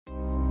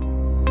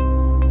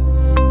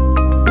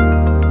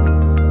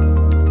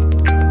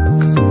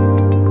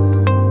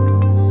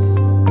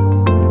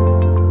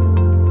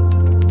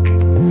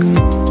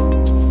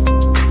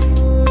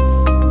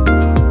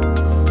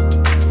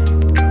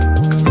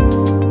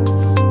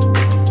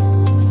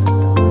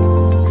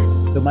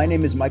My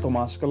name is Michael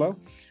Moscolo.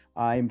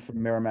 I'm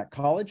from Merrimack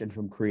College and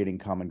from Creating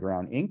Common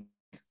Ground, Inc.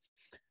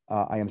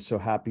 I am so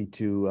happy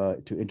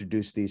to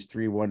introduce these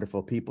three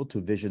wonderful people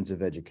to Visions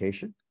of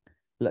Education.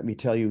 Let me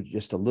tell you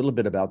just a little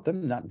bit about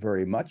them, not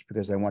very much,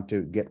 because I want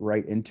to get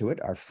right into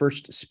it. Our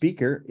first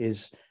speaker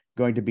is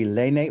going to be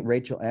Lene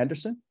Rachel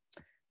Andersen.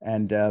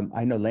 And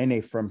I know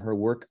Lene from her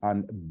work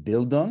on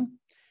Bildung,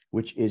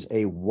 which is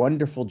a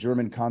wonderful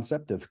German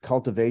concept of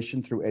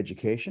cultivation through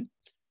education.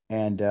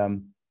 And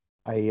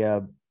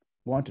I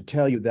want to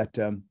tell you that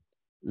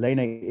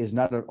Lene is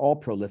not at all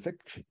prolific.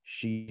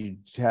 She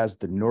has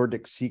the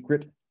Nordic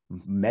secret,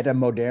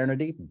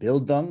 meta-modernity,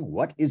 Bildung,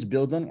 what is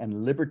Bildung,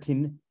 and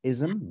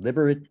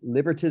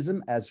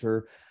libertism as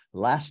her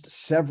last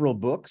several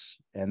books.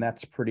 And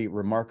that's pretty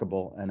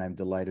remarkable. And I'm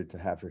delighted to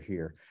have her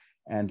here.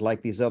 And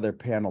like these other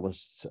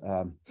panelists,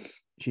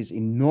 she's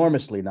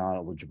enormously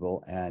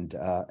knowledgeable and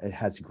it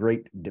has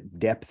great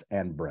depth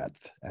and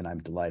breadth. And I'm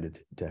delighted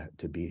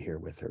to be here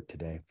with her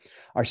today.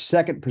 Our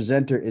second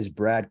presenter is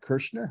Brad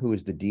Kershner, who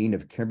is the Dean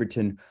of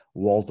Kimberton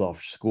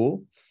Waldorf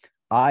School.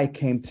 I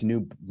came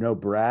to know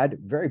Brad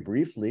very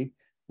briefly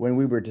when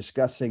we were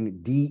discussing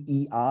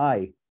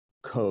DEI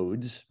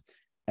codes.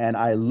 And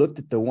I looked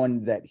at the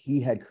one that he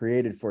had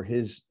created for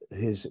his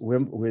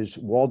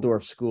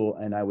Waldorf school,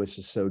 and I was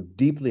just so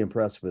deeply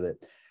impressed with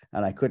it.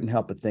 And I couldn't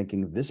help but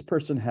thinking, this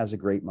person has a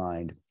great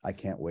mind. I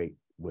can't wait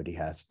what he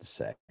has to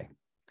say.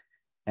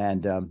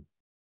 And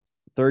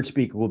third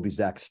speaker will be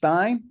Zach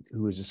Stein,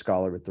 who is a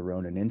scholar at the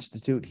Ronan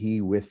Institute.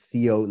 He, with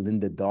Theo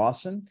Linda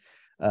Dawson,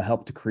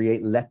 helped to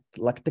create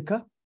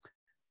Lectica,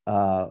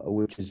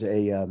 which is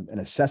an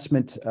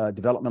assessment,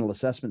 developmental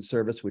assessment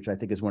service, which I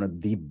think is one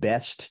of the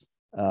best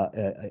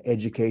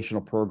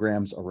educational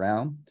programs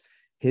around.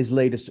 His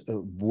latest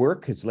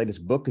work, his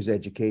latest book is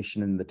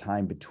Education in the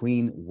Time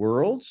Between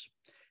Worlds.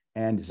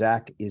 And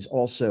Zach is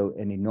also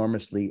an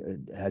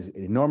has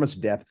enormous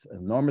depth,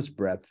 enormous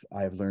breadth.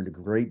 I have learned a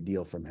great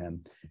deal from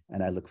him,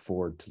 and I look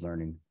forward to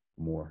learning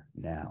more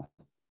now.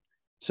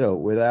 So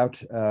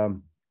without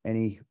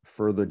any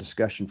further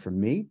discussion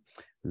from me,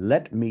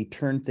 let me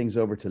turn things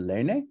over to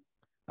Lene,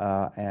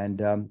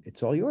 and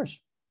it's all yours.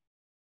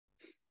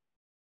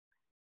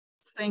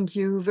 Thank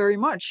you very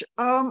much.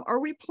 Are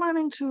we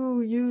planning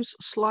to use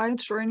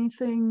slides or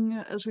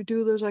anything as we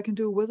do this? I can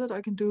do with it.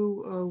 I can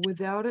do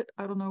without it.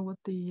 I don't know what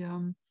the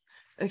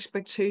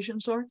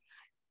expectations are.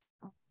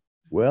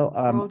 Well,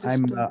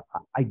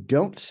 I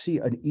don't see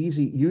an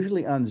easy.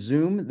 Usually on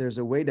Zoom, there's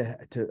a way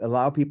to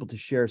allow people to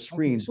share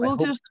screens. Okay, so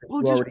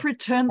we'll just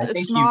pretend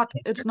it's not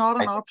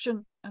an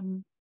option,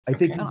 and I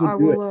think you can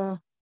do it.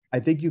 I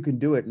think you can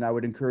do it, and I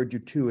would encourage you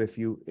to if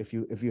you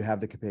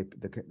have the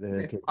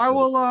okay.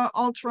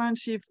 I'll try and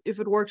see if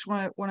it works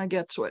when I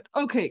get to it.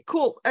 Okay,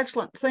 cool,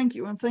 excellent, thank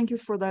you, and thank you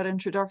for that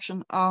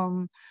introduction.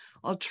 I'll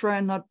try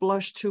and not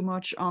blush too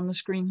much on the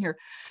screen here.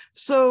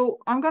 So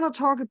I'm going to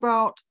talk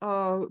about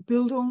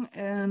Bildung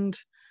and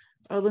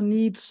the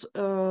needs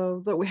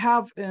that we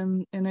have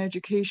in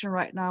education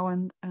right now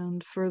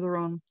and further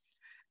on.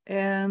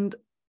 And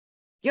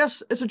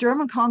yes, it's a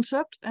German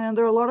concept, and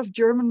there are a lot of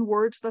German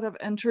words that have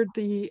entered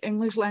the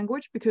English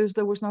language because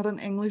there was not an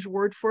English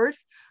word for it.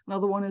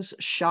 Another one is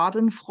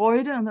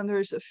Schadenfreude, and then there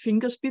is a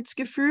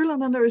Fingerspitzgefühl,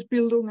 and then there is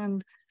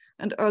Bildung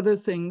and other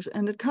things.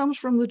 And it comes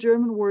from the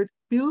German word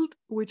Bild,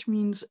 which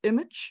means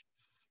image.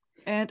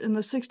 And in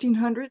the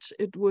 1600s,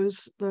 it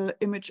was the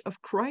image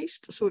of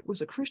Christ, so it was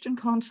a Christian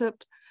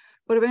concept.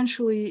 But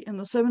eventually, in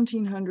the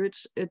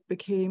 1700s, it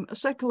became a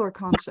secular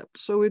concept.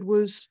 So it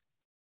was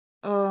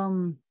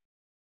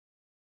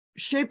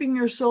shaping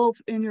yourself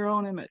in your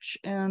own image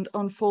and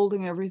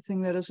unfolding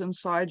everything that is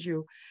inside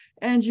you.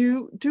 And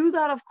you do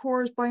that, of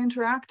course, by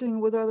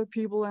interacting with other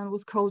people and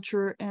with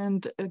culture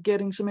and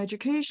getting some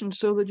education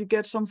so that you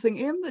get something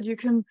in that you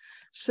can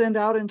send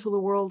out into the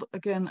world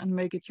again and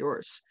make it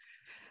yours.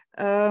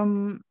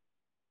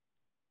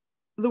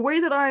 The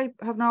way that I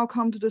have now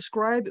come to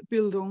describe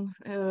Bildung,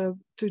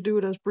 to do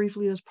it as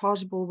briefly as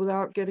possible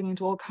without getting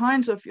into all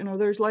kinds of,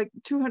 there's like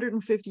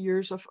 250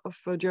 years of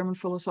German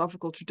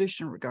philosophical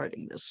tradition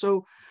regarding this.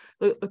 So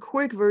the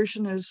quick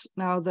version is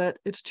now that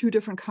it's two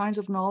different kinds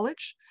of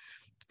knowledge.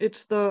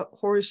 It's the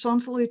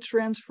horizontally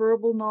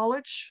transferable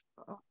knowledge,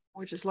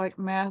 which is like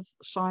math,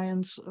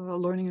 science,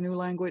 learning a new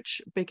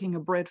language, baking a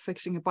bread,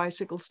 fixing a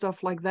bicycle,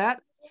 stuff like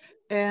that.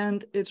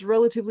 And it's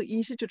relatively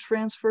easy to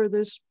transfer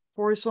this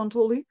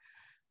horizontally.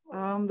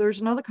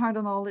 There's another kind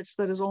of knowledge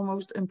that is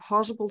almost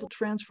impossible to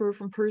transfer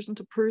from person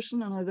to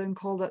person, and I then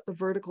call that the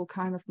vertical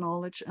kind of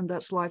knowledge, and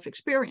that's life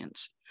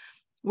experience,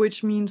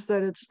 which means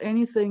that it's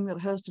anything that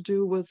has to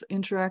do with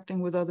interacting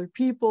with other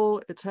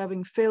people, it's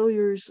having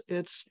failures,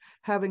 it's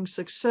having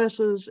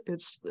successes,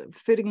 it's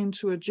fitting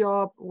into a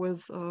job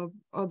with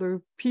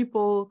other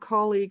people,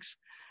 colleagues,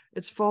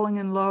 it's falling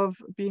in love,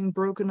 being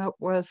broken up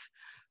with,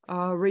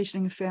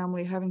 raising a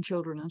family, having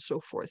children, and so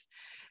forth.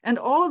 And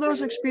all of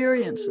those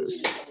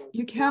experiences,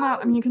 you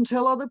cannot, you can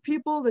tell other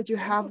people that you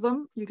have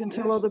them. You can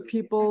tell other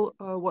people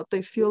what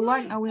they feel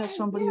like. Now we have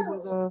somebody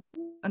with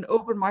an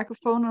open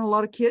microphone and a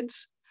lot of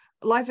kids.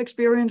 life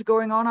experience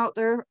going on out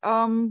there.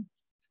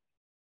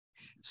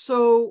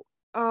 So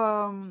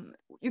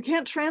you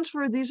can't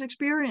transfer these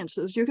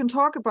experiences. You can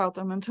talk about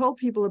them and tell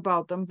people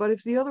about them, but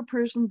if the other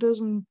person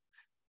doesn't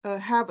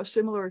have a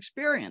similar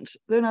experience,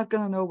 they're not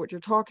going to know what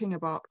you're talking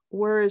about.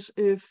 Whereas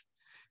if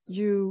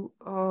you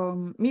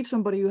meet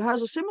somebody who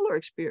has a similar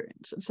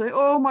experience and say,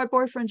 oh, my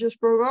boyfriend just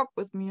broke up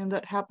with me, and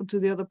that happened to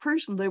the other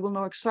person, they will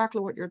know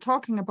exactly what you're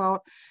talking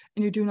about,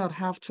 and you do not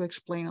have to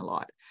explain a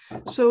lot.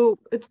 So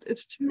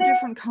it's two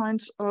different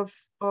kinds of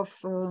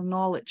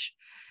knowledge.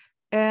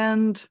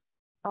 And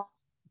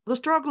the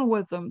struggle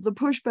with them, the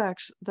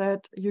pushbacks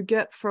that you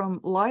get from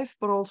life,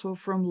 but also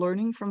from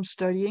learning, from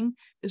studying,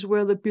 is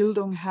where the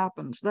Bildung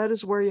happens. That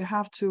is where you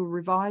have to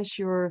revise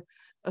your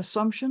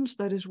assumptions.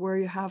 That is where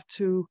you have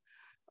to,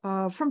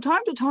 from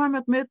time to time,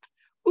 admit,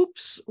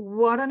 oops,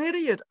 what an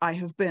idiot I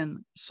have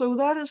been. So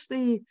that is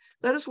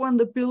when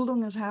the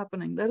Bildung is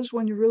happening. That is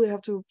when you really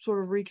have to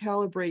sort of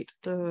recalibrate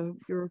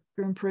your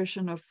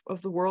impression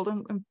of the world,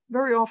 and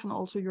very often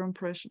also your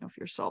impression of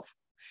yourself.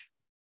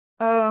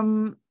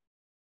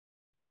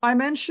 I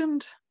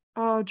mentioned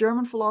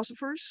German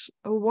philosophers.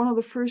 One of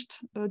the first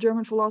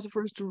German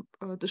philosophers to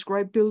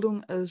describe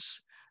Bildung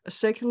as a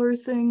secular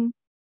thing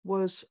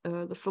was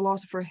the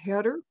philosopher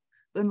Herder.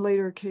 Then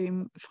later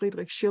came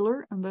Friedrich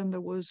Schiller, and then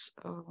there was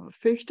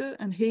Fichte,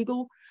 and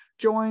Hegel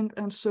joined,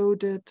 and so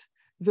did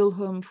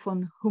Wilhelm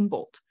von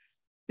Humboldt.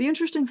 The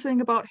interesting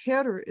thing about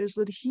Herder is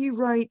that he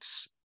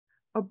writes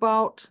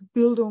about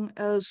Bildung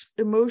as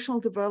emotional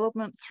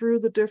development through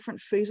the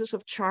different phases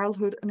of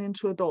childhood and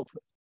into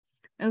adulthood.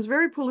 And it's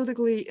very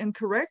politically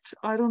incorrect.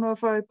 I don't know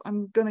if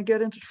I'm going to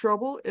get into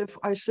trouble if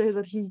I say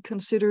that he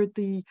considered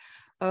the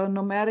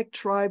nomadic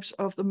tribes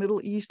of the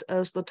Middle East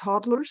as the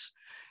toddlers,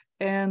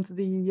 and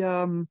the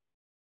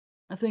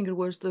I think it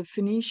was the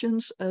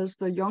Phoenicians as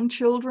the young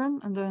children,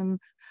 and then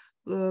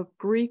the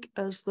Greek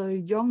as the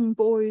young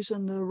boys,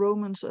 and the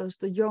Romans as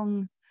the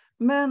young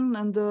men,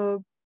 and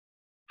the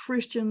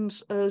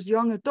Christians as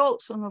young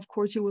adults. And of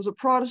course, he was a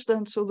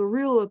Protestant, so the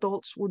real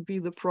adults would be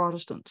the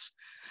Protestants.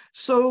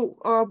 So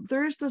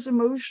there's this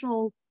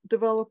emotional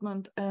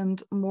development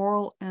and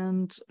moral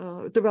and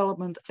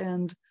development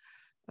and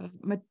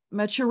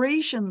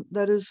maturation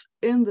that is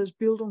in this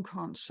Bildung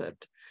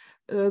concept.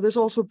 This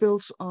also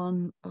builds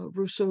on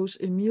Rousseau's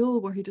Emile,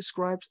 where he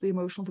describes the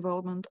emotional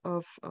development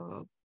of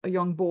a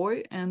young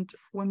boy. And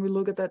when we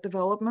look at that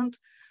development,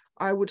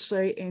 I would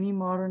say any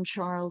modern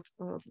child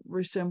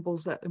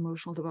resembles that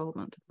emotional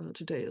development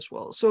today as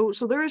well. So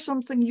there is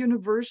something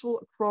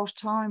universal across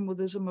time with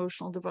this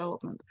emotional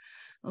development.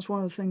 That's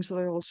one of the things that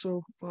I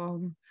also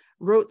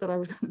wrote that I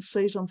was going to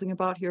say something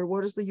about here.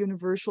 What is the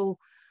universal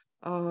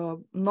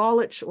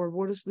knowledge, or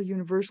what is the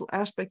universal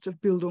aspects of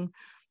Bildung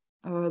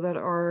that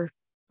are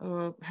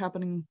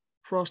happening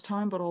across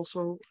time, but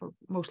also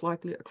most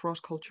likely across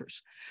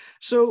cultures.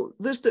 So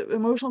this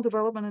emotional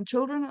development in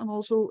children and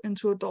also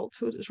into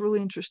adulthood is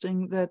really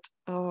interesting, that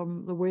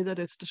the way that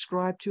it's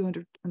described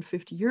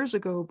 250 years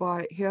ago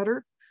by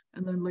Herder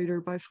and then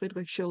later by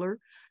Friedrich Schiller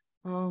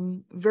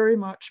very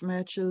much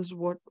matches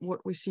what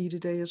we see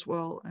today as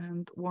well.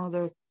 And one of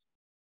the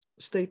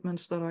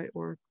statements that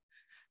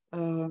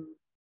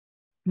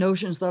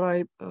notions that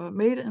I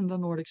made in The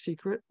Nordic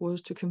Secret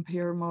was to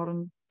compare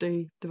modern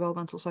day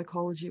developmental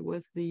psychology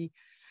with the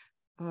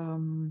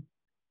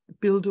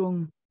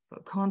Bildung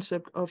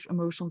concept of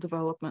emotional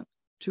development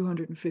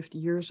 250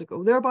 years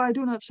ago. Thereby, I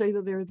do not say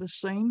that they're the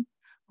same.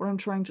 What I'm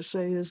trying to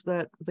say is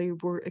that they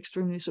were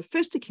extremely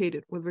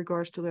sophisticated with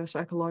regards to their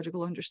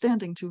psychological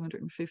understanding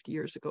 250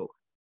 years ago,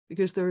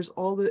 because there's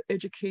all the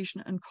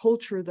education and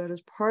culture that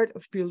is part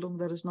of Bildung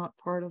that is not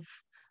part of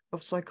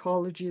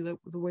psychology, the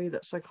way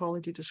that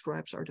psychology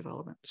describes our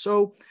development.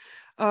 So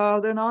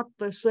they're not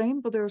the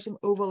same, but there are some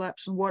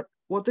overlaps in what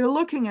they're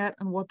looking at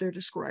and what they're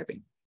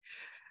describing.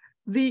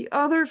 The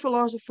other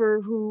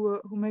philosopher who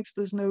makes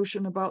this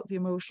notion about the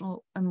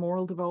emotional and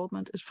moral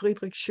development is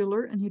Friedrich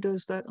Schiller, and he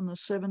does that in the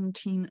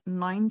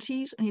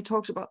 1790s, and he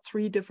talks about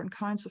three different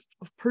kinds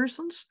of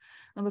persons.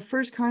 And the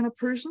first kind of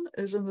person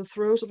is in the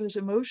throes of his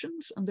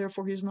emotions, and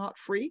therefore he's not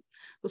free.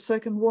 The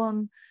second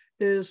one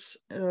is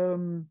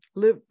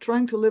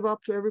trying to live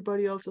up to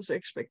everybody else's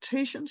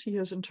expectations. He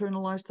has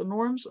internalized the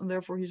norms, and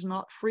therefore he's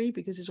not free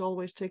because he's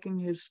always taking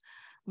his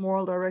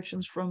moral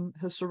directions from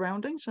his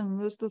surroundings. And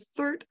there's the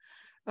third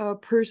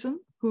person,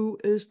 who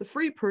is the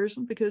free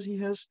person, because he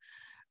has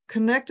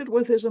connected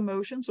with his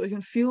emotions, so he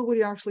can feel what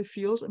he actually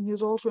feels, and he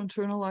has also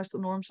internalized the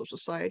norms of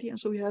society. And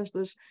so he has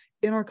this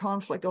inner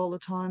conflict all the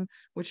time,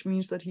 which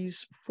means that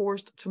he's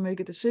forced to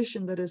make a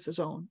decision that is his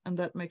own, and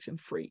that makes him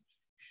free.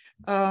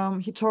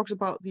 He talks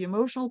about the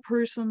emotional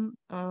person,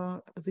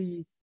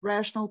 the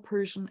rational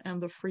person, and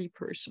the free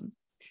person.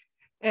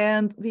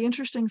 And the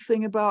interesting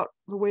thing about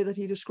the way that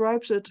he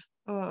describes it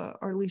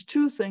are at least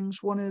two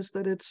things. One is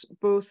that it's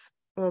both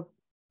a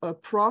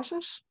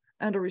process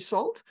and a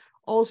result.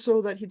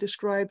 Also that he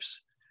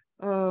describes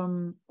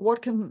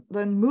what can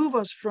then move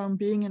us from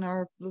being in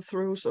the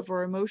throes of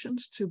our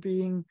emotions to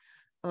being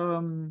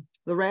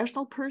the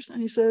rational person.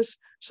 And he says,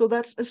 so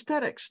that's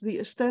aesthetics, the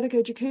aesthetic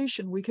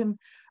education. We can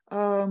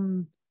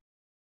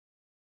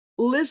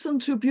listen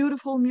to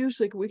beautiful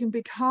music. We can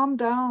be calmed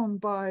down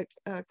by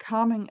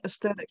calming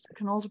aesthetics. It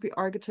can also be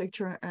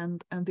architecture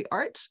and the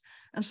arts.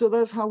 And so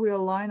that's how we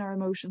align our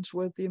emotions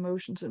with the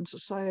emotions in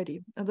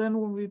society. And then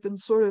when we've been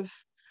sort of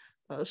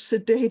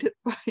sedated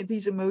by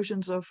these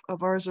emotions of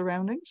our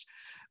surroundings,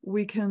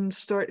 we can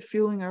start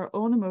feeling our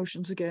own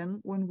emotions again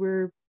when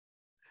we're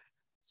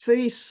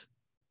face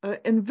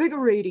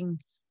invigorating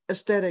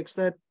aesthetics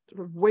that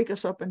sort of wake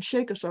us up and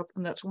shake us up.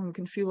 And that's when we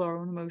can feel our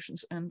own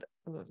emotions and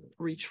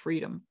reach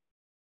freedom.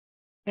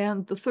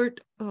 And the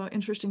third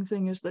interesting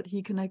thing is that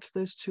he connects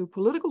this to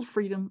political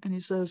freedom. And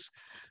he says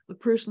the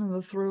person in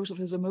the throes of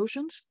his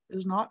emotions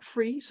is not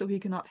free, so he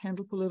cannot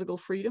handle political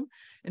freedom.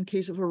 In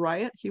case of a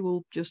riot, he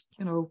will just,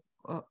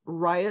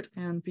 riot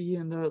and be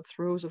in the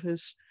throes of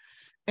his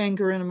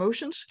anger and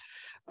emotions.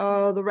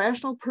 The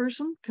rational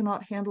person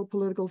cannot handle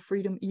political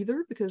freedom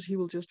either, because he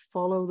will just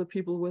follow the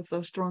people with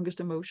the strongest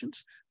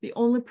emotions. The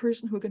only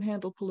person who can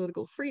handle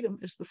political freedom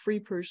is the free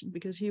person,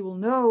 because he will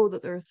know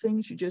that there are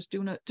things you just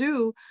do not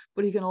do,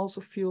 but he can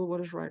also feel what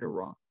is right or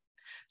wrong.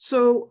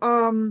 So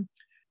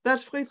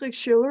that's Friedrich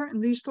Schiller,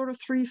 and these sort of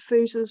three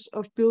phases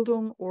of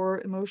Bildung, or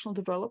emotional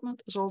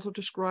development, is also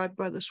described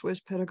by the Swiss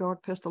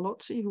pedagogue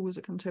Pestalozzi, who was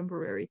a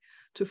contemporary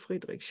to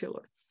Friedrich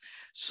Schiller.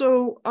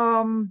 So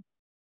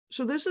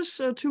this is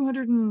a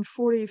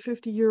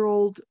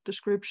 50-year-old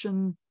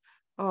description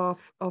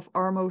of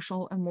our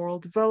emotional and moral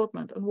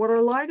development. And what I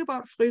like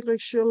about Friedrich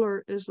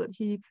Schiller is that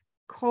he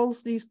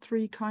calls these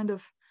three kind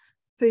of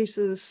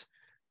phases,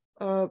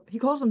 he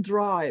calls them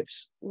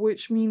drives,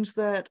 which means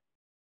that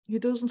he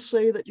doesn't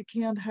say that you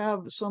can't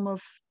have some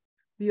of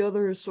the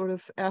other sort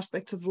of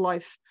aspects of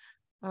life,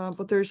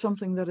 but there's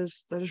something that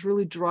is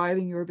really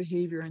driving your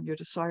behavior and your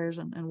desires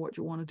and what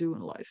you want to do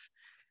in life.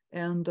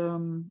 And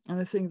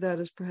I think that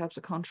is perhaps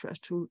a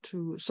contrast to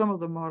some of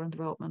the modern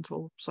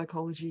developmental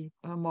psychology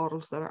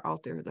models that are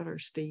out there that are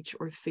stage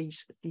or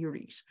phase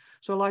theories.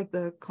 So I like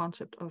the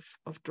concept of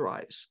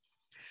drives.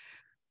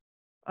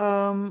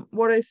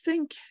 What I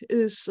think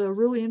is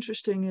really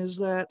interesting is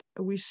that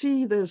we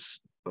see this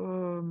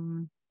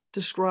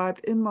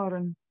described in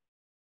modern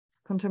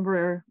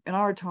contemporary, in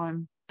our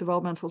time,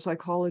 developmental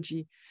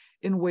psychology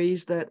in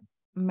ways that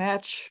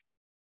match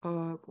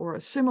or are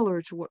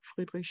similar to what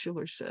Friedrich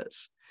Schiller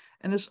says.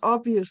 And it's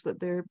obvious that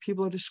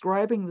people are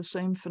describing the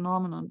same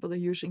phenomenon, but they're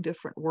using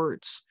different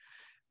words,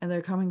 and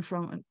they're coming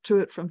to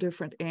it from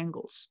different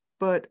angles.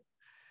 But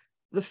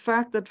the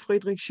fact that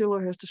Friedrich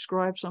Schiller has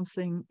described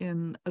something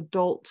in the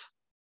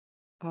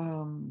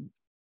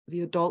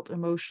adult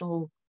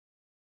emotional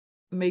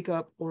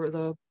makeup, or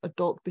the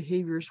adult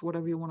behaviors,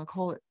 whatever you want to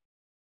call it,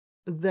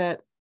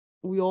 that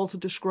we also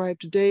describe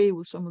today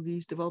with some of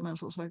these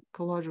developmental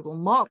psychological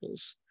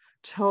models,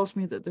 tells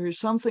me that there is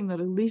something that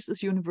at least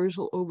is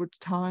universal over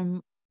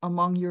time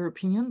among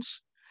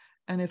Europeans.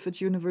 And if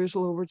it's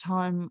universal over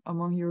time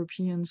among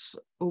Europeans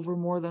over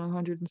more than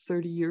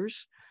 130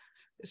 years,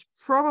 it's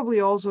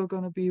probably also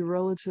going to be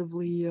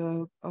relatively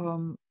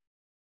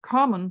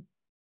common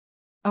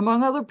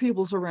among other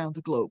peoples around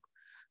the globe.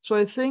 So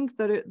I think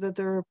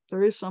that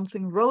there is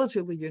something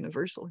relatively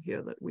universal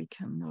here that we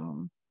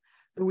can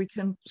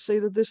say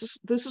that this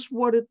is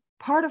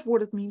part of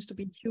what it means to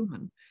be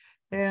human.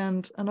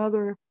 And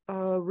another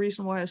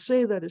reason why I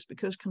say that is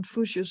because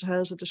Confucius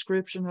has a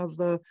description of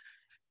the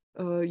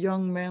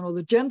young man, or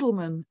the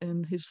gentleman,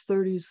 in his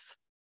 20s,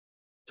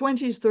 30s,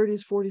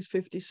 40s,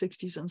 50s,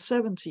 60s, and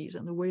 70s,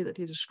 and the way that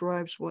he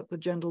describes what the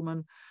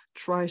gentleman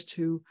tries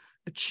to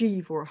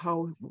achieve, or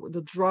how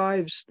the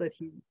drives that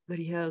he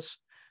has,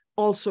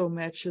 also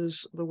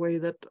matches the way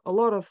that a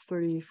lot of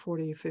 30,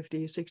 40,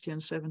 50, 60,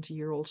 and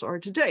 70-year-olds are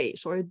today.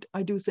 So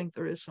I do think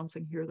there is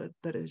something here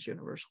that is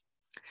universal.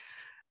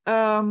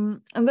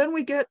 And then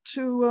we get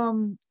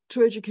to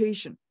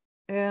education.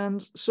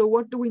 And so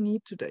what do we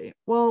need today?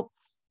 Well,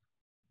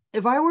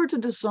 if I were to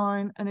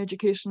design an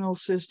educational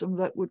system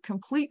that would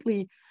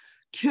completely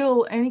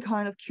kill any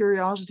kind of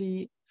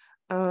curiosity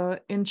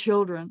in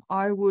children,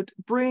 I would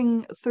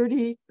bring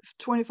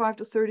 25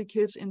 to 30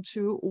 kids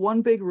into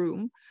one big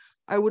room.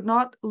 I would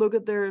not look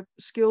at their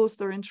skills,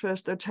 their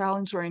interests, their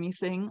talents, or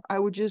anything. I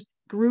would just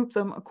group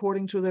them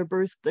according to their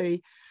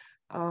birthday,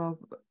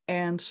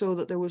 and so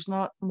that there was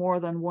not more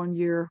than 1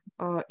 year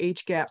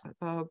age gap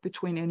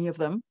between any of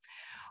them.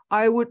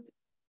 I would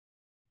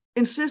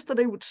insist that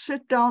they would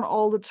sit down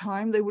all the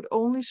time. They would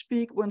only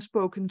speak when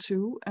spoken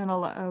to,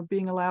 and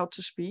being allowed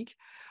to speak.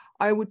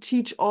 I would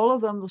teach all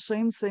of them the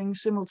same thing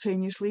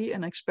simultaneously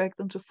and expect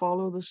them to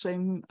follow the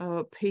same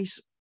pace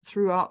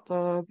throughout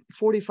the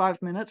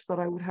 45 minutes that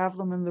I would have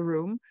them in the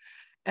room.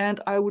 And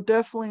I would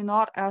definitely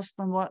not ask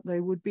them what they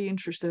would be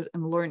interested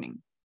in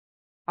learning.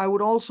 I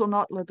would also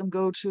not let them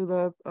go to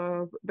the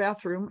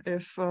bathroom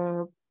if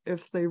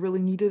they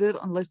really needed it,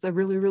 unless they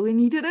really, really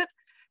needed it.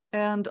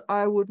 And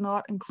I would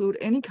not include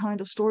any kind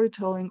of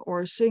storytelling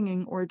or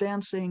singing or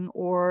dancing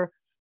or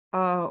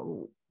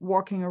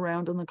walking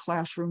around in the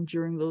classroom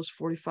during those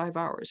 45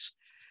 hours.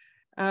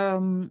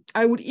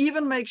 I would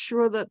even make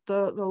sure that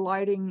the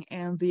lighting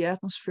and the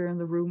atmosphere in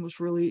the room was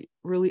really,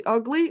 really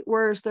ugly,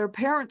 whereas their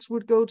parents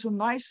would go to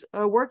nice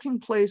working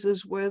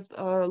places with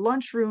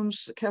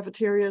lunchrooms,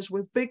 cafeterias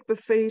with big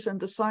buffets and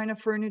designer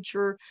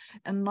furniture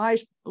and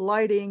nice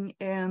lighting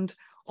and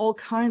all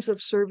kinds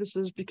of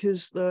services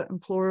because the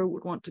employer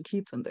would want to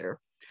keep them there.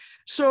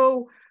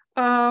 So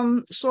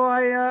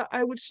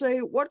I would say,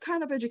 what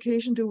kind of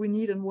education do we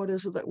need, and what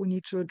is it that we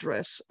need to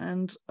address?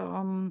 And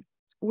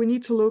we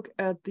need to look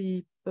at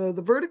the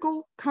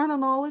vertical kind of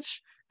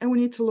knowledge, and we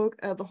need to look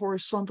at the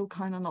horizontal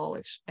kind of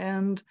knowledge.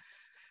 And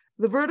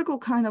the vertical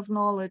kind of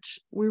knowledge,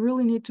 we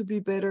really need to be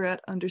better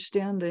at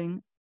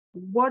understanding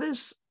what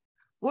is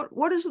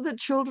it that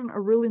children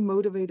are really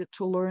motivated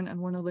to learn, and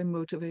when are they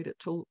motivated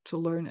to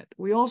learn it.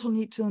 We also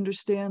need to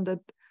understand that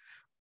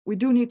we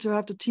do need to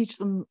have to teach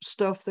them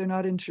stuff they're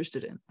not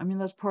interested in. I mean,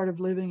 that's part of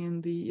living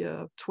in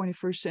the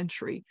 21st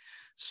century.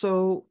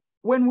 So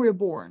when we're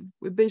born,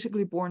 we're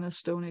basically born as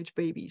Stone Age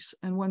babies.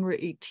 And when we're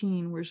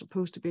 18, we're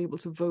supposed to be able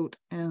to vote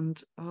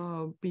and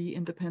be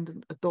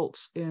independent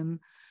adults in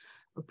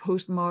a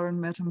postmodern,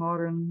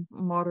 metamodern,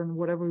 modern,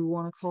 whatever we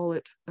want to call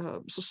it,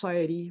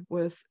 society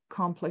with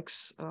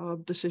complex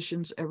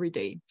decisions every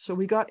day. So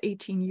we got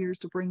 18 years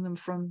to bring them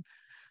from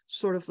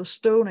sort of the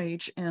Stone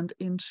Age and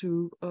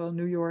into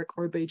New York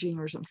or Beijing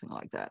or something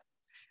like that,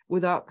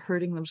 without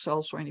hurting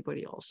themselves or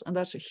anybody else. And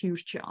that's a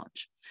huge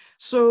challenge.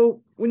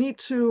 So we need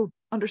to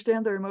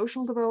understand their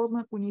emotional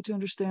development. We need to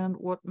understand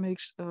what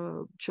makes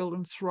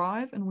children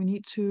thrive. And we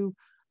need to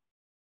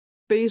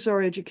base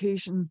our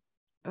education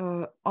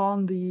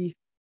on the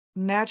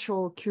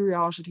natural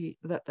curiosity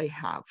that they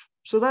have.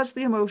 So that's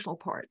the emotional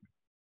part.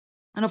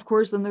 And of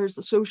course, then there's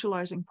the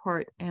socializing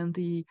part and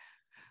the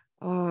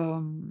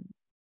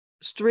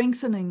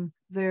strengthening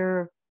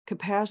their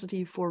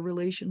capacity for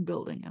relation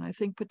building. And I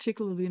think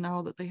particularly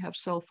now that they have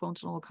cell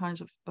phones and all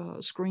kinds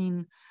of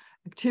screen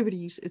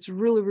activities, it's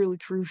really, really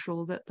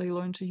crucial that they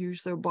learn to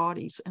use their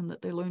bodies and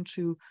that they learn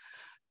to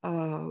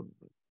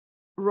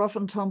rough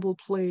and tumble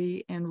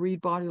play and read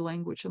body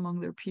language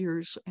among their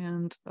peers.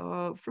 And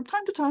from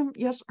time to time,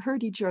 yes,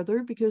 hurt each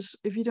other, because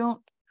if you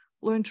don't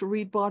learn to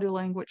read body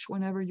language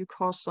whenever you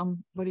cause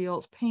somebody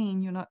else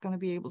pain, you're not going to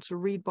be able to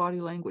read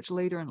body language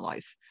later in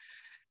life.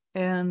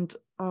 And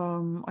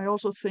I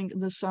also think,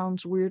 and this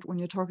sounds weird when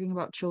you're talking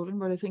about children,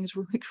 but I think it's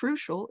really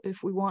crucial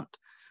if we want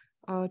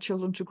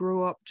children to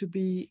grow up to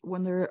be,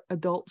 when they're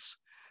adults,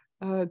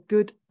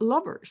 good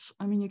lovers.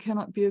 I mean, you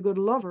cannot be a good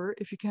lover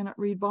if you cannot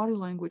read body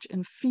language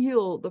and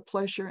feel the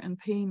pleasure and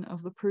pain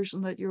of the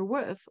person that you're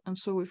with. And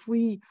so if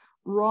we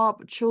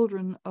rob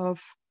children of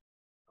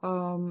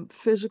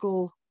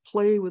physical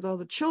play with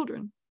other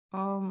children,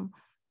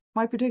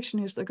 my prediction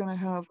is they're going to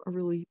have a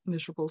really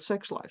miserable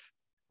sex life.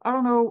 I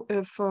don't know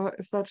if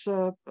that's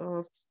a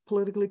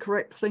politically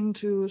correct thing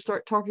to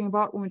start talking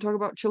about when we talk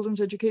about children's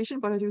education,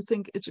 but I do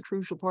think it's a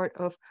crucial part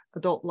of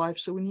adult life.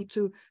 So we need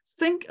to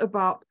think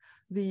about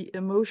the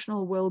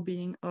emotional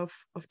well-being of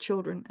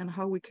children and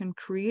how we can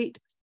create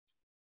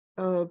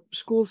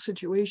school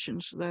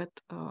situations that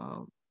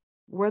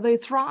where they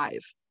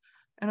thrive.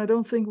 And I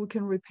don't think we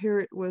can repair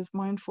it with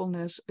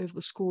mindfulness if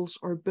the schools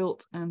are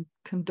built and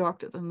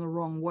conducted in the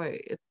wrong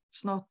way.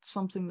 It's not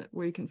something that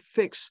we can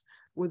fix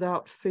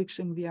without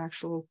fixing the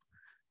actual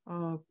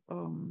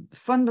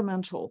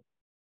fundamental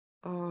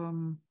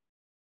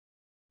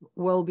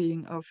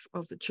well-being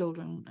of the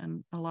children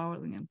and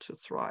allowing them to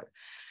thrive.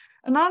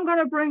 And now I'm going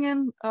to bring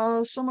in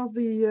some of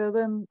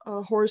the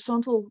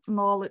horizontal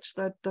knowledge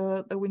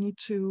that we need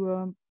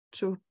to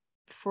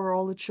for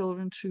all the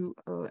children to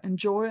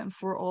enjoy, and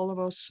for all of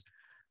us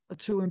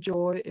to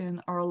enjoy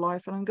in our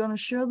life. And I'm going to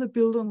share the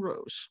Bildung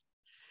rose.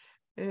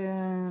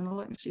 And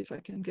let me see if I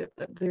can get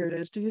that. There it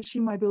is. Do you see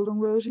my Bildung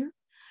rose here?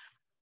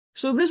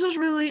 So this is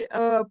really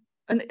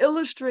an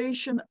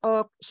illustration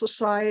of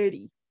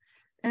society.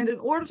 And in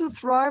order to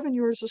thrive in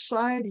your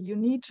society, you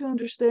need to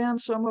understand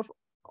some of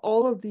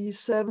all of these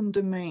 7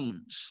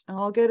 domains. And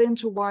I'll get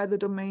into why the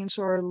domains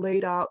are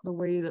laid out the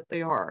way that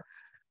they are.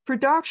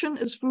 Production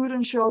is food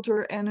and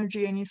shelter,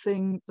 energy,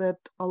 anything that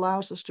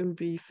allows us to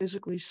be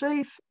physically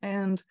safe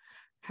and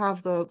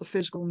have the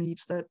physical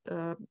needs that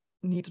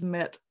needs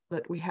met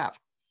that we have.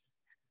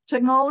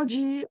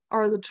 Technology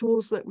are the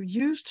tools that we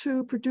use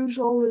to produce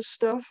all this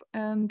stuff.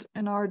 And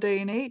in our day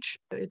and age,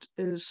 it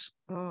is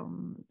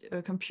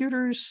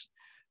computers.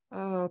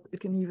 It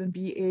can even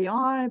be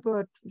AI,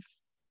 but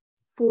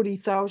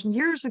 40,000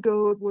 years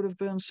ago, it would have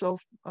been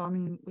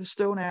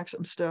stone axe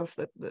and stuff,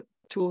 that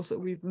tools that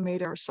we've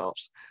made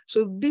ourselves.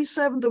 So these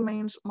 7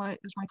 domains,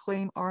 is my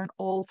claim, are in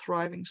all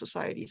thriving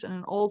societies. And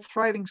in all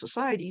thriving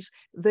societies,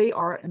 they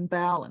are in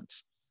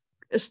balance.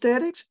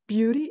 Aesthetics,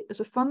 beauty, is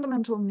a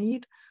fundamental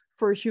need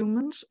for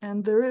humans.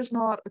 And there is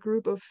not a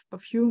group of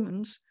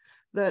humans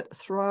that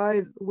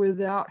thrive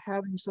without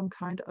having some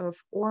kind of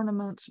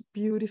ornaments,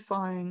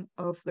 beautifying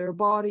of their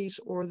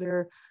bodies or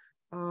their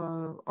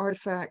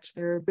artifacts,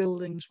 their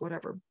buildings,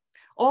 whatever.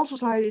 All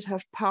societies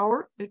have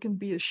power. It can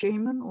be a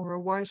shaman or a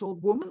wise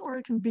old woman, or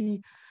it can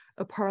be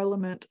a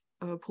parliament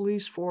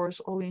police force,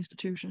 all the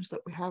institutions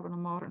that we have in a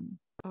modern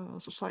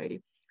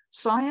society.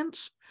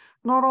 Science,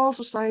 not all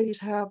societies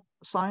have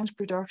science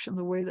production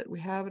the way that we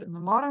have it in the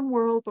modern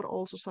world, but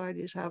all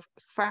societies have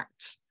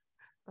facts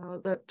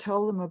that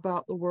tell them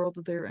about the world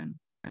that they're in.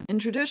 In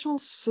traditional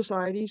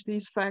societies,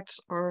 these facts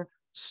are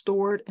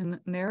stored in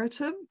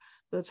narrative.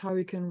 That's how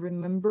you can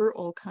remember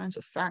all kinds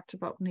of facts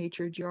about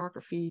nature,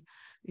 geography,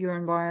 your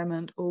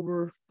environment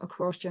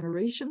across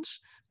generations.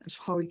 That's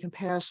how you can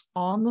pass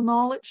on the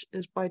knowledge,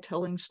 is by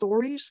telling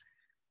stories.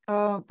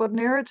 But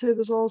narrative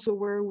is also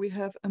where we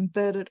have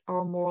embedded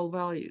our moral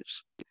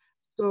values.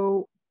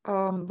 So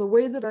the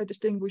way that I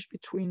distinguish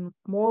between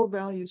moral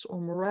values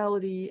or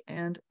morality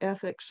and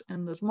ethics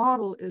in this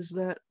model is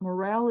that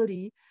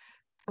morality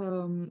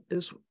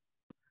tells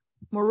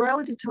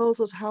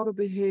us how to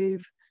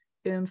behave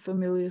in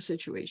familiar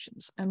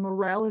situations, and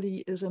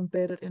morality is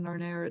embedded in our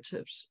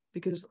narratives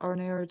because our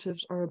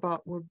narratives are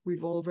about what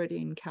we've already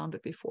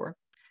encountered before.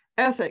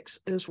 Ethics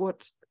is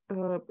what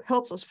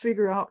helps us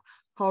figure out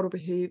how to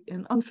behave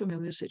in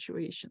unfamiliar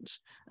situations,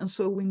 and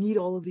so we need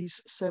all of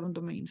these 7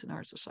 domains in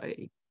our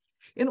society.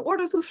 In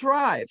order to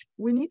thrive,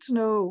 we need to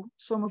know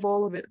some of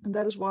all of it, and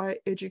that is why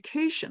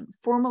education,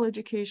 formal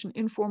education,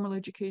 informal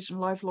education,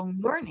 lifelong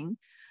learning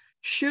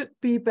should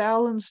be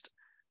balanced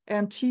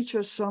and teach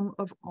us some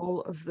of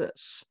all of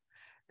this.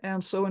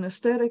 And so in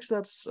aesthetics,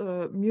 that's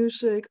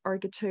music,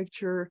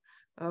 architecture,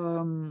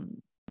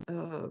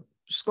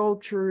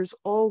 sculptures,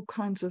 all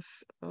kinds of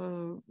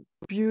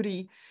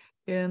beauty.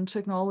 In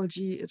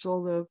technology, it's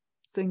all the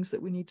things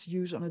that we need to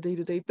use on a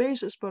day-to-day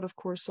basis. But of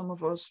course, some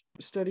of us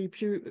study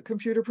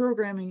computer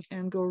programming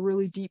and go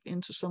really deep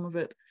into some of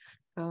it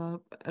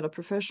at a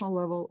professional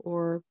level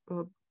or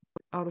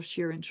out of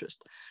sheer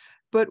interest.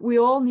 But we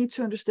all need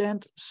to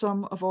understand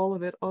some of all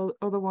of it.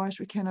 Otherwise,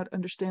 we cannot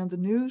understand the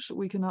news.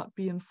 We cannot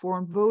be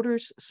informed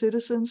voters,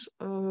 citizens.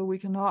 We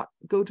cannot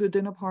go to a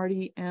dinner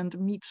party and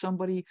meet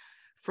somebody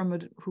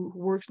who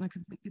works in a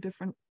completely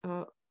different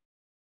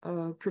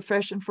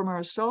profession from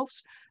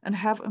ourselves and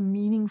have a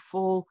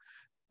meaningful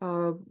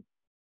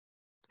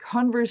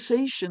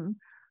conversation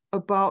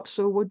about,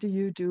 so what do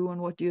you do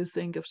and what do you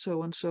think of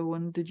so and so,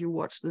 and did you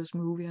watch this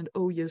movie, and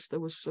oh yes,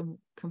 there was some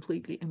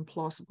completely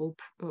implausible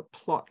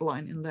plot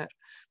line in that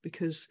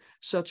because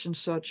such and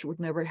such would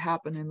never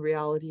happen in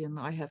reality, and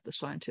I have the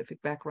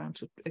scientific background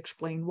to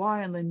explain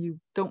why. And then you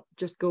don't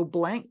just go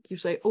blank, you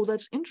say, oh,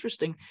 that's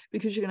interesting,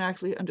 because you can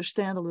actually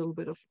understand a little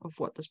bit of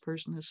what this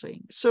person is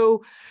saying.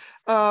 So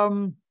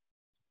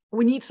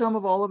we need some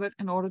of all of it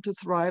in order to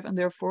thrive, and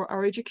therefore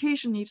our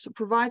education needs to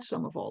provide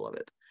some of all of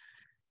it.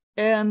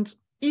 And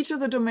each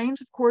of the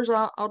domains, of course,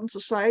 out in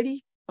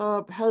society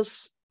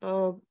has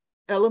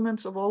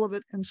elements of all of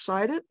it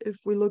inside it. If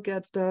we look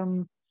at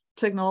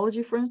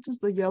technology, for instance,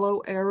 the yellow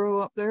arrow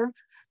up there,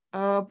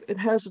 it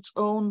has its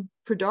own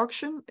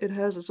production. It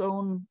has its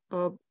own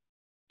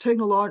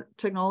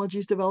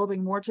technologies,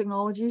 developing more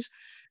technologies.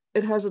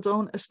 It has its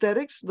own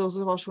aesthetics. Those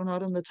of us who are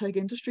not in the tech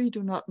industry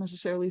do not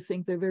necessarily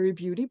think they're very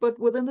beauty, but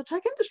within the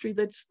tech industry,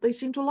 they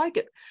seem to like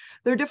it.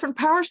 There are different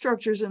power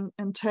structures in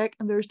tech,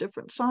 and there's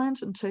different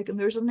science in tech, and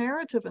there's a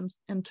narrative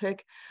in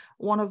tech.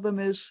 One of them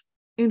is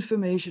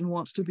information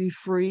wants to be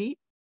free.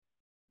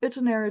 It's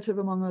a narrative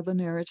among other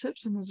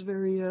narratives, and it's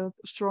very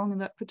strong in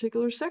that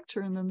particular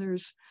sector. And then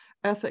there's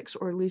ethics,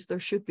 or at least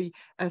there should be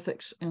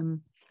ethics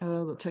in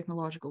the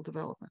technological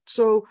development.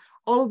 So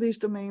all of these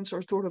domains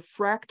are sort of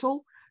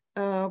fractal,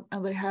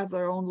 and they have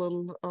their own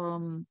little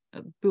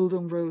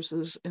Bildung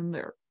roses in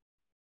there.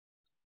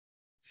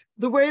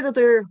 The way that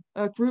they're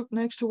grouped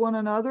next to one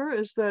another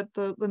is that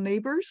the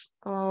neighbors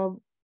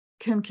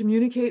can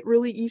communicate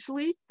really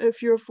easily.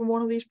 If you're from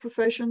one of these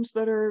professions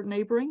that are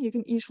neighboring, you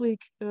can easily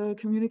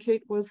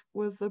communicate with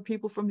the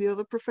people from the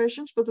other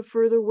professions, but the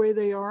further away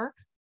they are,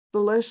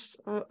 the less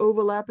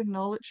overlapping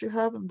knowledge you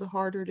have, and the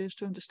harder it is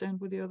to understand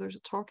what the others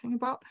are talking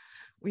about.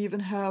 We even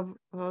have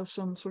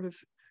some sort of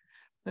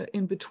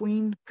in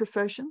between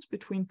professions,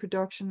 between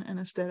production and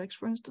aesthetics,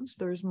 for instance.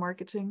 There's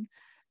marketing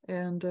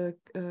and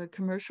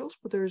commercials,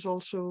 but there's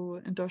also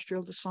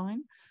industrial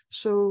design.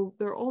 So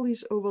there are all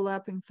these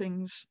overlapping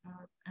things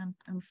and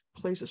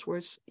places where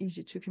it's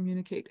easy to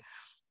communicate.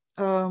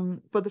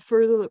 But the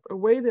further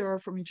away they are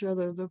from each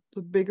other, the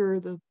bigger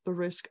the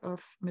risk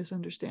of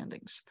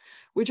misunderstandings,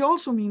 which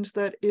also means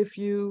that if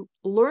you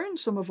learn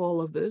some of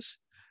all of this,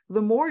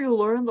 the more you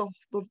learn the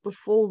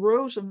full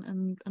rose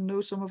and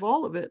know some of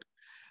all of it,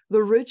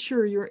 the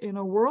richer your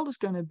inner world is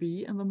going to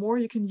be, and the more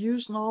you can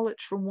use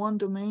knowledge from one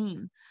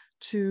domain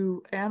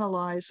to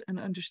analyze and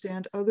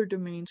understand other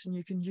domains, and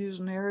you can use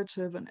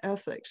narrative and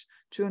ethics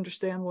to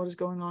understand what is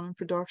going on in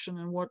production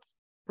and what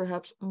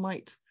perhaps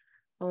might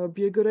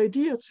be a good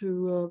idea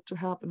to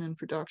happen in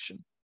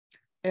production.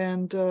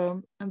 And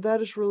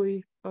that is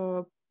really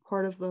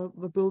part of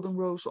the Bildung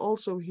rose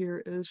also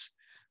here is,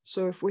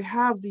 so if we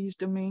have these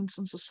domains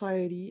in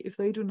society, if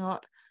they do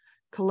not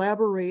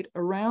collaborate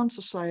around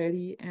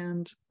society,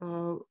 and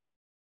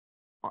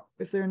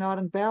if they're not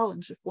in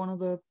balance, if one of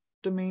the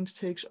domains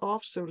takes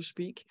off, so to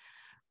speak,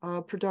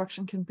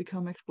 production can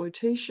become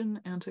exploitation,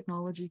 and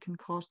technology can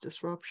cause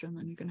disruption.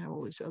 And you can have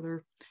all these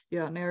other,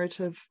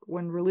 narrative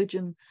when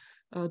religion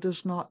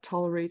does not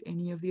tolerate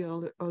any of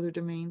the other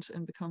domains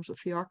and becomes a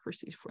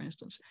theocracy, for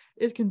instance.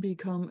 It can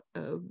become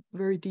a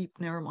very deep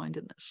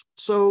narrow-mindedness.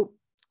 So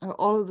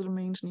all of the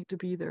domains need to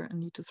be there and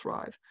need to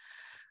thrive.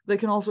 They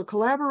can also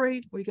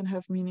collaborate. We can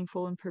have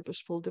meaningful and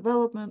purposeful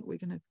development. We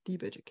can have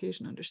deep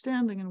education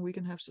understanding, and we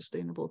can have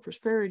sustainable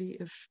prosperity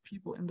if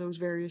people in those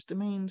various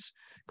domains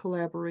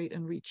collaborate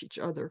and reach each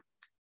other.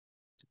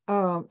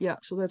 So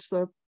that's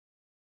the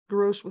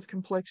gross with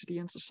complexity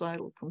and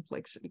societal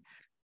complexity.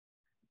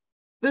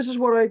 This is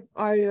what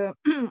I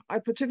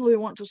particularly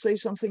want to say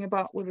something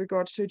about with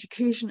regards to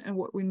education and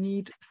what we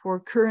need for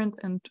current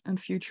and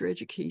future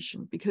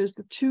education, because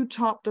the two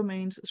top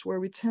domains is where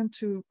we tend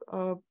to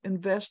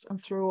invest and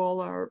throw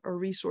all our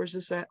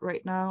resources at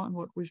right now, and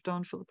what we've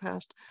done for the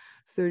past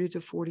 30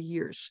 to 40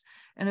 years.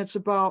 And it's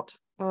about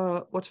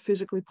what's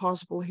physically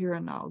possible here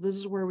and now. This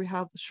is where we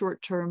have the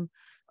short-term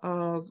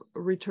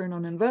return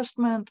on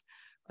investment.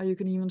 You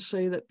can even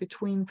say that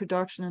between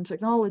production and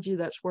technology,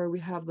 that's where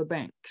we have the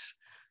banks.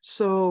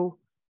 So,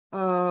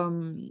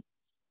 and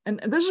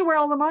this is where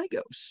all the money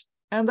goes.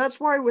 And that's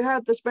why we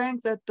had this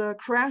bank that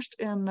crashed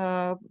in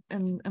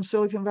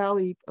Silicon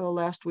Valley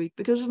last week,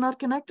 because it's not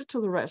connected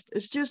to the rest.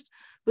 It's just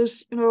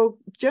this,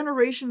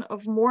 generation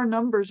of more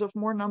numbers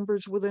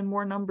within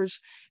more numbers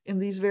in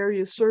these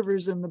various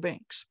servers in the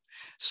banks.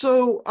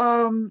 So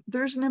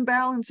there's an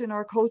imbalance in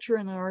our culture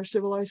and in our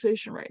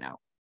civilization right now.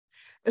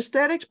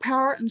 Aesthetics,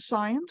 power, and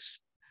science,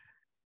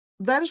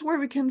 that is where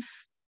we can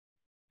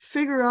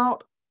figure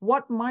out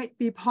what might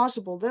be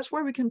possible. That's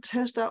where we can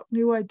test out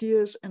new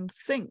ideas and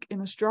think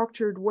in a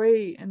structured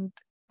way. And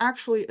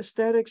actually,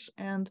 aesthetics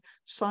and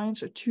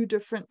science are two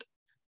different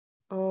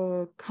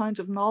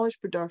kinds of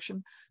knowledge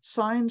production.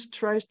 Science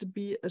tries to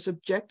be as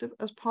objective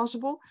as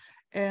possible,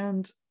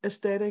 and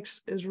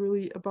aesthetics is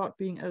really about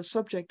being as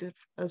subjective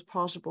as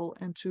possible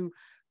and to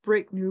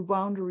break new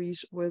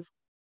boundaries with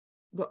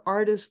the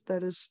artist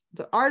that is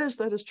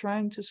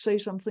trying to say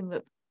something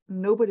that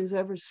nobody's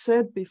ever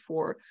said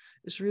before.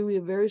 Is really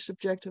a very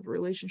subjective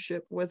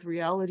relationship with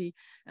reality,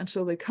 and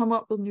so they come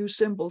up with new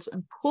symbols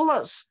and pull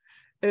us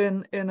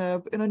in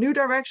a new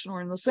direction,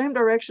 or in the same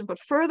direction but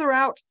further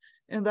out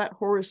in that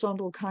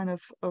horizontal kind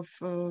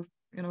of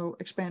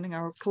expanding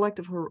our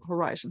collective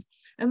horizon.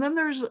 And then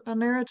there's a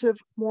narrative,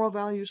 moral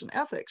values, and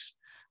ethics,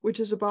 which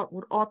is about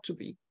what ought to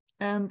be.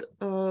 And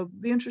the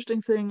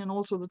interesting thing, and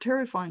also the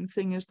terrifying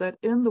thing, is that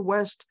in the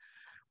West,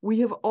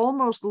 we have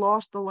almost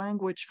lost the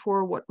language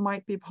for what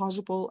might be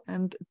possible,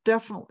 and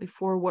definitely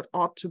for what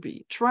ought to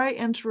be. Try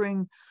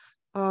entering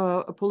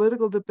a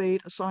political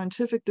debate, a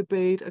scientific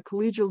debate, a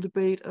collegial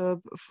debate, a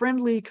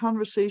friendly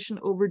conversation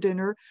over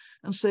dinner,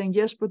 and saying,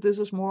 yes, but this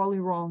is morally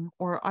wrong,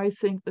 or I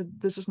think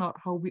that this is not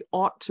how we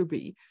ought to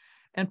be.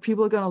 And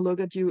people are going to look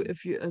at you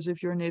as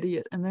if you're an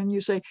idiot. And then you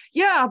say,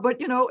 yeah, but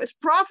it's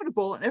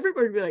profitable. And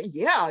everybody will be like,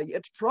 yeah,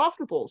 it's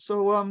profitable.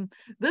 So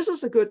this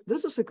is a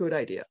good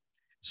idea.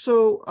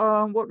 So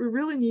what we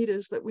really need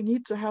is that we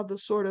need to have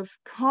this sort of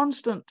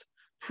constant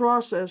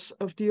process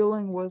of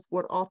dealing with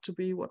what ought to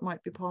be, what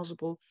might be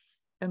possible,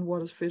 and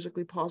what is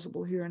physically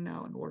possible here and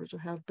now in order to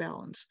have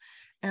balance.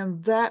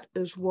 And that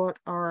is what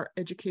our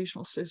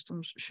educational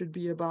systems should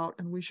be about.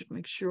 And we should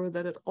make sure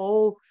that at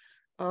all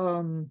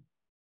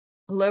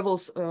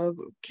levels of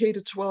K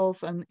to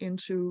 12 and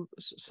into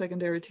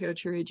secondary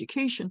tertiary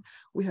education,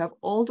 we have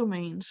all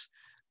domains,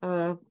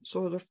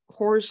 sort of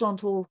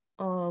horizontal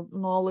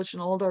knowledge in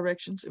all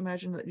directions.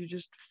 Imagine that you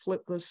just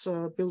flip this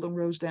Bildung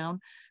rose down,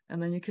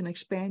 and then you can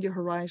expand your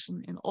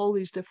horizon in all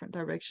these different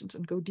directions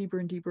and go deeper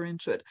and deeper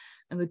into it.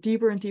 And the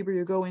deeper and deeper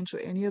you go into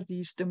any of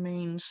these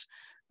domains,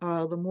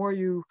 the more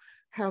you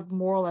have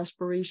moral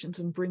aspirations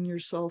and bring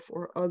yourself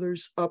or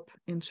others up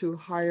into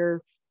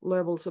higher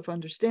levels of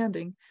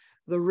understanding,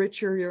 the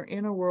richer your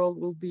inner world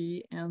will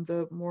be, and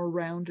the more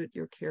rounded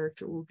your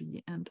character will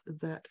be. And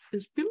that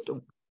is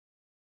Bildung.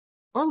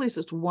 Or at least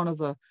it's one of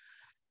the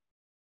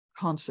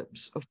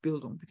concepts of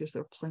Bildung, because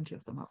there are plenty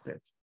of them out there.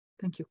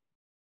 Thank you.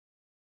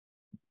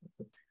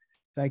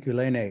 Thank you,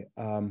 Lene.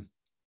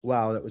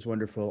 Wow, that was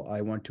wonderful.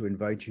 I want to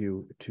invite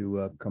you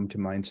to come to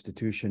my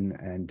institution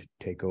and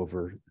take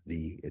over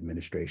the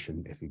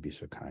administration, if you'd be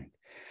so kind.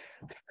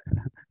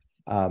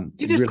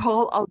 You just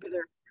call, I'll be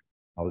there.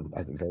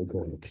 Very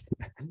good.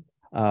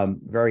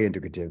 Very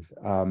integrative.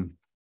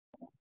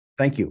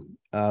 Thank you.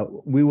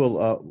 We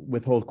will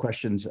withhold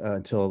questions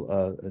until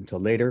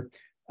later.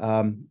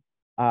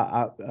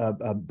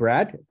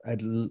 Brad,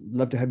 I'd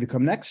love to have you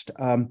come next.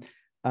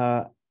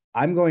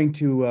 I'm going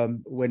to,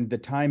 when the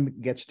time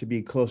gets to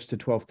be close to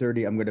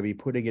 12:30, I'm going to be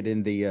putting it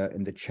in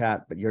the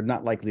chat, but you're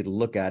not likely to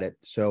look at it.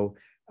 So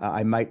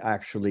I might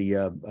actually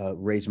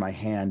raise my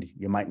hand.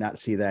 You might not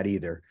see that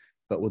either,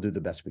 but we'll do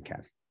the best we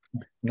can.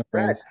 No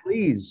Brad,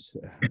 please.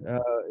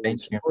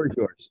 Thank you. The floor is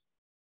yours.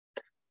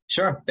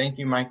 Sure. Thank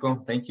you,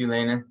 Michael. Thank you,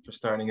 Lene, for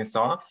starting us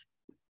off.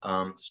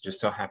 Just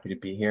so happy to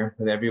be here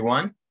with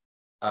everyone.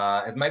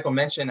 As Michael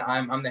mentioned,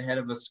 I'm the head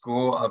of the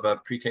school of a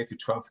pre-K through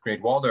 12th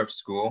grade Waldorf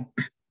school.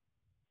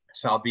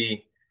 So I'll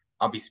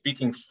be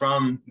speaking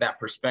from that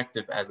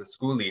perspective as a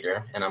school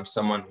leader, and I'm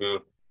someone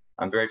who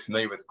I'm very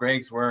familiar with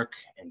Gregg's work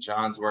and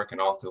John's work, and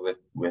also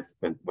with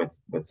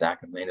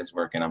Zach and Lena's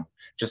work. And I'm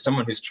just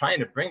someone who's trying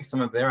to bring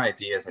some of their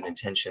ideas and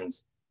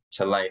intentions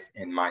to life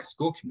in my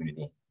school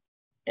community.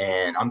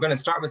 And I'm going to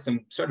start with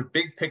some sort of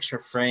big picture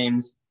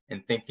frames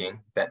and thinking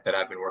that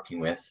I've been working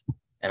with.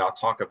 And I'll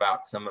talk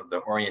about some of the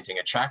orienting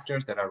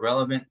attractors that are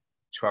relevant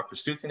to our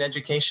pursuits in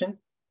education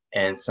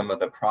and some of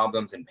the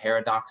problems and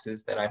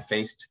paradoxes that I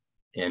faced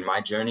in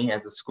my journey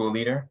as a school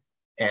leader.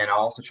 And I'll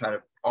also try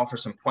to offer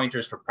some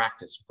pointers for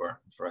practice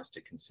for us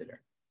to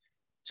consider.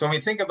 So when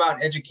we think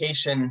about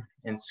education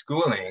and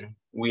schooling,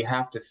 we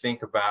have to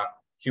think about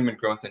human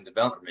growth and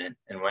development.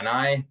 And when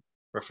I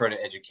refer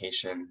to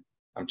education,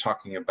 I'm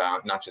talking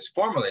about not just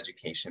formal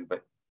education,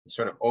 but the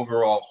sort of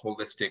overall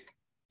holistic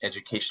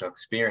educational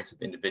experience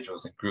of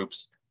individuals and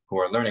groups who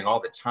are learning all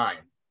the time,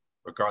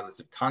 regardless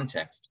of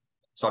context.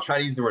 So I'll try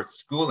to use the word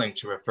schooling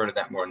to refer to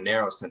that more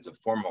narrow sense of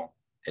formal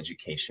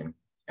education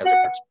as a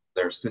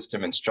particular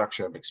system and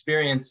structure of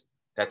experience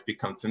that's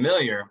become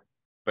familiar,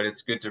 but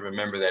it's good to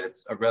remember that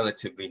it's a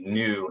relatively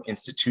new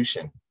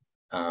institution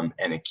and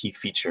a key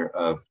feature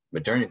of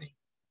modernity.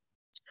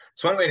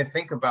 So one way to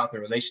think about the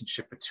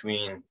relationship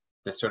between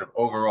this sort of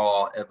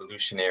overall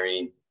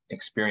evolutionary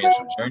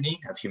experiential journey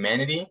of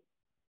humanity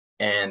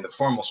and the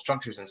formal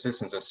structures and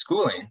systems of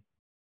schooling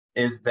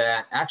is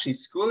that actually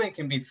schooling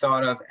can be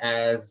thought of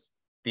as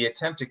the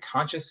attempt to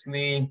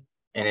consciously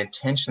and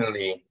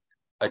intentionally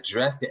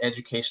address the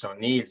educational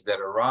needs that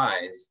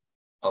arise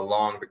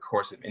along the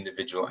course of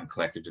individual and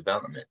collective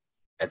development.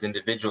 As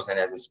individuals and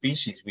as a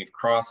species, we've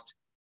crossed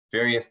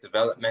various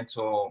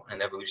developmental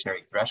and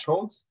evolutionary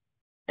thresholds.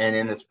 And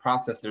in this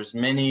process, there's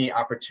many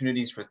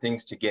opportunities for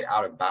things to get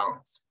out of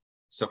balance.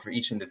 So for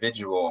each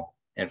individual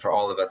and for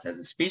all of us as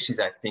a species,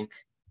 I think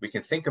we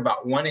can think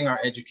about wanting our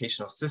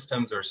educational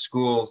systems or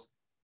schools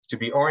to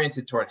be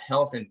oriented toward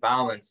health and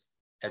balance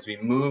as we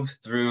move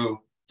through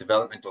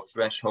developmental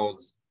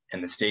thresholds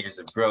and the stages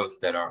of growth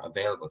that are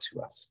available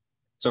to us.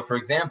 So for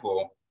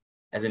example,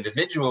 as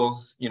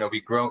individuals,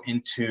 we grow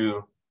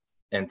into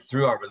and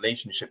through our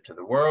relationship to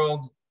the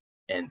world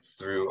and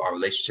through our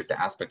relationship to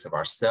aspects of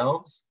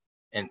ourselves,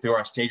 and through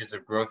our stages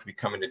of growth, we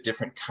come into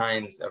different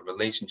kinds of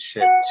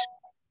relationship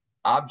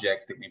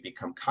objects that we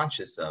become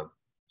conscious of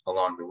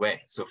along the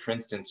way. So for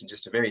instance, in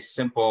just a very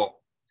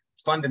simple,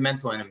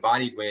 fundamental and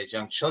embodied way, as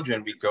young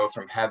children, we go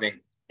from having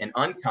an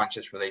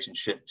unconscious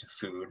relationship to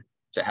food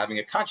to having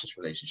a conscious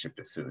relationship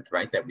to food,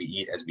 right? That we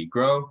eat as we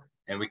grow,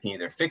 and we can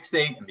either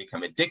fixate and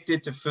become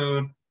addicted to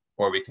food,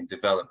 or we can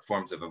develop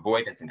forms of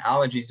avoidance and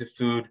allergies to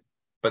food.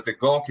 But the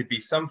goal could be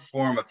some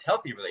form of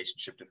healthy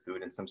relationship to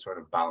food and some sort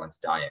of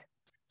balanced diet.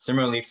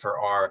 Similarly, for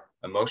our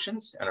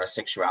emotions and our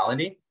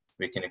sexuality,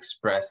 we can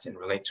express and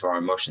relate to our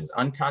emotions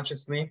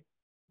unconsciously.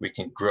 We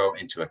can grow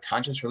into a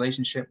conscious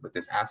relationship with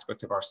this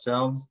aspect of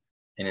ourselves.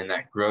 And in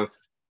that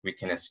growth, we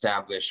can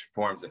establish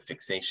forms of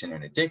fixation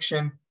and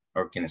addiction,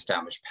 or we can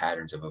establish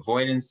patterns of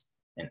avoidance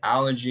and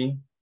allergy.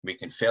 We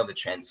can fail to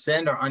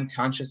transcend our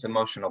unconscious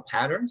emotional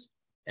patterns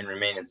and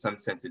remain in some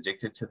sense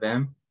addicted to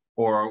them,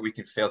 or we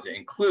can fail to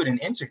include and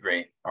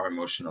integrate our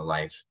emotional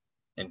life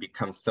and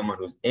become someone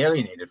who's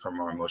alienated from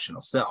our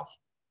emotional self.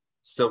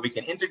 So we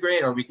can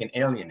integrate or we can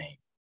alienate.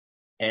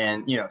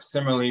 And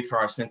similarly for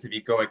our sense of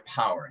egoic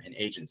power and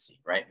agency,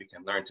 right? We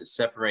can learn to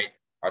separate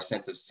our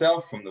sense of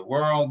self from the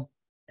world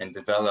and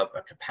develop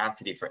a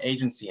capacity for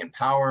agency and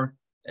power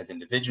as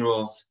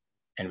individuals.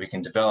 And we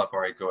can develop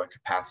our egoic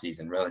capacities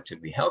in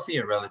relatively healthy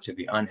or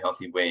relatively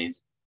unhealthy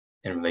ways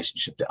in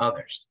relationship to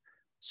others.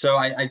 So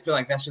I feel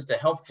like that's just a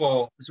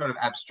helpful sort of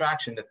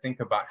abstraction to think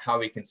about how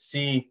we can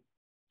see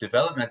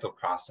developmental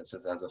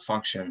processes as a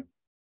function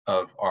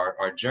of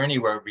our journey,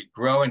 where we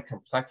grow and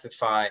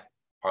complexify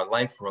our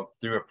life world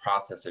through a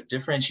process of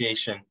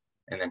differentiation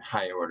and then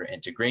higher order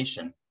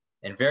integration.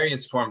 And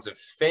various forms of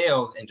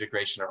failed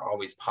integration are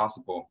always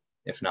possible,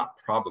 if not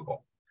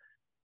probable.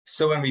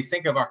 So when we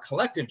think of our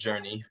collective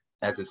journey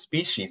as a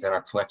species and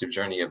our collective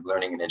journey of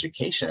learning and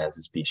education as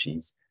a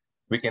species,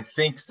 we can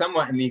think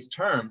somewhat in these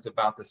terms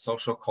about the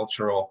social,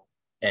 cultural,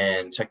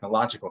 and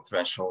technological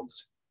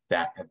thresholds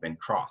that have been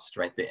crossed,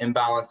 right? The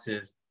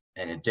imbalances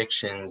and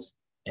addictions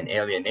and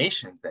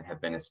alienations that have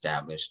been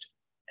established,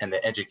 and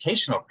the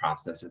educational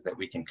processes that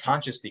we can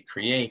consciously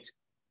create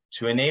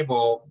to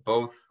enable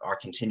both our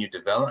continued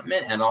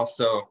development and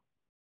also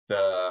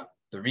the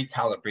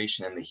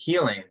recalibration and the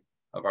healing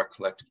of our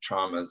collective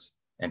traumas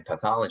and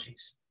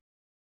pathologies.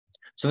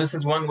 So this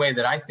is one way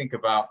that I think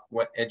about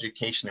what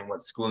education and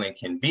what schooling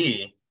can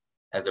be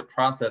as a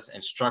process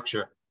and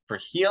structure for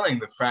healing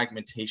the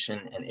fragmentation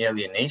and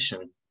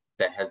alienation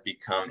that has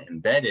become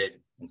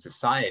embedded in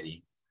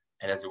society,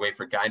 and as a way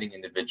for guiding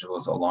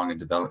individuals along a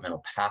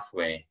developmental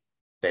pathway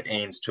that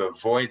aims to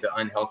avoid the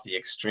unhealthy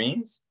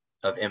extremes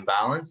of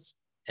imbalance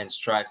and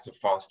strives to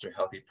foster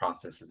healthy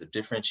processes of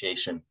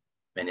differentiation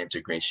and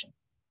integration.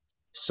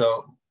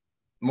 So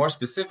more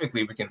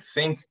specifically, we can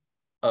think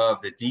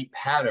of the deep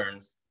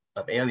patterns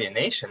of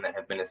alienation that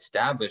have been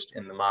established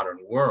in the modern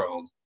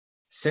world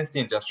since the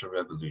Industrial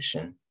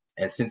Revolution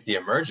and since the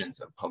emergence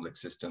of public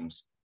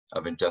systems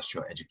of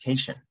industrial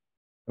education.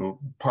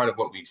 Part of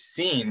what we've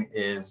seen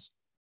is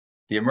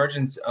the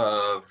emergence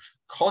of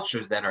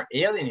cultures that are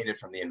alienated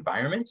from the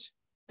environment,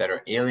 that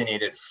are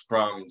alienated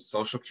from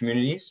social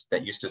communities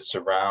that used to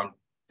surround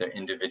their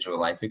individual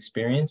life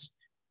experience,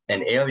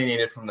 and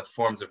alienated from the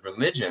forms of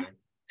religion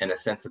and a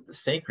sense of the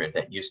sacred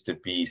that used to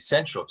be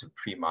central to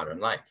pre-modern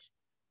life.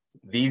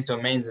 These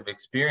domains of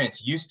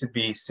experience used to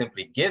be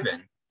simply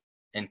given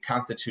and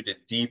constituted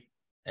deep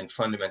and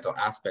fundamental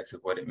aspects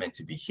of what it meant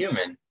to be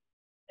human.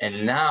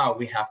 And now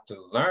we have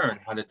to learn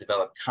how to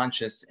develop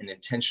conscious and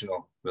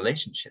intentional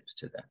relationships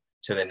to them,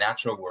 to the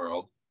natural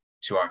world,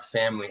 to our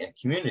family and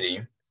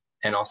community,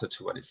 and also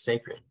to what is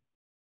sacred.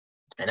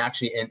 And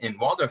actually in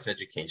Waldorf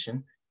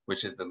education,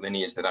 which is the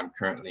lineage that I'm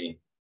currently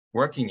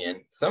working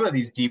in, some of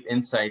these deep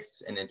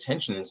insights and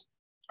intentions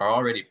are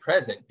already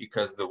present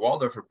because the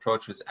Waldorf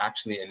approach was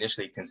actually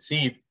initially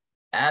conceived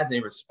as a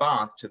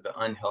response to the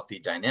unhealthy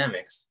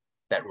dynamics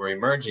that were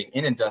emerging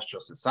in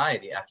industrial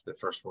society after the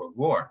First World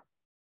War.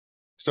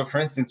 So for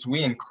instance,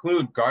 we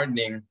include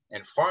gardening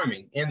and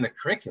farming in the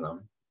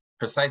curriculum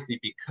precisely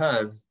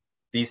because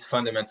these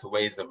fundamental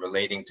ways of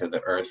relating to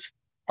the earth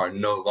are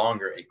no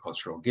longer a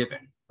cultural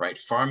given, right?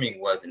 Farming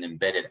was an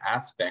embedded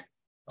aspect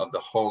of the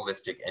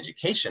holistic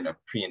education of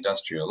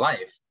pre-industrial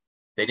life.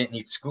 They didn't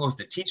need schools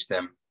to teach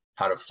them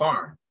how to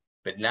farm,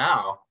 but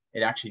now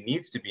it actually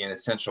needs to be an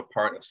essential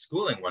part of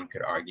schooling, one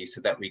could argue,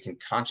 so that we can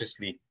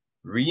consciously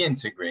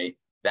reintegrate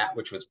that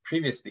which was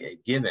previously a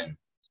given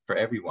for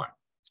everyone.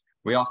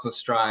 We also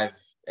strive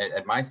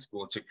at my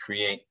school to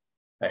create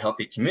a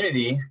healthy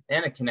community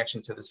and a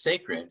connection to the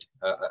sacred.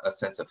 A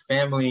sense of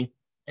family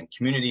and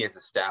community is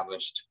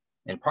established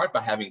in part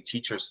by having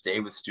teachers stay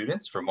with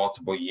students for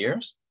multiple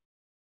years.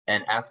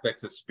 And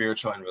aspects of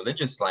spiritual and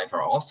religious life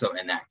are also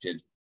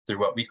enacted through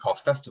what we call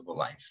festival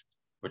life,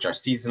 which are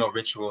seasonal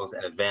rituals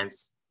and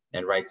events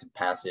and rites of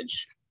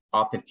passage,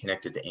 often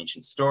connected to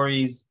ancient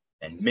stories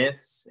and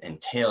myths and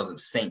tales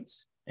of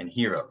saints and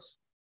heroes.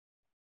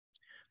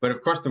 But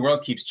of course, the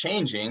world keeps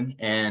changing,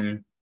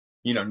 and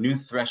new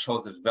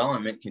thresholds of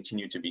development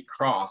continue to be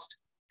crossed,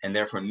 and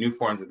therefore new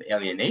forms of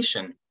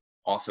alienation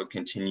also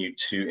continue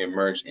to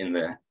emerge in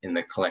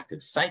the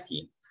collective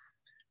psyche.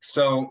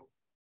 So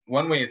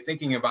one way of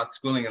thinking about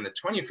schooling in the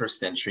 21st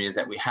century is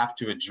that we have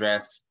to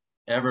address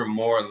ever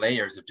more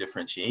layers of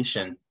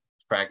differentiation,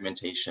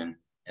 fragmentation,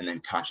 and then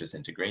conscious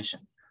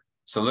integration.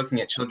 So looking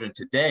at children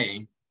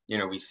today,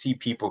 we see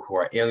people who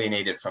are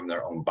alienated from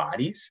their own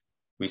bodies.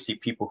 We see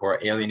people who are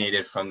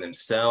alienated from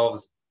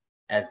themselves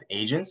as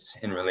agents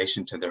in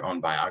relation to their own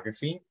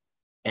biography,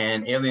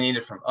 and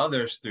alienated from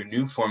others through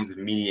new forms of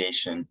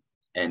mediation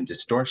and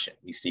distortion.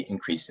 We see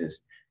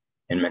increases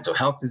in mental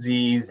health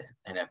disease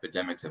and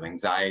epidemics of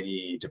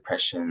anxiety,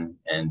 depression,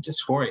 and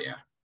dysphoria.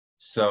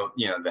 So,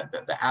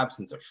 the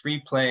absence of free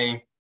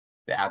play,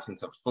 the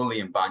absence of fully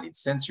embodied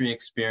sensory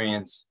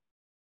experience,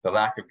 the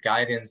lack of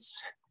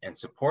guidance and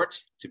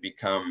support to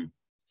become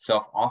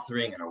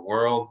self-authoring in a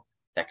world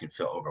that can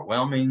feel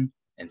overwhelming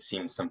and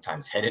seem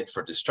sometimes headed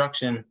for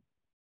destruction,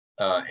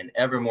 an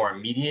ever more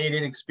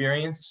mediated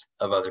experience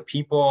of other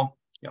people,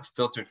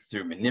 filtered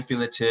through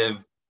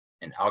manipulative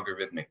and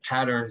algorithmic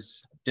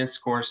patterns of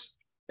discourse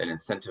that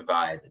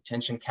incentivize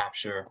attention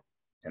capture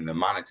and the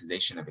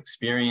monetization of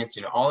experience.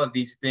 All of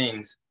these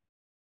things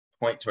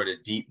point toward a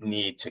deep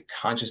need to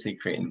consciously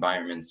create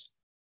environments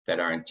that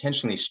are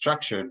intentionally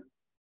structured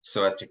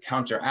so as to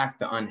counteract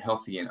the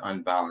unhealthy and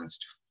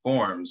unbalanced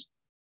forms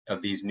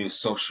of these new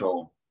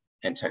social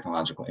and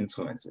technological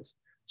influences.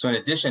 So in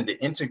addition to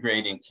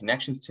integrating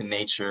connections to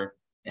nature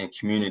and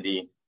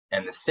community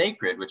and the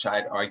sacred, which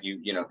I'd argue,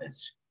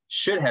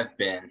 should have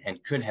been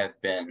and could have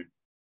been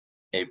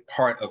a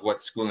part of what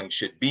schooling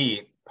should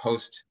be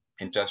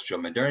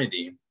post-industrial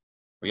modernity,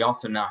 we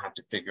also now have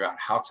to figure out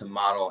how to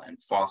model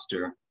and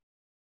foster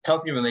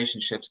healthy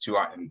relationships to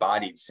our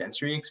embodied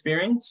sensory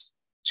experience,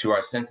 to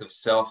our sense of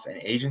self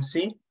and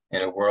agency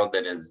in a world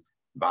that is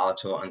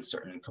volatile,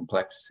 uncertain,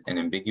 complex, and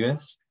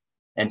ambiguous,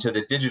 and to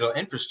the digital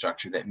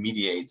infrastructure that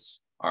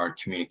mediates our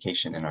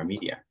communication and our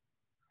media.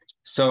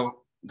 So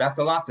that's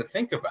a lot to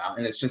think about,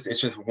 and it's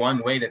just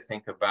one way to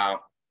think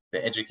about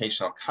the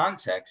educational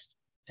context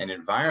and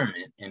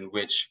environment in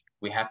which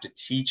we have to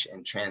teach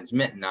and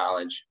transmit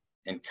knowledge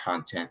and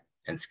content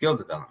and skill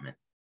development,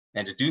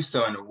 and to do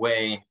so in a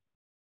way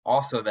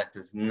also that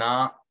does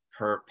not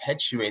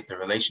perpetuate the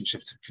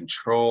relationships of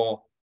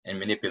control and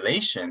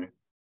manipulation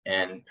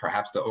and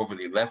perhaps the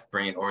overly left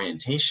brain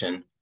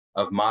orientation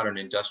of modern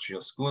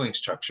industrial schooling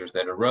structures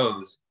that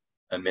arose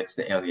amidst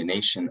the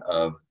alienation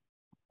of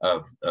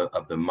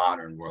the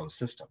modern world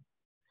system.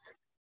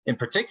 In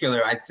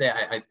particular, I'd say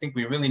I think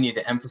we really need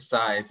to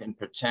emphasize and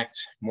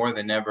protect more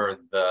than ever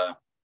the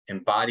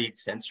embodied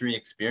sensory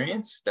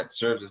experience that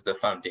serves as the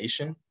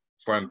foundation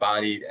for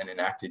embodied and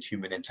enacted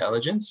human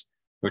intelligence,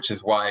 which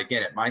is why,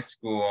 again, at my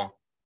school,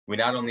 we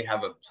not only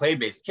have a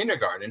play-based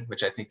kindergarten,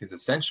 which I think is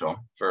essential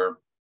for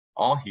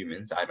all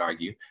humans, I'd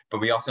argue,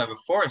 but we also have a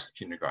forest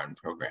kindergarten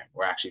program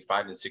where actually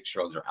 5 and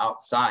 6-year-olds are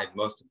outside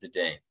most of the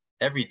day,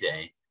 every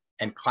day,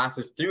 and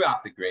classes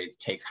throughout the grades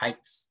take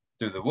hikes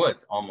through the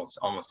woods almost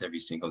every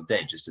single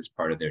day, just as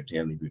part of their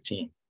daily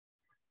routine.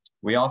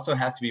 We also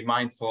have to be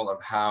mindful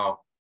of how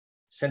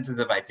senses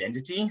of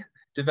identity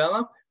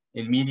develop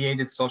in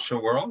mediated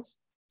social worlds,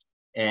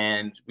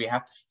 and we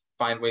have to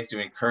find ways to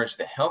encourage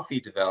the healthy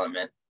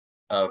development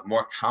of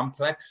more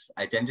complex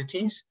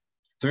identities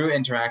through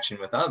interaction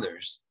with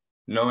others,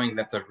 knowing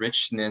that the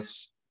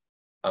richness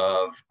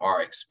of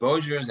our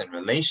exposures and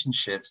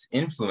relationships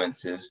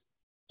influences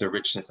the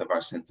richness of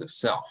our sense of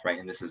self, right?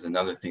 And this is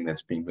another thing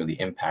that's being really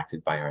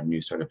impacted by our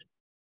new sort of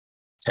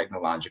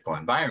technological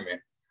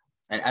environment.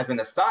 And as an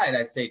aside,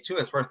 I'd say too,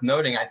 it's worth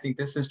noting, I think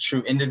this is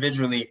true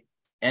individually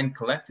and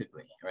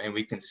collectively, right? And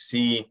we can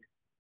see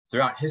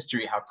throughout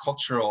history how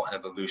cultural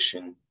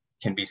evolution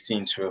can be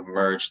seen to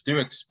emerge through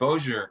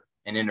exposure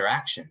and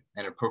interaction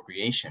and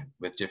appropriation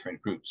with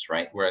different groups,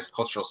 right? Whereas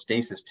cultural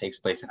stasis takes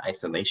place in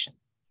isolation.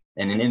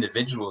 And in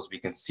individuals, we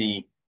can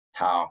see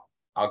how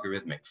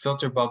algorithmic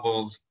filter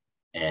bubbles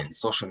and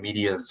social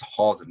media's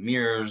halls of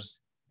mirrors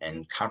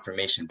and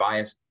confirmation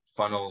bias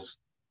funnels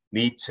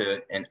lead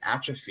to an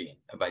atrophy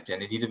of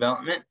identity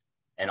development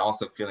and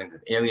also feelings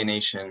of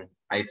alienation,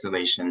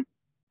 isolation,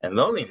 and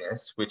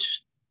loneliness,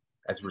 which,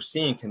 as we're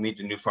seeing, can lead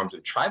to new forms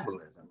of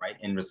tribalism, right?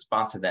 In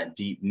response to that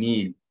deep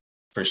need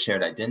for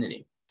shared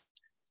identity.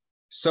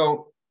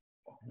 So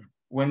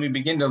when we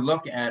begin to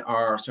look at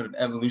our sort of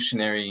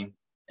evolutionary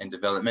and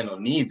developmental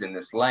needs in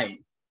this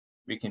light,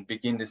 we can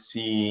begin to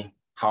see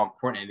how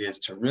important it is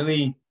to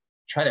really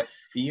try to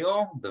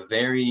feel the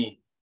very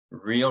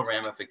real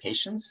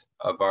ramifications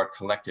of our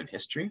collective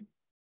history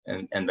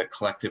and the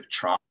collective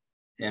trauma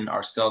in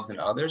ourselves and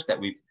others that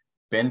we've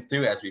been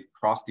through as we've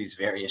crossed these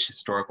various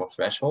historical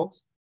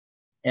thresholds.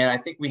 And I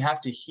think we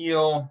have to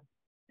heal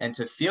and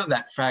to feel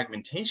that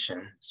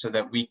fragmentation so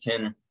that we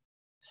can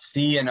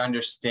see and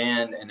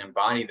understand and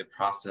embody the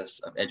process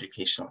of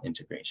educational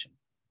integration.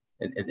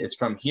 It's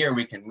from here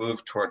we can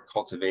move toward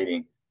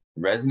cultivating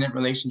resonant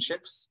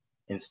relationships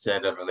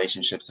instead of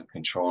relationships of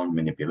control and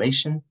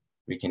manipulation.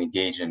 We can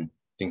engage in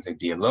things like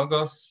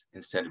dialogos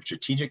instead of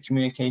strategic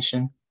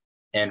communication,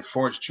 and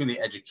forge truly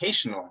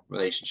educational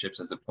relationships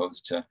as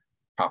opposed to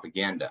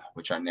propaganda,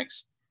 which our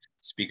next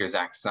speaker,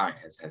 Zach Stein,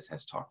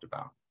 has talked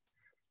about.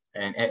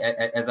 And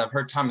as I've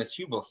heard Thomas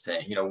Hubel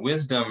say, you know,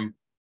 wisdom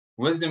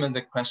is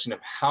a question of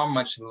how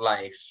much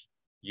life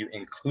you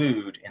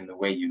include in the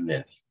way you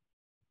live,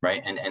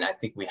 right? And I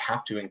think we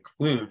have to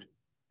include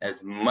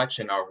as much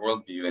in our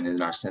worldview and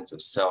in our sense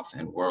of self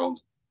and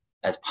world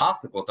as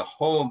possible to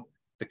hold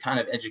the kind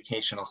of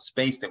educational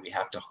space that we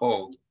have to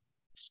hold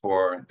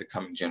for the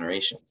coming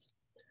generations.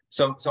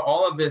 So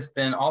all of this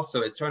then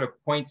also, it sort of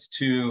points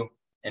to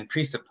and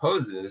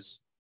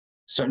presupposes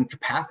certain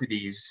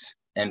capacities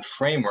and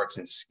frameworks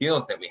and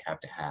skills that we have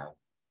to have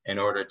in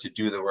order to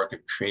do the work of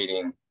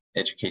creating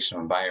educational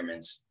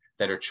environments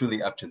that are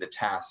truly up to the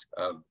task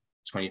of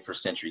 21st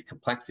century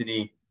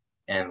complexity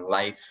and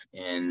life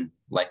in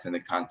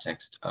the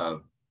context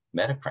of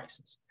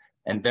metacrisis.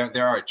 And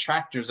there are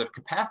attractors of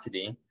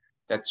capacity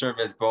that serve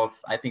as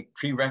both, I think,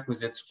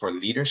 prerequisites for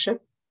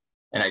leadership,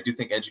 and I do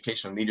think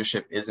educational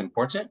leadership is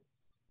important,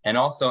 and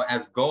also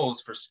as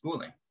goals for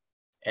schooling.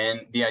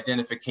 And the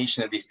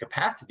identification of these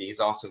capacities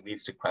also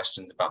leads to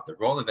questions about the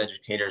role of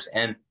educators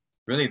and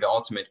really the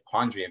ultimate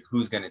quandary of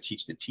who's going to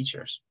teach the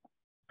teachers.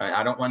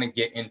 I don't want to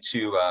get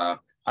into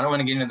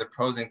the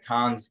pros and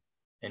cons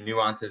and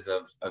nuances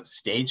of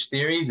stage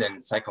theories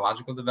and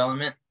psychological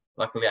development.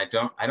 Luckily, I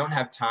don't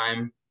have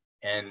time,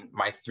 and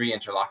my 3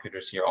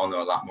 interlocutors here all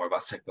know a lot more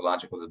about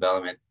psychological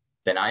development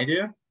than I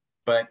do.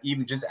 But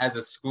even just as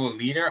a school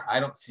leader, I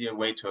don't see a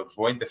way to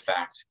avoid the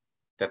fact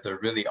that there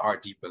really are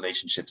deep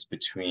relationships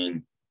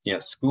between, you know,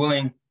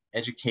 schooling,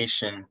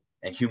 education,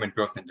 and human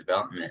growth and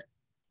development,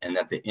 and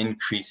that the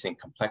increasing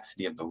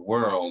complexity of the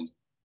world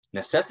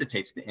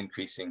necessitates the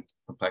increasing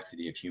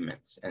complexity of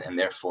humans, and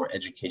therefore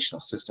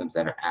educational systems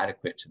that are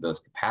adequate to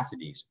those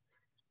capacities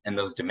and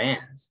those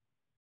demands.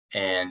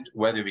 And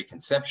whether we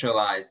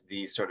conceptualize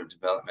these sort of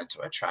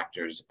developmental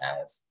attractors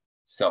as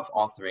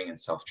self-authoring and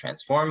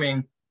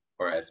self-transforming,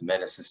 or as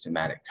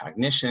meta-systematic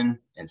cognition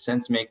and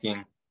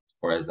sense-making,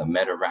 or as a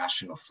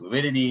meta-rational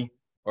fluidity,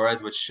 or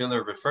as what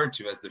Schiller referred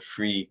to as the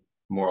free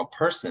moral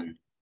person,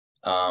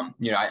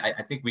 you know,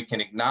 I think we can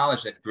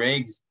acknowledge that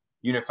Gregg's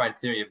unified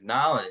theory of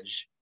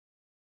knowledge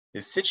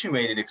is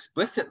situated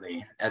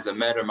explicitly as a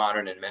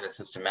meta-modern and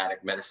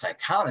meta-systematic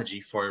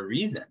meta-psychology for a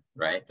reason,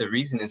 right? The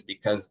reason is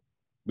because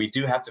we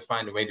do have to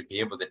find a way to be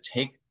able to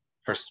take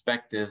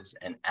perspectives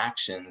and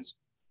actions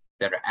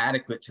that are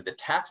adequate to the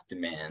task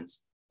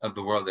demands of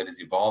the world that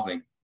is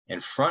evolving in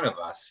front of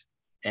us.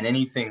 And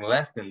anything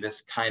less than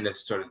this kind of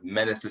sort of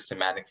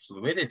meta-systematic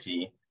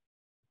fluidity,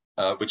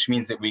 which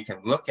means that we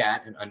can look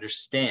at and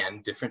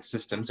understand different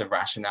systems of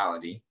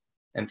rationality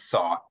and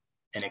thought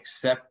and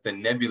accept the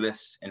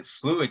nebulous and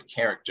fluid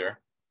character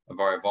of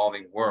our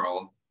evolving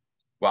world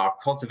while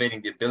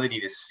cultivating the ability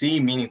to see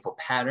meaningful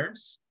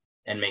patterns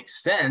and make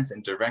sense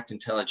and direct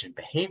intelligent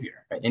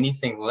behavior, right?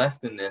 Anything less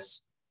than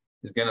this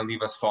is going to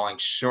leave us falling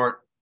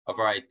short of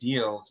our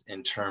ideals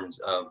in terms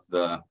of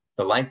the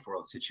life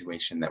world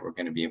situation that we're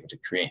going to be able to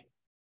create.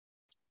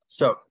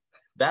 So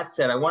that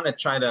said, I want to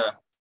try to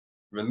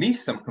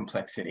release some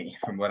complexity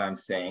from what I'm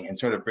saying and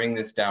sort of bring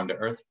this down to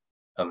earth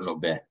a little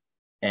bit.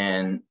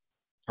 And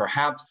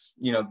perhaps,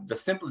 the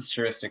simplest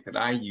heuristic that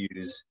I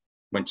use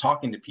when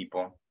talking to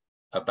people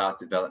about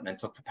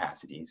developmental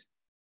capacities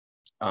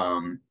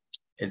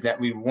is that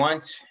we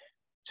want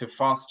to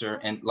foster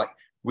and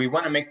we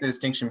want to make the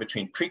distinction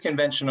between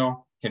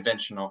pre-conventional,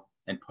 conventional,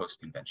 and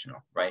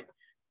post-conventional, right?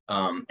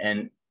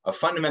 And a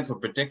fundamental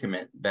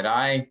predicament that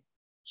I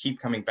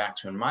keep coming back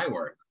to in my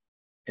work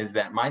is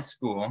that my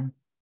school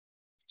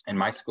and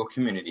my school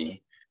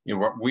community,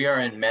 we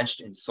are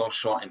enmeshed in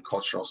social and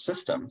cultural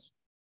systems.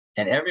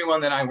 And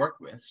everyone that I work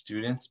with,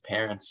 students,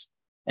 parents,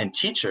 and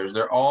teachers,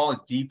 they're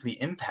all deeply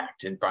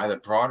impacted by the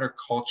broader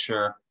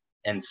culture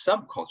and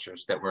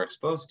subcultures that we're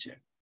exposed to.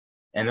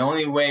 And the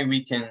only way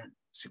we can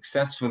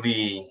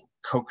successfully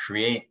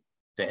co-create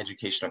the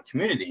educational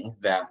community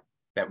that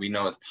we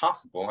know is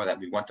possible, or that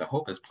we want to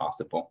hope is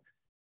possible,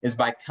 is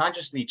by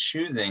consciously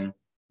choosing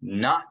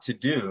not to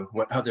do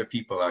what other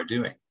people are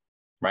doing,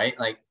 right?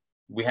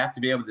 We have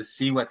to be able to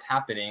see what's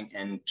happening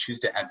and choose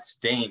to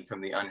abstain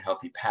from the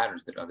unhealthy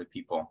patterns that other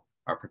people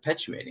are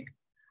perpetuating.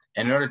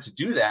 And in order to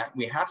do that,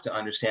 we have to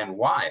understand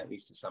why, at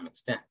least to some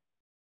extent.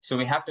 So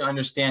we have to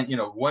understand,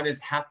 what is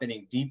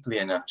happening deeply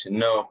enough to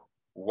know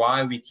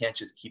why we can't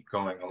just keep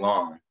going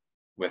along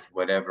with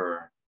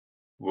whatever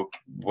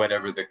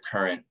the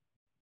current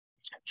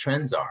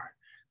trends are.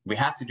 We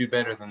have to do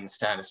better than the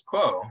status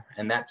quo,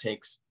 and that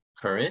takes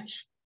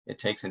courage, it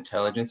takes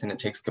intelligence, and it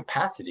takes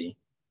capacity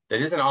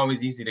that isn't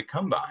always easy to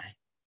come by,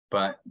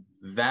 but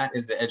that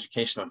is the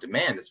educational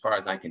demand as far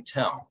as I can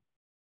tell.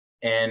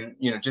 And,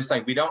 just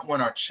like we don't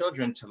want our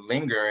children to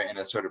linger in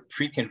a sort of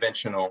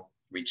pre-conventional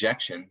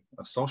rejection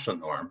of social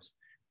norms,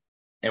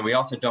 and we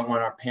also don't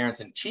want our parents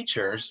and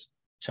teachers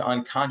to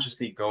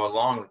unconsciously go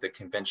along with the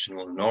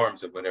conventional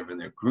norms of whatever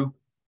their group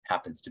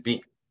happens to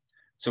be.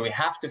 So we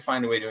have to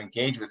find a way to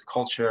engage with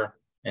culture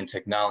and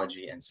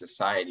technology and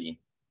society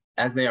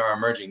as they are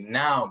emerging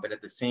now, but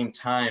at the same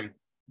time,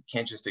 you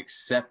can't just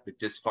accept the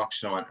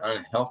dysfunctional and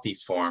unhealthy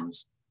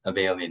forms of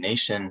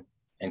alienation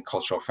and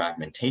cultural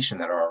fragmentation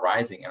that are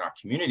arising in our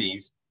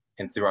communities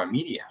and through our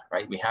media,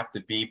 right? We have to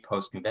be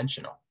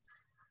post-conventional.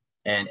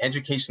 And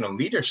educational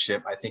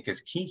leadership, I think,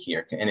 is key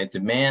here, and it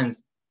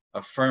demands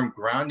a firm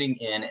grounding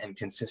in and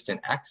consistent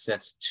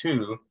access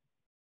to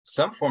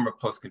some form of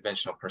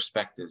post-conventional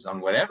perspectives on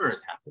whatever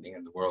is happening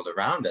in the world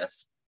around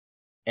us,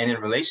 and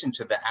in relation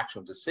to the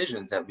actual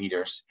decisions that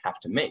leaders have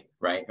to make,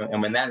 right?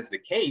 And when that is the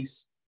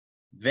case,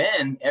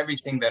 then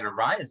everything that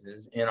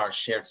arises in our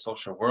shared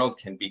social world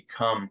can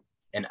become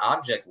an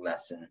object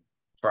lesson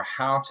for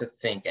how to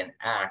think and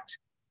act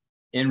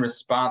in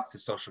response to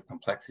social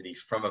complexity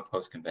from a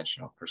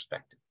post-conventional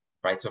perspective,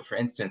 right? So for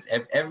instance,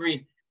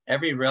 every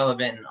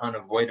relevant and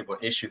unavoidable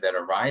issue that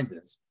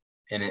arises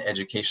in an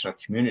educational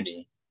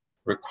community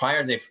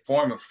requires a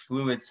form of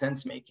fluid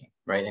sense-making,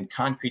 right? And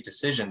concrete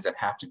decisions that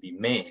have to be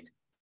made.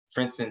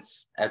 For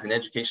instance, as an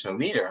educational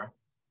leader,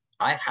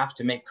 I have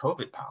to make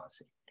COVID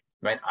policy,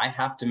 right? I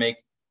have to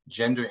make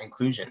gender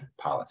inclusion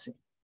policy.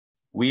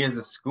 We as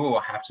a school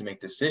have to make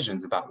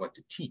decisions about what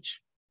to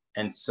teach.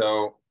 And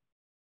so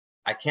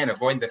I can't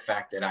avoid the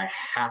fact that I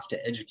have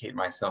to educate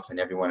myself and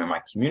everyone in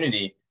my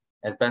community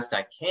as best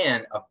I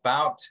can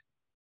about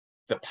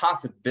the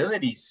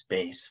possibility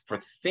space for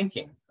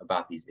thinking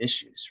about these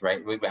issues,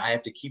 right? I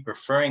have to keep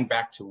referring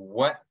back to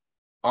what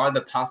are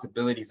the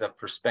possibilities of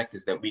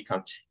perspectives that we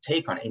can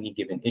take on any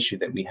given issue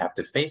that we have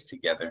to face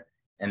together.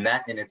 And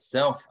that in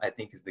itself, I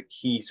think, is the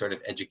key sort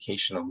of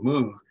educational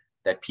move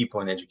that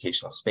people in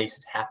educational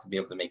spaces have to be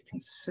able to make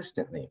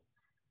consistently.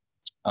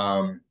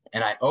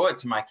 And I owe it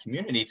to my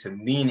community to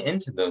lean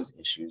into those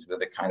issues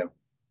with a kind of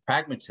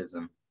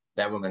pragmatism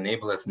that will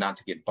enable us not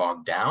to get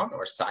bogged down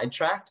or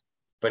sidetracked,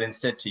 but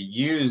instead to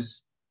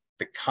use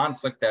the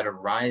conflict that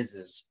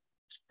arises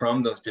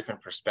from those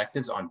different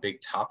perspectives on big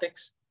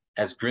topics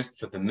as grist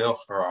for the mill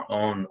for our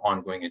own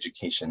ongoing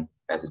education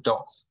as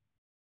adults.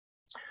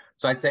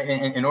 So I'd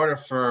say in order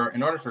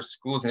for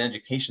schools and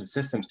education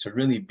systems to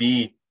really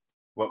be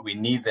what we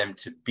need them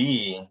to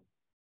be,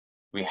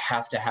 we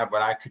have to have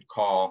what I could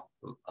call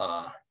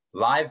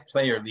live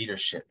player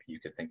leadership, you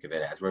could think of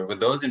it as, where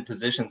those in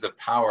positions of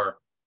power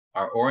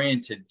are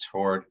oriented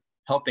toward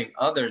helping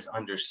others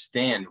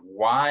understand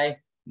why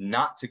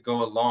not to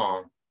go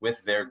along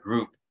with their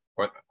group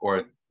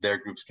or their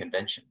group's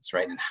conventions,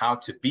 right? And how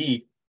to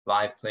be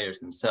live players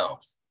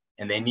themselves.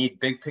 And they need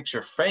big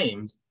picture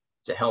frames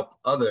to help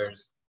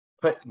others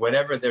put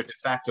whatever their de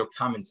facto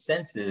common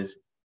sense is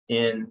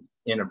in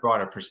a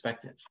broader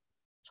perspective.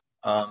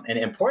 And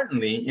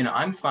importantly,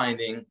 I'm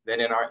finding that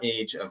in our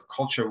age of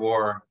culture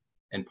war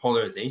and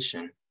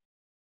polarization,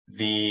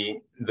 the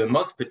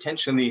most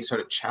potentially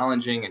sort of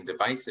challenging and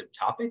divisive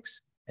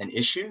topics and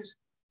issues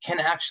can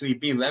actually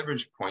be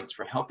leverage points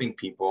for helping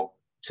people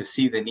to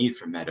see the need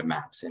for meta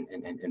maps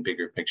and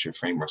bigger picture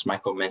frameworks.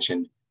 Michael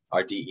mentioned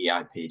our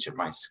DEI page at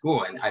my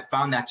school, and I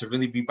found that to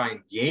really be by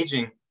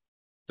engaging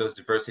those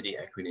diversity,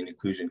 equity, and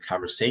inclusion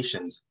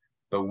conversations,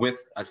 but with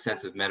a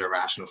sense of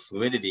meta-rational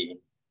fluidity,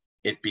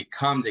 it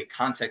becomes a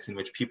context in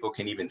which people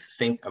can even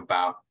think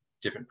about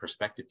different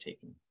perspective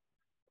taking.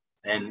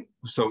 And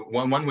so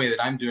one way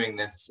that I'm doing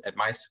this at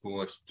my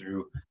school is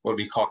through what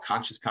we call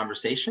conscious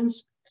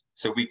conversations.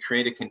 So we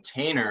create a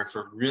container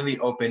for really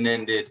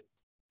open-ended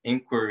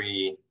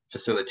inquiry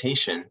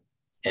facilitation,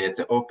 and it's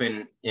an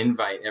open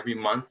invite every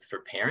month for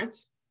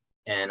parents.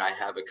 And I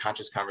have a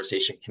conscious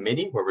conversation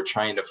committee where we're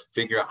trying to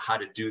figure out how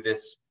to do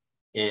this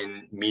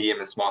in medium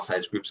and small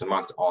size groups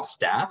amongst all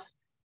staff.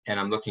 And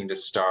I'm looking to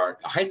start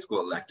a high school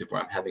elective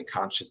where I'm having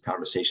conscious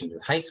conversations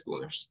with high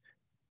schoolers.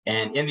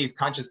 And in these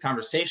conscious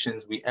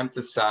conversations, we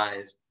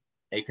emphasize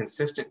a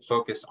consistent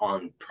focus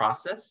on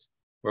process,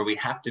 where we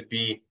have to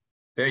be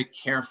very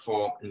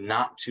careful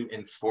not to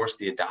enforce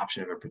the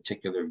adoption of a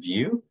particular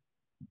view,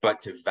 but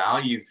to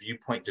value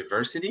viewpoint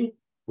diversity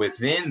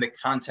within the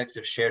context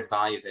of shared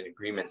values and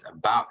agreements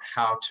about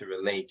how to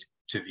relate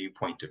to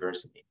viewpoint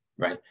diversity,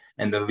 right?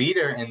 And the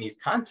leader in these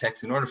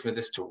contexts, in order for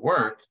this to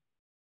work,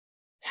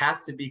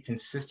 has to be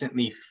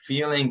consistently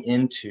feeling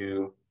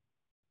into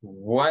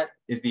what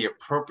is the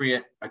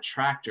appropriate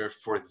attractor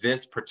for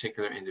this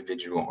particular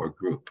individual or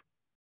group,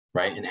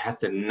 right? And it has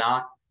to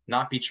not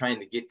be trying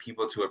to get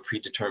people to a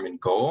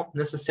predetermined goal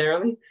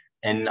necessarily,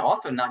 and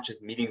also not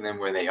just meeting them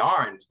where they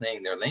are and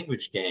playing their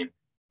language game,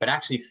 but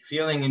actually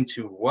feeling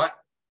into what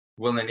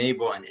will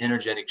enable an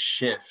energetic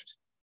shift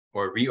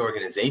or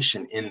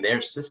reorganization in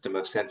their system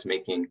of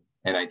sense-making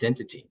and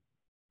identity.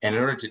 And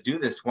in order to do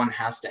this, one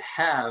has to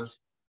have,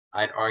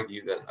 I'd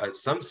argue, that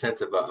some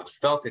sense of a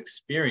felt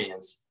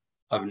experience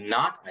of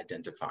not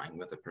identifying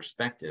with a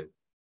perspective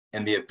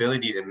and the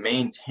ability to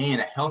maintain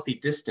a healthy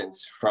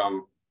distance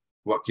from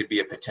what could be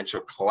a potential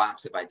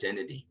collapse of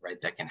identity, right?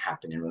 That can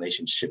happen in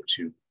relationship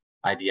to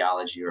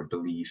ideology or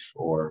belief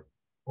or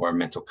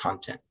mental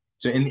content.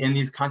 So in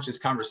these conscious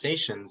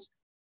conversations,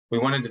 we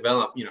want to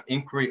develop,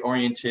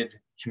 inquiry-oriented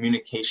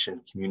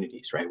communication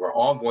communities, right? Where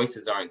all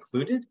voices are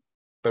included,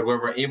 but where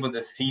we're able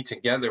to see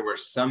together where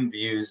some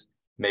views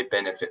may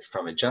benefit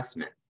from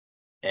adjustment.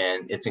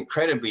 And it's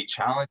incredibly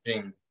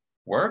challenging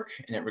work,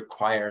 and it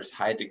requires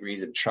high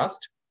degrees of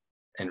trust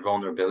and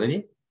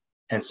vulnerability.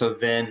 And so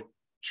then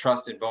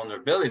trust and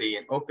vulnerability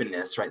and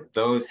openness, right?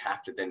 Those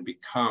have to then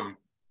become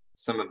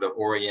some of the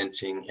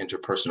orienting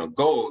interpersonal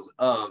goals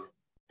of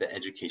the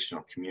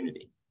educational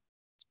community.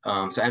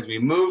 So as we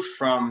move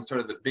from sort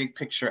of the big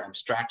picture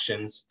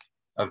abstractions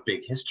of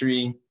big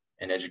history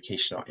and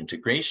educational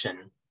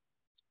integration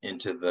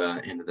into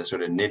the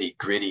sort of nitty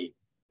gritty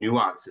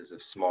nuances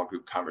of small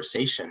group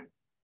conversation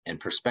and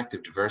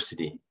perspective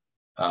diversity,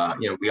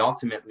 we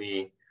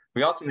ultimately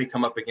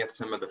come up against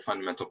some of the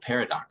fundamental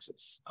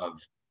paradoxes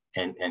of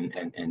and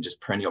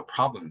just perennial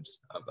problems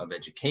of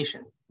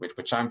education,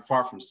 which I'm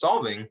far from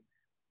solving,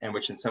 and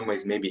which in some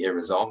ways may be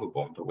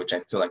irresolvable, but which I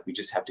feel like we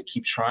just have to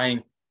keep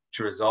trying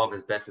to resolve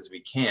as best as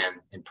we can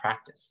in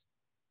practice.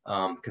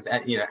 Because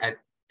at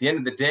the end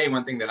of the day,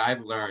 one thing that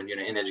I've learned,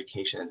 in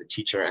education as a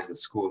teacher, as a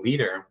school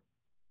leader,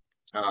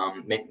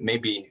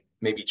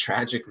 maybe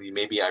tragically,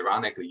 maybe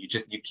ironically,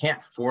 you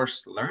can't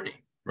force learning,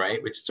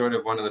 right? Which is sort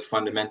of one of the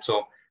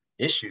fundamental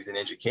issues in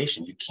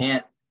education. You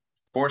can't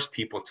force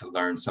people to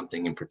learn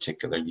something in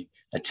particular.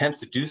 Attempts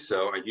to do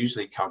so are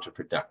usually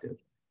counterproductive.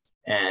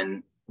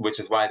 And which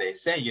is why they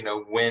say,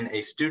 when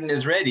a student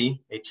is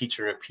ready, a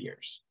teacher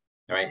appears,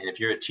 right? And if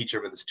you're a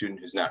teacher with a student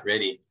who's not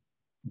ready,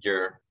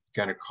 you're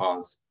going to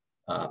cause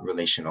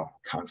relational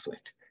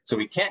conflict. So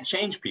we can't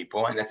change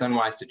people, and that's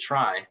unwise to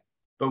try,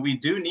 but we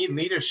do need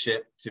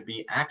leadership to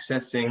be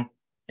accessing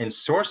and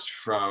sourced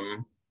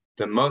from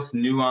the most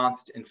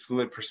nuanced and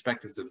fluid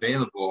perspectives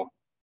available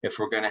if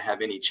we're going to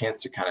have any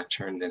chance to kind of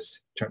turn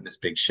this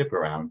big ship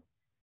around.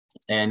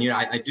 And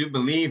I do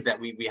believe that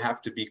we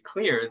have to be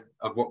clear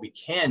of what we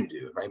can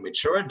do, right?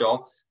 Mature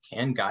adults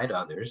can guide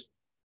others.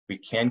 We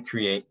can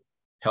create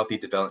healthy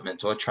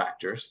developmental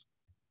attractors.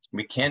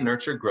 We can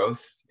nurture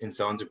growth in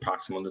zones of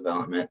proximal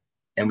development,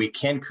 and we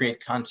can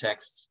create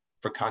contexts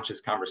for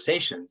conscious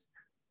conversations.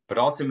 But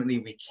ultimately,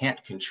 we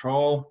can't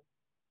control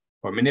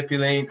or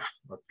manipulate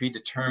or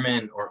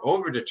predetermine or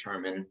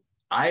overdetermine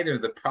either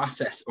the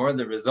process or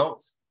the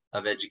results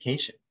of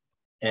education.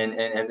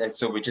 And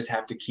so we just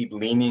have to keep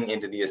leaning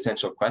into the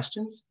essential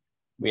questions.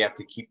 We have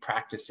to keep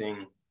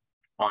practicing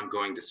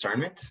ongoing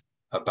discernment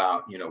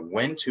about,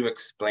 when to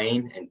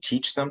explain and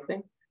teach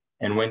something,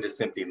 and when to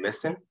simply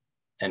listen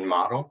and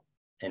model,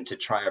 and to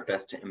try our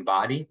best to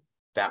embody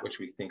that which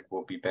we think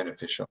will be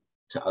beneficial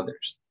to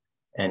others.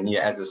 And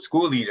as a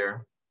school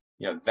leader,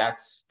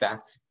 that's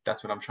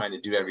what I'm trying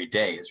to do every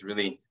day, is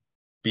really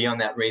be on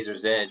that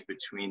razor's edge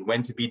between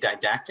when to be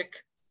didactic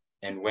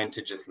and when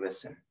to just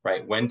listen,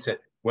 right?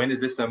 When is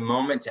this a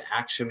moment to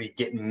actually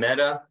get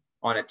meta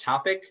on a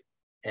topic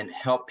and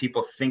help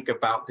people think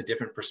about the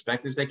different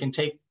perspectives they can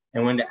take,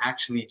 and when to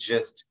actually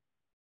just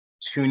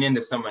tune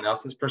into someone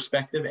else's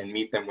perspective and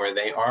meet them where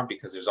they are,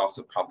 because there's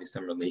also probably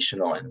some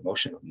relational and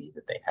emotional need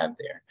that they have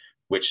there,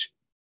 which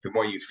the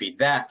more you feed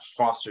that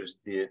fosters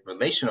the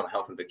relational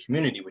health of the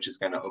community, which is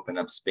going to open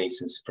up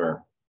spaces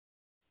for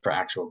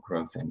actual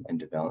growth and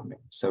development.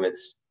 So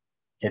it's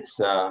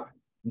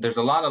there's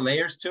a lot of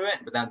layers to it,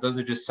 but those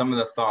are just some of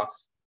the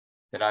thoughts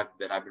that I've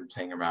been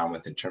playing around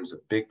with in terms of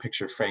big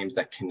picture frames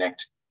that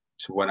connect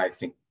to what I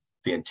think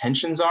the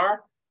intentions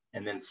are,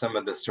 and then some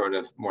of the sort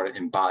of more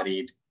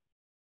embodied,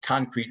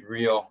 concrete,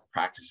 real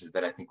practices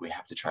that I think we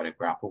have to try to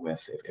grapple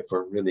with if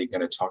we're really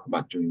going to talk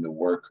about doing the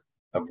work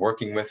of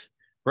working with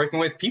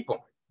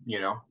people,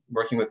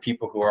 working with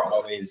people who are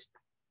always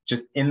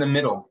just in the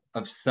middle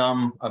of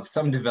some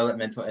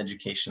developmental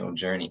educational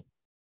journey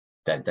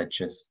that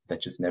just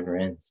never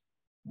ends.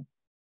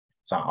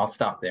 So I'll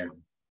stop there.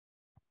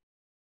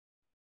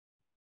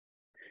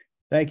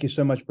 Thank you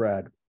so much,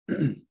 Brad.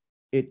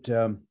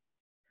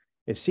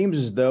 It seems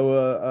as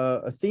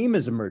though a theme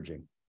is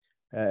emerging.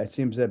 It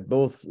seems that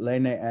both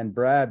Lene and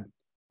Brad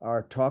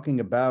are talking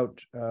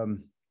about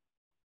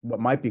what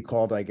might be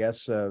called, I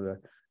guess, a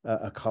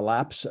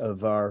collapse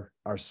of our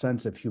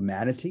sense of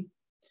humanity,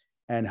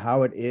 and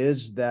how it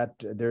is that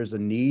there's a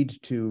need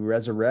to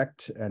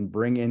resurrect and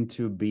bring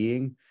into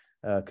being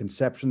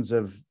conceptions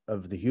of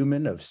the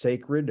human, of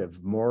sacred,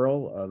 of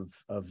moral,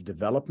 of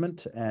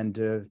development, and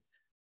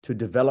to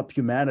develop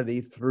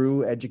humanity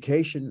through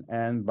education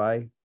and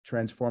by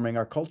transforming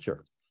our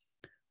culture.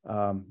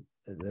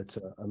 That's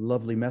a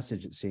lovely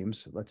message, it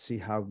seems. Let's see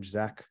how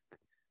Zach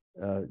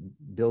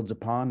builds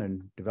upon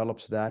and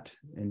develops that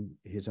in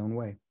his own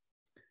way.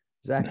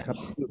 Zach,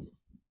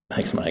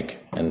 Thanks,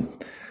 Mike,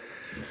 and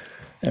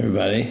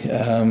everybody.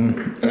 I'm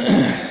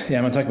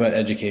going to talk about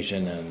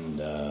education and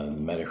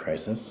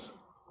metacrisis,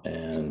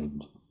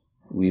 and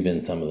weave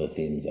in some of the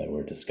themes that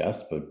were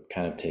discussed, but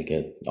kind of take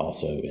it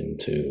also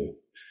into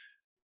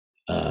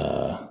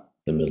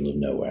the middle of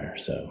nowhere.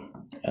 So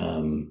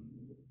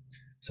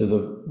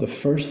the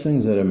first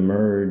things that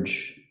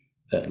emerge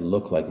that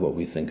look like what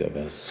we think of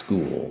as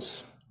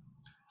schools.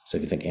 So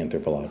if you think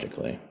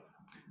anthropologically,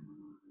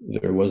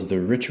 there was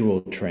the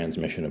ritual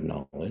transmission of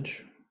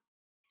knowledge,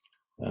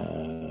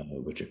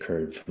 which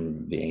occurred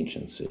from the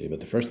anciency. But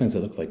the first things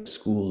that look like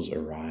schools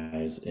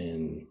arise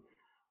in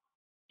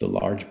the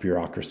large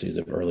bureaucracies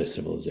of early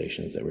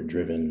civilizations that were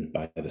driven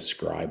by the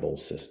scribal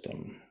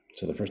system.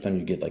 So the first time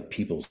you get like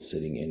people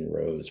sitting in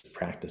rows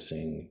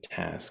practicing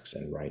tasks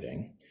and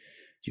writing,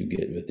 you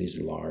get with these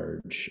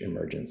large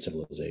emergent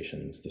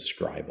civilizations, the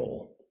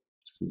scribal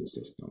school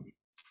system.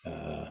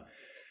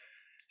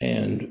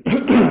 And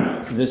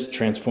this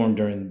transformed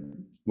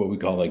during what we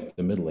call like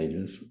the Middle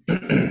Ages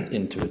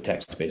into a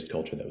text-based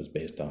culture that was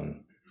based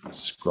on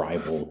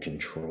scribal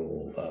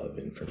control of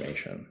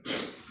information.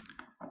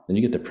 Then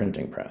you get the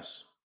printing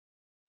press.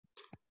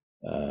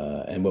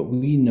 And what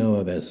we know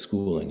of as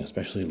schooling,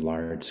 especially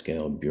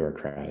large-scale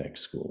bureaucratic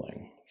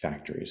schooling,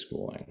 factory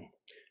schooling,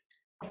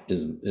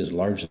 is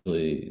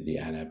largely the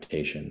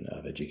adaptation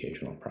of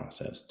educational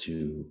process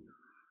to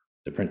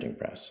the printing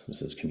press.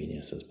 This is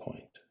Comenius's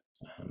point.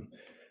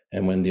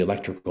 And when the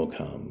electrical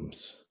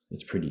comes,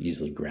 it's pretty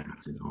easily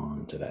grafted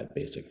onto that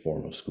basic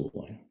form of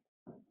schooling.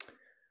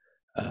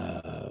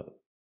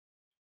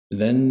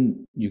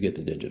 Then you get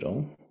the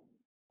digital,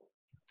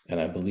 and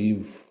I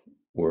believe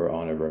we're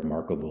on a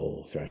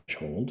remarkable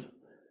threshold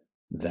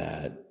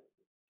that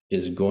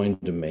is going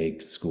to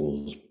make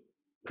schools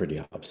pretty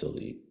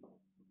obsolete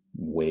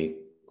way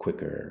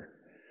quicker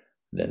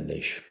than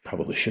they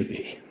probably should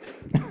be.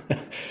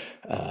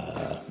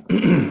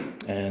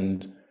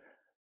 And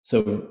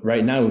so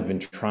right now we've been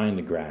trying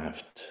to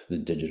graft the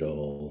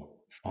digital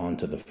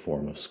onto the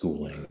form of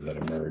schooling that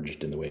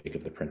emerged in the wake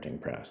of the printing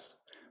press.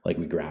 Like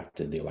we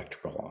grafted the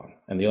electrical on,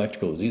 and the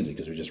electrical was easy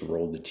because we just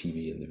rolled the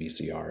TV and the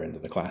VCR into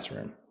the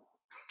classroom,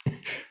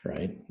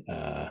 right?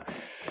 But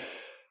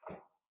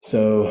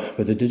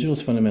the digital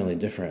is fundamentally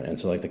different. And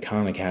so like the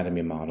Khan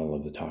Academy model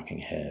of the talking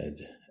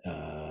head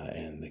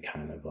and the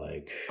kind of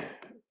like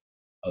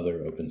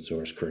other open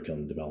source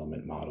curriculum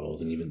development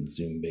models and even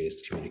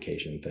Zoom-based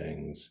communication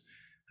things,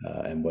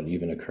 and what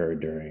even occurred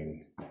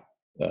during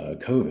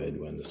COVID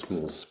when the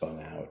schools spun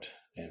out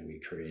and we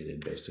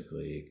created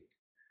basically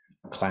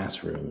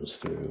classrooms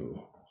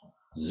through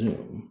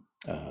Zoom.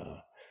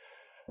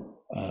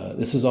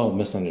 This is all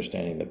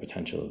misunderstanding the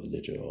potential of the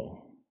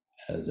digital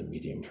as a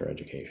medium for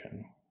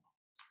education,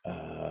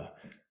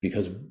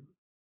 because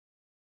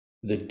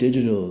the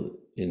digital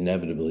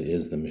inevitably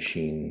is the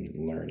machine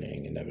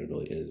learning,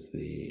 inevitably is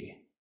the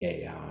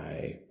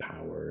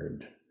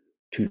AI-powered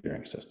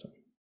tutoring system.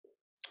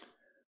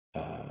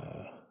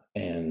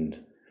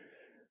 And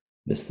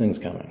this thing's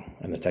coming,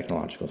 and the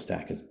technological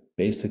stack is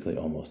basically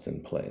almost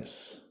in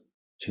place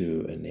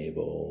to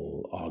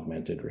enable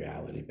augmented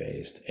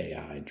reality-based,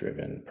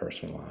 AI-driven,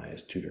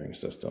 personalized tutoring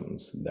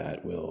systems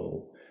that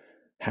will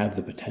have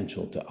the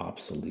potential to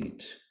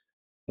obsolete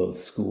both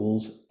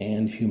schools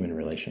and human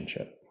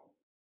relationship.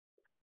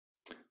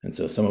 And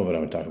so some of what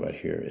I'm going to talk about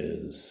here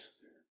is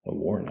a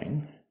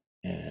warning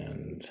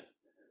and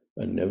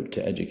a note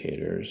to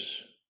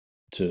educators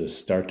to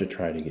start to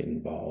try to get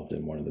involved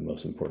in one of the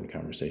most important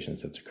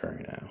conversations that's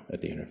occurring now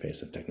at the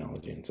interface of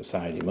technology and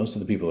society. Most of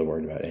the people are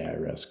worried about AI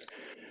risk.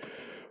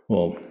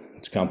 Well,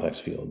 it's a complex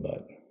field,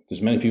 but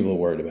there's many people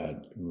worried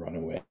about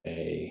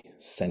runaway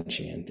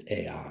sentient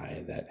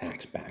AI that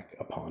acts back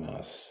upon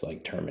us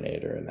like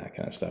Terminator and that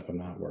kind of stuff. I'm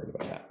not worried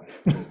about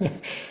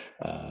that.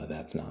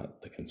 That's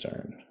not the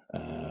concern.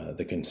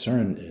 The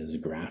concern is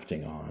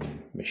grafting on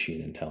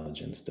machine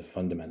intelligence to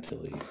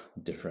fundamentally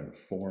different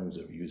forms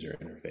of user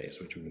interface,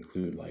 which would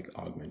include like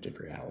augmented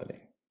reality,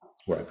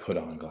 where I put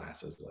on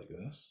glasses like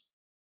this,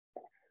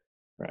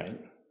 right?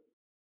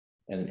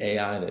 And an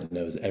AI that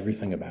knows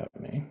everything about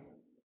me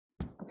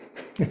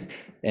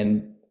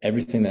and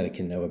everything that it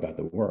can know about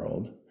the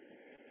world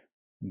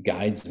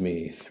guides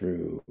me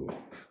through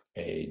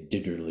a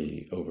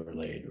digitally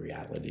overlaid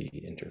reality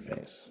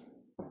interface.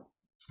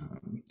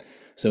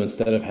 So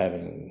instead of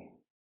having,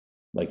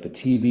 like, the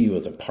TV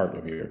was a part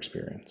of your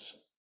experience,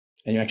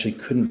 and you actually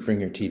couldn't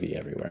bring your TV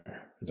everywhere.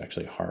 It was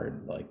actually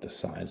hard. Like, the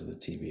size of the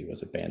TV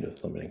was a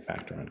bandwidth limiting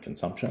factor on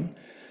consumption.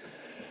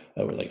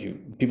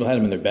 People had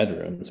them in their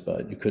bedrooms,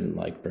 but you couldn't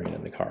like bring it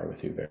in the car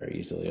with you very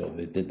easily. Although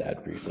they did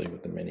that briefly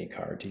with the mini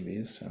car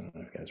TVs. I don't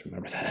know if you guys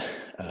remember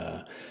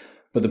that.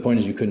 But the point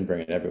is, you couldn't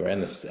bring it everywhere.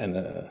 And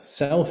the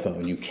cell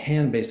phone you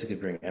can basically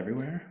bring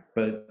everywhere,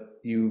 but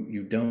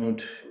you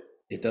don't.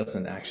 It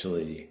doesn't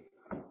actually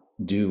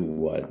do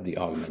what the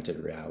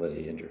augmented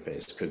reality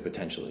interface could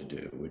potentially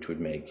do, which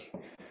would make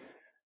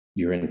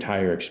your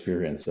entire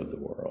experience of the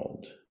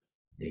world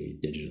a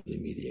digitally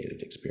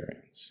mediated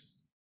experience.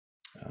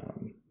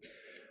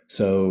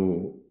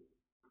 So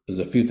there's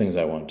a few things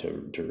I want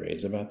to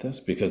raise about this,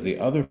 because the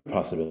other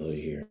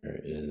possibility here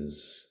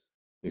is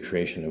the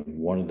creation of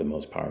one of the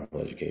most powerful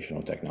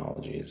educational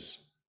technologies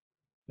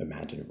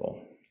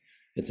imaginable.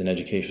 It's an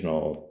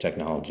educational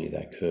technology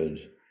that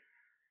could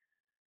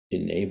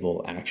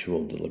enable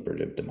actual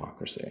deliberative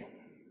democracy.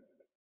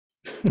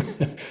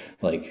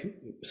 Like,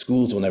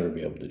 schools will never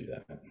be able to do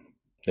that.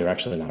 They're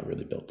actually not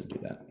really built to do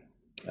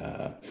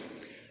that.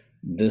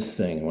 This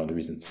thing, one of the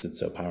reasons it's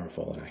so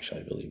powerful and actually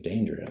I believe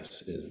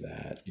dangerous, is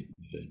that it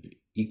would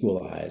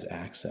equalize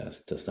access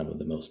to some of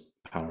the most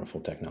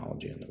powerful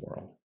technology in the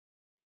world.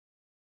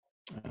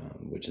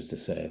 Which is to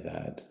say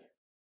that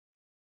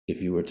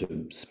if you were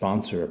to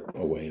sponsor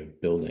a way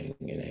of building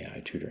an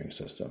AI tutoring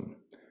system,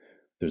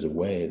 there's a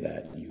way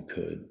that you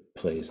could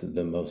place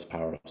the most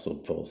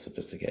powerful,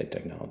 sophisticated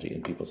technology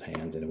in people's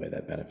hands in a way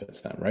that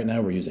benefits them. Right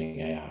now, we're using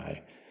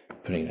AI,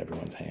 putting it in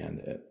everyone's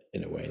hand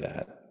in a way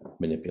that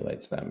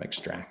manipulates them,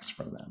 extracts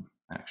from them,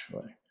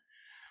 actually.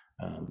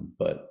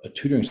 But a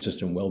tutoring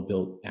system well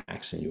built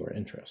acts in your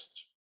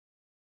interest,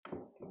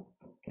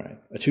 right?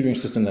 A tutoring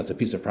system that's a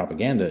piece of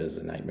propaganda is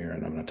a nightmare,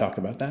 and I'm going to talk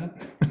about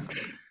that.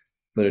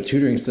 But a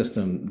tutoring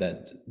system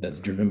that's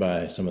driven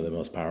by some of the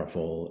most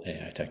powerful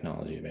AI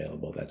technology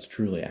available, that's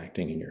truly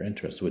acting in your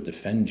interest, would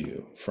defend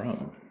you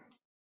from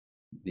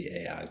the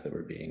AIs that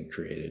were being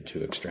created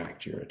to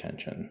extract your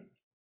attention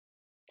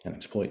and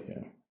exploit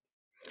you.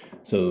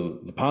 So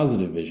the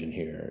positive vision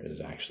here is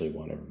actually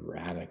one of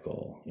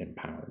radical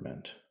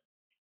empowerment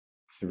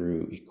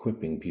through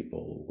equipping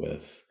people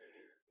with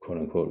quote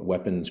unquote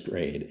weapons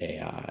grade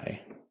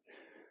AI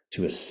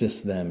to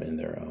assist them in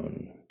their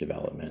own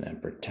development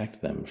and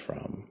protect them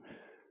from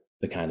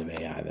the kind of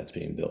AI that's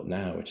being built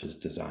now, which is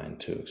designed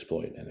to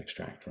exploit and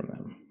extract from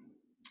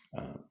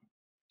them.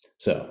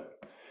 So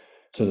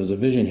there's a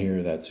vision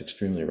here that's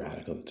extremely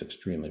radical, that's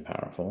extremely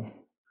powerful.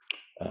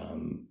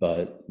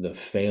 But the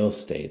fail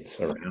states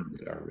around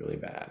it are really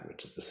bad,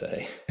 which is to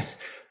say,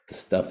 the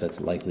stuff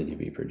that's likely to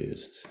be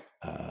produced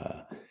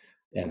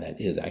and that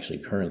is actually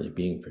currently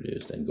being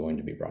produced and going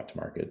to be brought to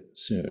market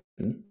soon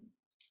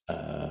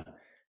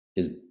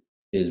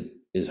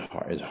is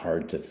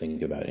hard to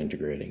think about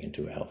integrating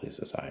into a healthy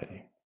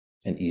society,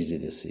 and easy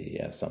to see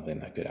as something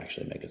that could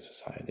actually make a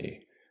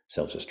society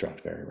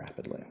self-destruct very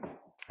rapidly.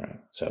 All right.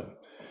 So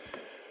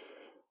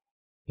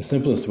the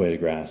simplest way to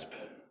grasp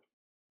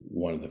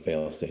one of the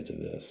fail states of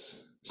this.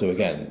 So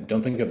again,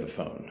 don't think of the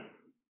phone.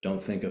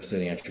 Don't think of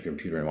sitting at your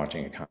computer and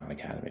watching a Khan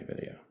Academy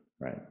video,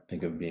 right?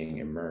 Think of being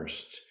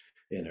immersed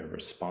in a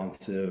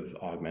responsive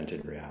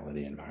augmented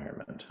reality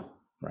environment,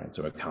 right?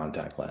 So a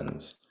contact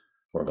lens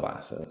or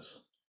glasses.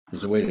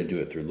 There's a way to do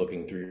it through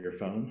looking through your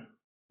phone,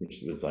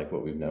 which was like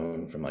what we've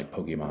known from like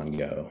Pokemon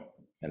Go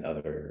and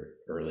other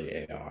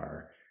early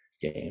AR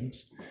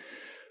games.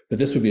 But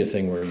this would be a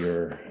thing where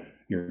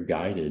you're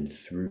guided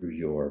through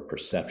your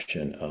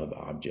perception of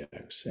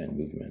objects and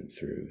movement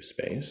through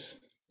space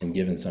and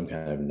given some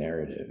kind of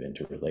narrative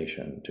into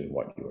relation to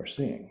what you are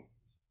seeing.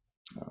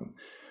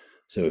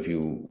 So if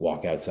you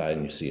walk outside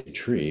and you see a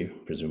tree,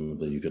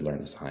 presumably you could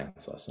learn a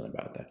science lesson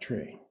about that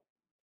tree.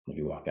 If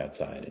you walk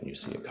outside and you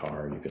see a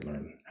car, you could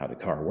learn how the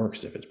car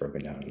works if it's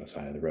broken down on the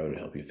side of the road to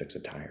help you fix a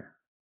tire,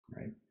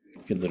 right?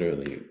 You could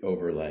literally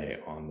overlay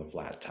on the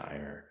flat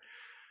tire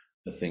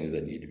the things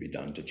that need to be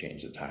done to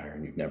change the tire,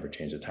 and you've never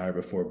changed a tire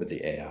before, but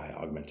the AI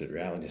augmented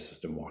reality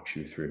system walks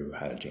you through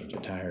how to change a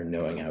tire,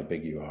 knowing how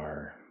big you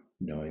are,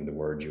 knowing the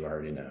words you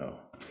already know,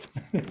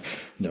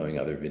 knowing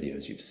other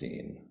videos you've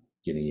seen,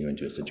 getting you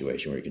into a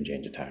situation where you can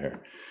change a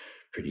tire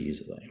pretty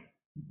easily.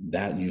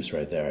 That use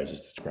right there I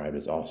just described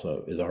is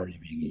already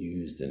being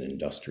used in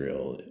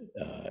industrial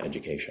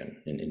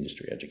education, in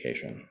industry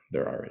education.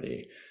 They're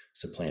already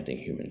supplanting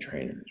human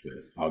trainers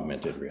with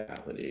augmented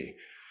reality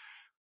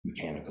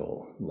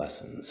mechanical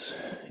lessons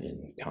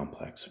in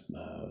complex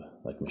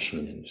like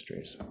machine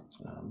industries.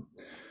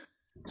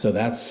 So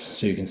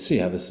you can see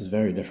how this is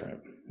very different.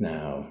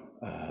 Now,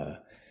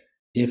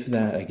 if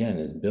that again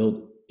is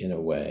built in a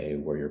way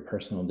where your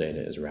personal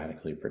data is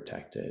radically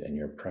protected and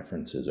your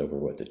preferences over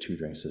what the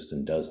tutoring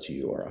system does to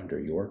you are under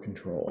your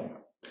control,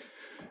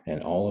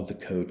 and all of the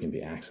code can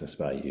be accessed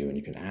by you, and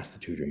you can ask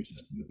the tutoring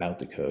system about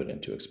the code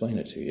and to explain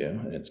it to you,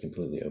 and it's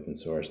completely open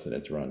source, that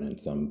it's run in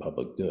some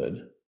public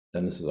good,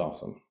 then this is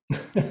awesome.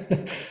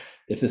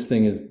 If this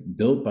thing is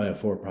built by a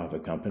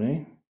for-profit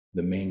company,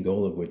 the main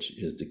goal of which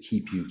is to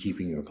keep you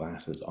keeping your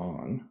classes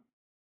on,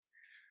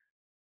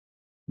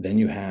 then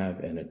you have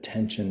an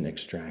attention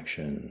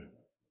extraction,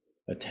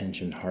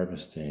 attention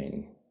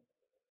harvesting,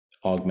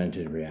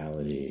 augmented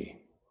reality,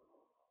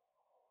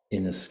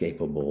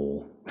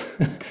 inescapable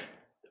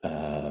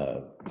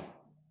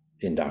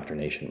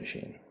indoctrination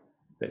machine,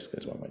 basically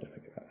is one way to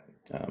think about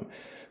it.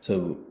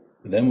 So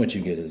then what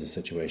you get is a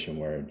situation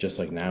where, just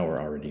like now, we're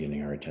already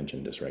getting our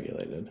attention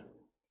dysregulated.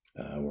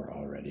 We're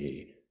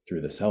already,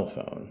 through the cell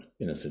phone,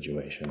 in a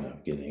situation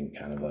of getting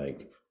kind of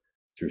like,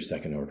 through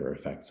second order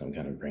effects, some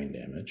kind of brain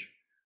damage,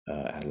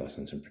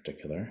 adolescents in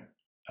particular.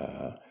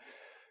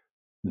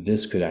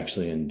 This could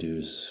actually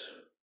induce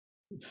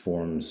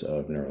forms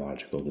of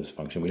neurological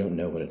dysfunction. We don't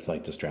know what it's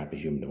like to strap a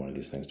human to one of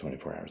these things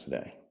 24 hours a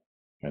day.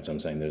 Right? So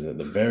I'm saying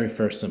the very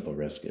first simple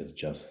risk is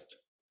just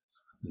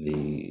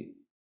the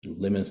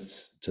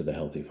limits to the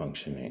healthy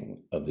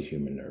functioning of the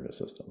human nervous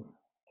system,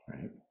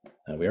 right?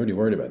 We already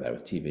worried about that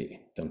with TV.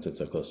 Don't sit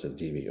so close to the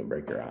TV, you'll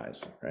break your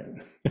eyes, right?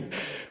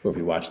 Or if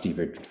you watch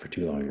TV for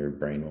too long, your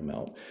brain will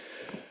melt.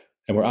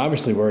 And we're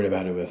obviously worried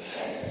about it with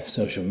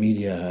social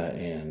media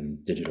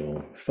and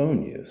digital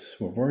phone use.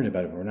 We're worried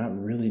about it, but we're not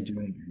really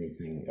doing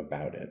anything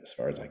about it, as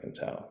far as I can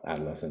tell.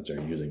 Adolescents are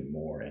using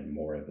more and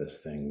more of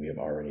this thing we have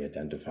already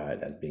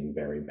identified as being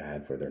very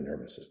bad for their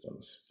nervous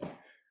systems. I'm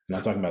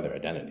not talking about their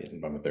identities, I'm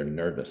talking about their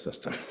nervous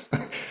systems.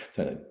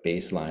 So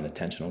baseline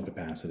attentional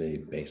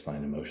capacity,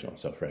 baseline emotional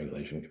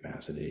self-regulation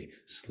capacity,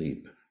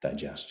 sleep,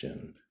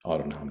 digestion,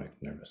 autonomic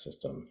nervous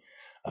system.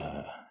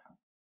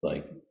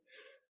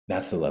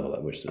 That's the level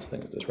at which this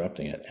thing is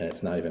disrupting it, and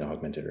it's not even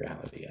augmented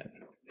reality yet.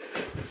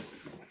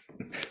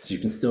 So you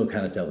can still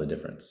kind of tell the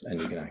difference,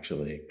 and you can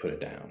actually put it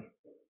down,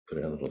 put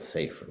it in a little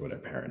safe, or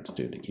what parents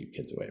do to keep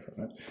kids away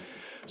from it.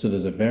 So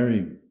there's a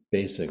very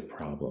basic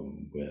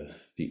problem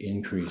with the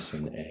increase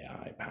in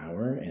AI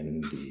power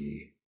and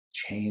the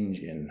change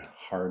in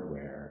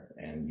hardware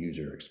and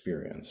user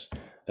experience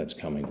that's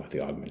coming with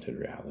the augmented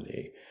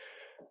reality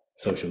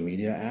social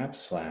media app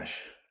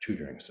 /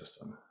 tutoring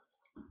system.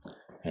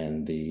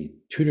 And the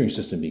tutoring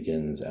system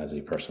begins as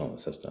a personal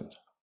assistant.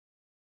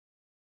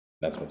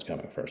 That's what's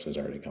coming first. There's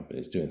already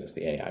companies doing this,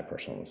 the AI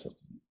personal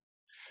assistant.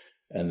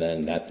 And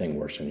then that thing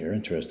works in your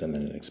interest, and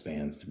then it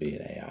expands to be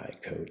an AI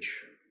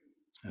coach.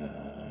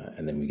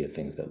 And then we get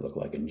things that look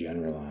like a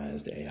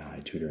generalized AI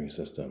tutoring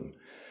system.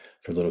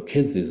 For little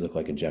kids, these look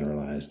like a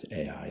generalized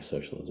AI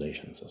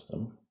socialization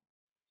system,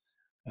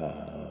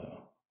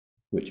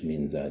 which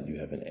means that you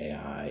have an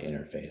AI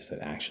interface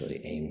that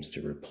actually aims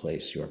to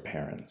replace your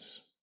parents.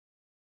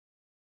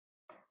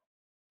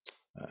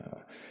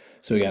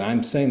 So again,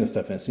 I'm saying this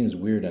stuff and it seems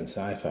weird and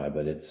sci-fi,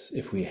 but it's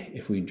if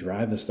we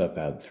drive the stuff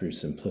out through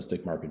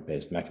simplistic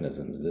market-based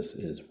mechanisms, this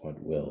is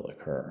what will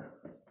occur.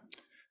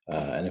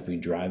 And if we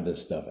drive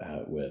this stuff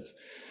out with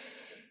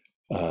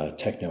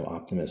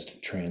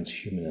techno-optimist,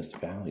 transhumanist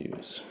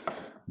values,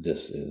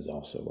 this is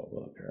also what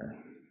will occur.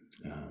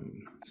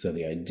 So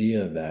the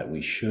idea that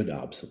we should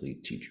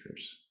obsolete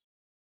teachers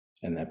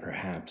and that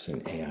perhaps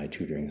an AI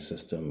tutoring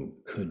system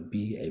could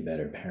be a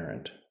better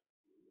parent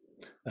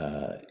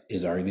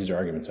these are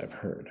arguments I've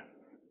heard,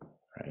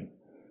 right?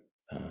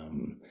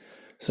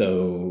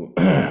 So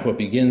what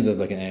begins as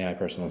like an AI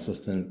personal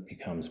assistant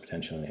becomes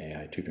potentially an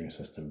AI tutoring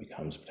system,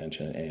 becomes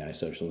potentially an AI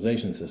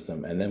socialization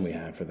system, and then we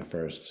have, for the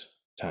first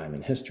time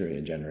in history,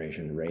 a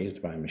generation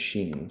raised by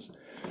machines,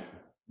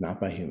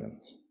 not by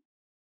humans.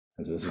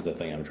 And so this is the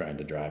thing I'm trying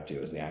to drive to,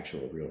 is the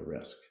actual real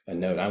risk. And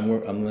note,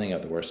 I'm laying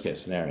out the worst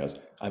case scenarios.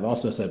 I've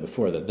also said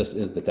before that this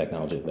is the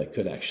technology that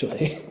could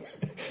actually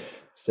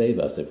save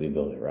us if we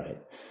build it right.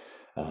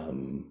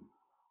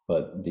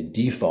 But the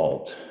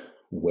default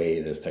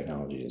way this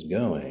technology is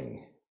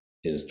going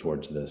is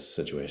towards this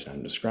situation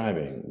I'm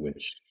describing,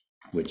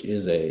 which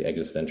is a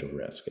existential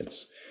risk.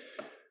 It's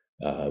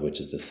which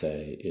is to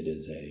say, it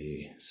is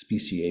a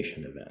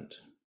speciation event.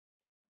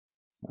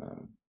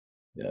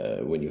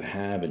 When you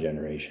have a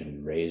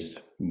generation raised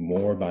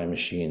more by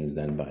machines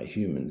than by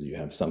humans, you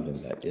have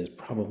something that is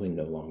probably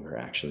no longer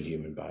actually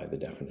human by the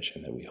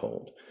definition that we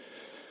hold.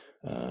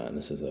 And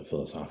this is a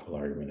philosophical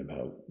argument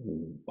about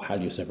how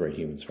do you separate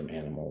humans from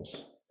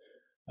animals?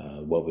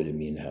 What would it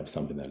mean to have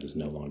something that is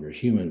no longer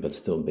human, but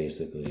still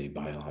basically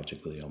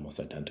biologically almost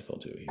identical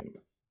to a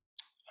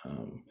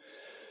human?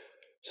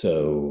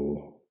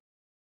 So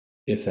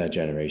if that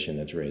generation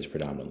that's raised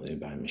predominantly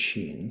by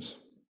machines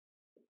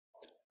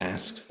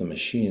asks the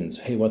machines,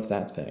 hey, what's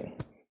that thing?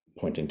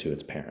 Pointing to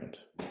its parent.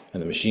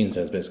 And the machine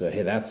says basically,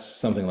 hey, that's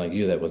something like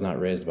you that was not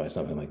raised by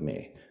something like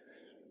me.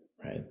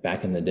 Right?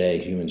 Back in the day,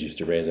 humans used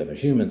to raise other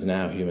humans.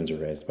 Now humans are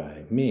raised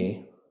by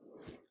me.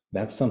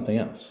 That's something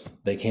else.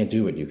 They can't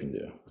do what you can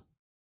do.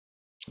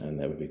 And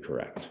that would be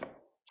correct.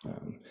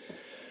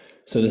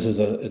 So this is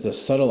it's a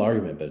subtle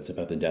argument, but it's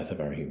about the death of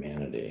our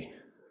humanity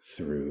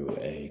through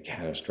a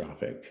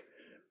catastrophic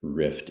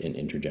rift in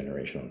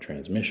intergenerational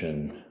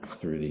transmission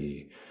through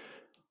the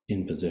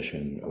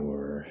imposition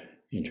or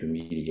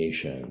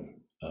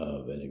intermediation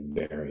of a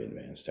very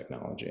advanced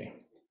technology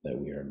that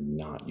we are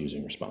not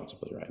using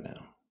responsibly right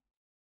now.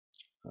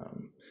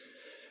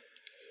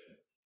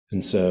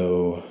 And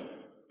so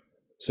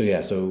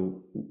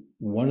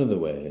one of the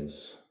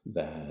ways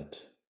that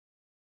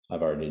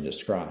I've already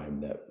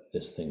described that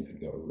this thing could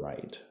go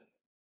right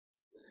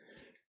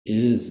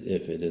is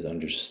if it is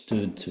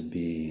understood to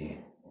be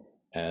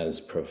as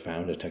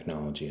profound a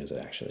technology as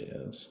it actually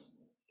is.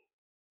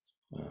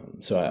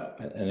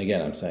 And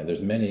again, I'm saying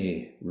there's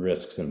many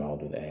risks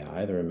involved with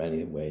AI. There are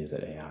many ways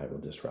that AI will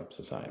disrupt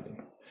society.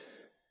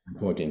 I'm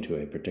pointing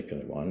to a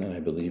particular one, and I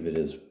believe it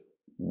is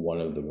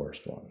one of the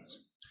worst ones.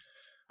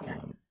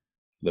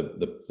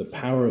 The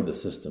power of the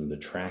system to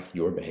track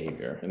your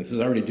behavior, and this is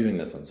already doing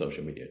this on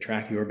social media,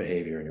 track your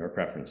behavior and your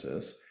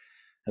preferences,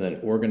 and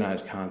then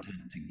organize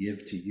content to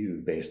give to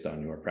you based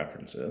on your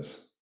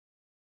preferences.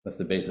 That's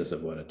the basis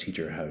of how a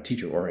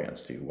teacher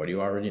orients to you. What do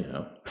you already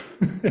know?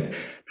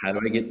 How do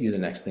I get you the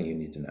next thing you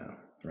need to know,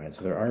 right?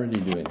 So they're already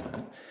doing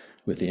that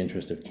with the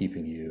interest of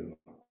keeping you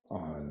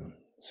on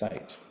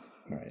site,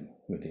 right?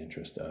 With the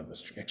interest of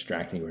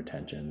extracting your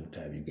attention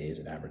to have you gaze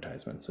at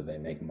advertisements, so they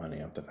make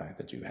money off the fact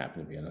that you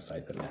happen to be on a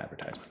site that an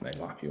advertisement, and they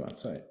lock you on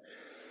site.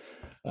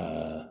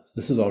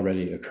 This is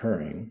already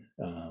occurring.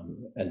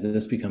 As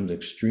this becomes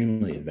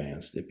extremely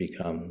advanced, it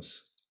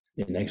becomes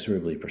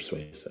inexorably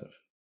persuasive.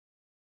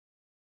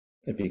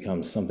 It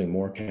becomes something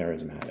more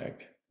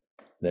charismatic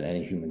than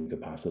any human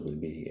could possibly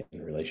be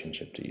in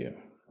relationship to you.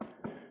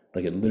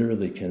 Like it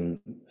literally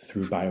can,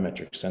 through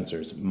biometric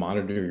sensors,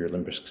 monitor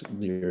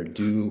your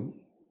do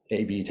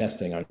A/B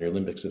testing on your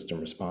limbic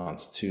system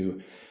response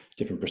to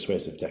different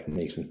persuasive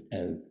techniques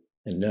and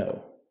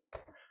know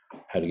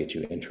how to get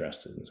you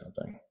interested in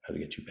something, how to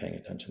get you paying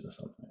attention to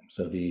something.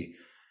 So the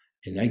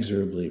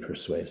inexorably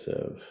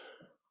persuasive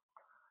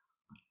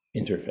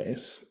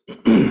interface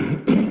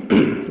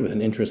with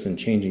an interest in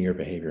changing your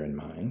behavior in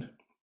mind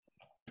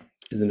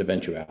is an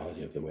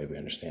eventuality of the way we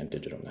understand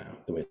digital now,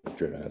 the way it's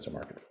driven as a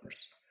market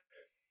force.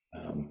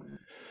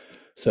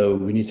 So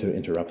we need to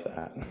interrupt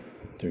that.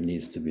 There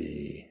needs to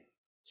be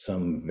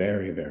some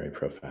very, very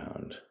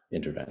profound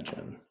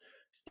intervention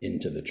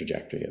into the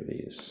trajectory of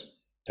these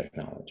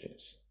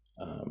technologies.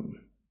 And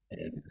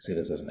I say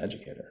this as an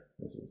educator.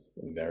 This is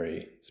a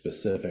very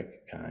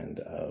specific kind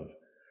of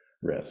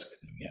risk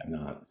that we have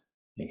not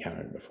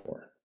encountered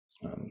before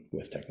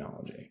with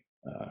technology.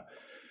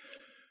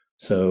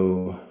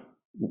 So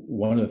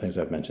one of the things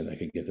I've mentioned that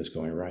could get this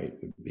going right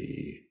would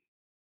be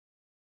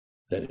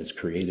that it's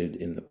created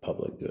in the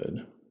public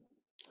good,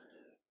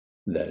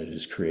 that it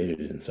is created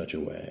in such a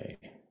way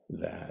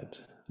that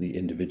the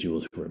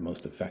individuals who are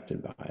most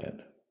affected by it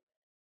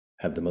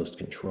have the most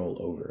control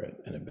over it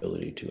and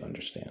ability to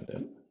understand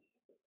it.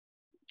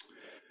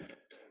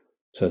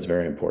 So that's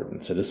very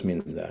important. So this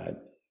means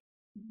that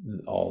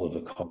all of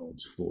the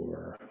calls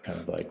for kind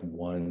of like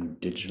one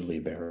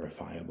digitally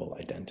verifiable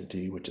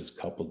identity, which is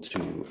coupled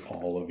to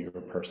all of your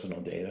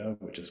personal data,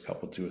 which is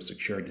coupled to a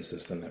security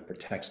system that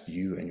protects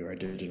you and your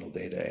digital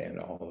data and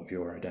all of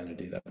your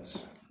identity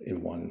that's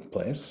in one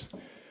place.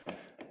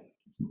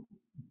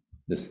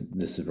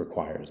 This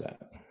requires that.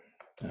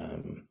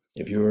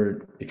 If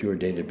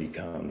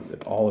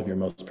all of your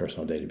most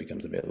personal data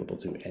becomes available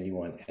to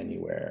anyone,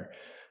 anywhere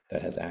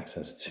that has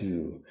access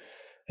to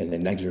an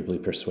inexorably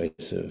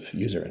persuasive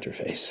user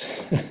interface,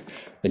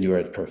 then you are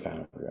at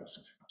profound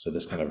risk. So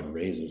this kind of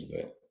raises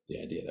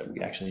the idea that we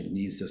actually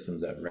need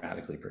systems that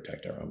radically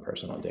protect our own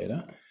personal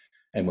data.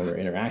 And when we're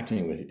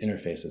interacting with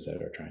interfaces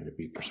that are trying to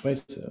be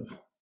persuasive,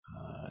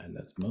 and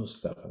that's most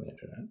stuff on the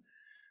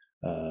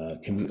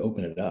internet, can we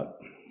open it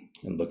up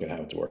and look at how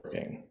it's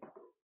working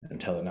and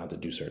tell it not to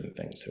do certain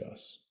things to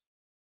us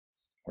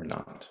or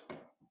not?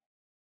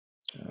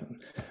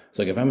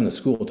 So like if I'm in the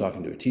school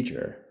talking to a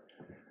teacher,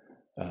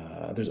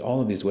 there's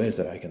all of these ways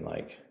that I can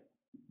like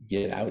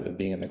get out of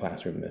being in the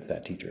classroom with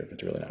that teacher if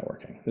it's really not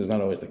working. It's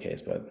not always the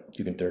case, but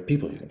there are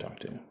people you can talk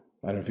to.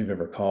 I don't know if you've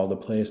ever called a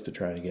place to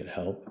try to get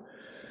help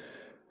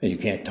and you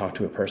can't talk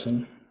to a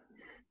person.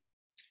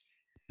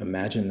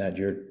 Imagine that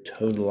your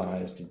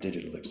totalized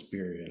digital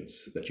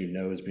experience that you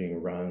know is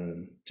being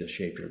run to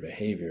shape your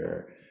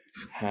behavior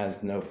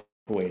has no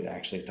way to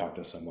actually talk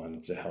to someone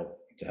to help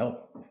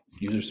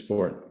user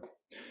support.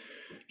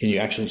 can you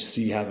actually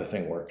see how the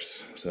thing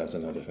works? So that's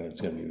another thing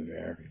that's going to be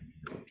very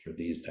important for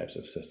these types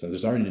of systems.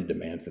 There's already a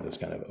demand for this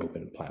kind of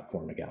open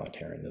platform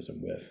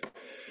egalitarianism with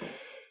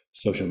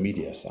social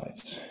media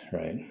sites,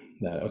 right?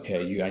 That,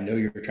 okay, I know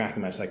you're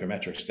tracking my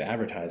psychometrics to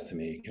advertise to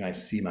me. Can I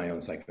see my own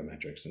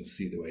psychometrics and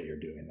see the way you're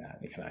doing that?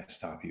 And can I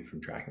stop you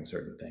from tracking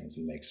certain things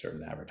and make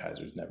certain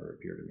advertisers never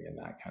appear to me? And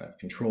that kind of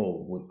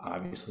control would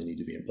obviously need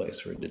to be in place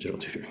for a digital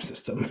tutoring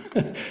system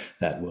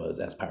that was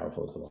as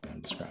powerful as the one I'm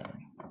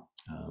describing.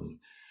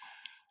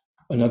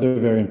 Another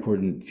very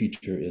important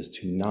feature is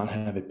to not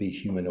have it be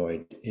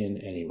humanoid in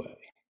any way.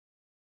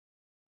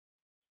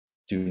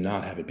 Do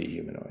not have it be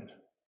humanoid.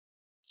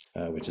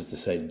 Which is to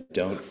say,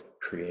 don't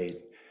create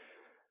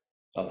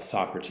a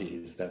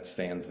Socrates that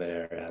stands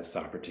there as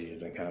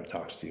Socrates and kind of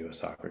talks to you as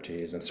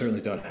Socrates, and certainly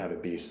don't have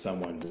it be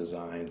someone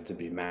designed to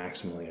be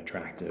maximally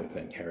attractive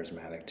and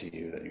charismatic to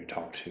you that you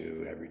talk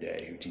to every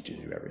day, who teaches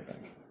you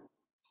everything.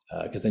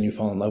 Because then you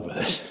fall in love with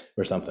it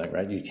or something,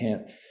 right? You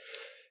can't,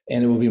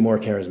 and it will be more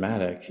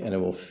charismatic and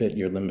it will fit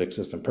your limbic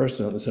system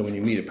personally. So when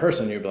you meet a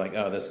person, you'll be like,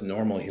 oh, this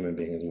normal human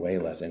being is way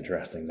less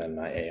interesting than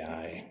my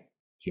AI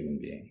human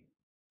being.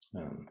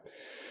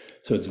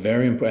 So it's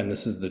very important, and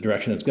this is the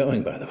direction it's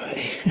going, by the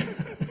way,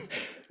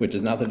 which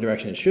is not the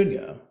direction it should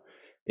go.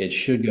 It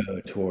should go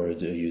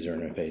towards a user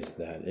interface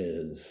that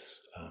is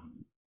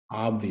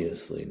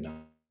obviously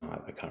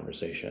not a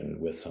conversation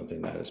with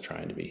something that is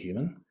trying to be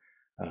human,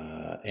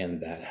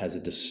 and that has a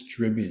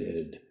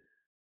distributed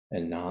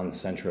and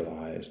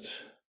non-centralized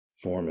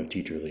form of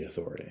teacherly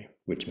authority,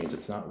 which means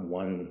it's not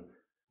one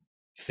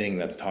thing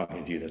that's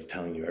talking to you that's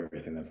telling you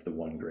everything. That's the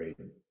one great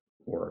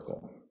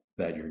oracle.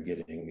 That you're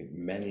getting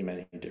many,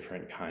 many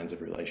different kinds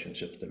of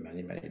relationships to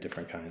many, many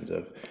different kinds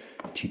of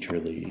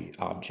teacherly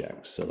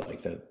objects. So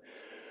like that,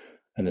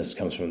 and this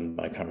comes from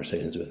my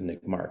conversations with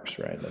Nick Marks,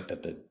 right? Like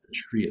that the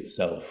tree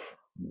itself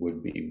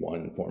would be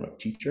one form of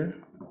teacher,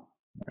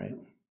 right?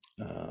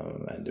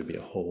 And there'd be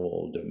a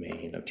whole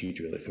domain of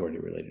teacherly authority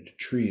related to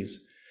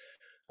trees.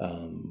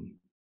 But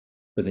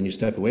then you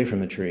step away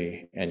from the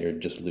tree and you're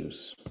just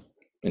loose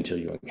until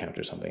you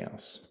encounter something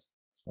else,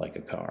 like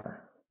a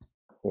car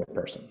or a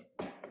person.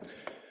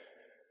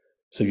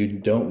 So you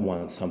don't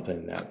want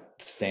something that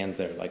stands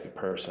there like a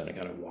person and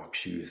kind of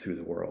walks you through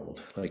the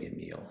world like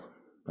Emile.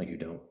 Like you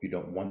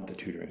don't want the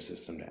tutoring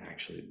system to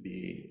actually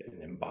be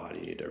an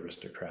embodied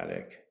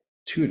aristocratic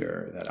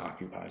tutor that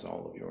occupies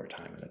all of your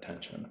time and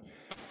attention,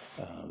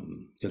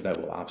 because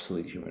that will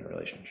obsolete human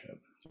relationship.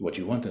 What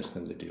you want this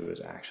thing to do is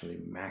actually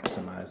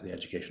maximize the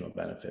educational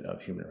benefit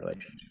of human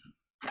relationship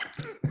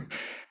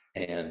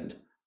and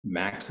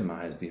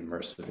maximize the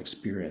immersive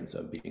experience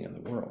of being in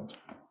the world.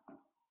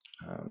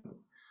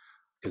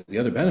 Because the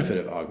other benefit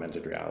of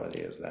augmented reality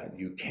is that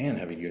you can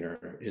have a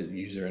user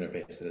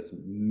interface that is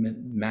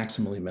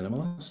maximally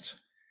minimalist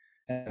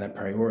and that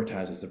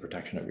prioritizes the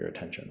protection of your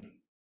attention.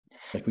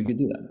 Like we could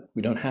do that.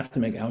 We don't have to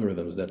make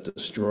algorithms that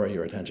destroy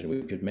your attention.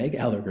 We could make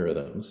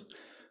algorithms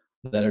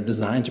that are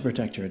designed to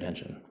protect your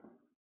attention.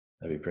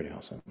 That'd be pretty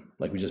awesome.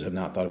 Like we just have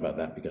not thought about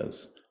that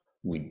because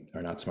we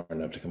are not smart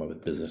enough to come up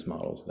with business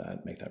models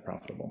that make that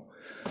profitable.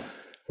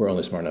 We're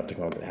only smart enough to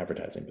come up with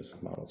advertising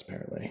business models,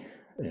 apparently,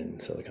 in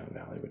Silicon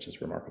Valley, which is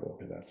remarkable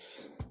because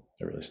that's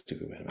a really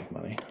stupid way to make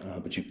money.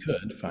 But you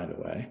could find a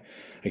way,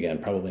 again,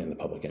 probably in the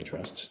public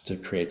interest, to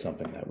create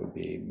something that would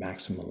be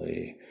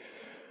maximally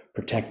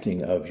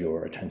protecting of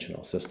your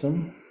attentional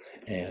system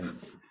and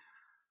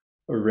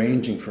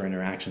arranging for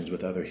interactions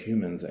with other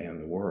humans and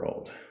the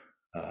world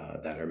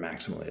that are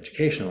maximally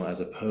educational, as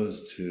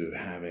opposed to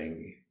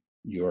having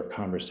your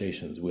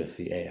conversations with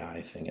the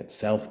AI thing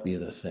itself be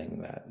the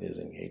thing that is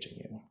engaging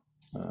you.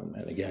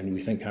 And again,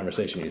 we think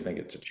conversation, you think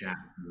it's a chat.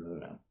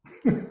 No.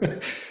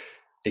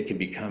 It could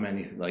become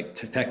anything, like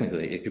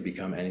technically it could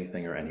become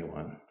anything or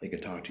anyone. They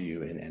could talk to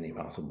you in any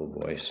possible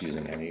voice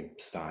using any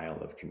style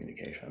of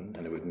communication.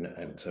 And it would,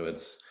 and so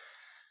it's,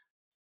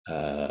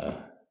 yeah,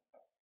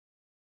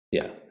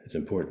 it's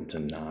important to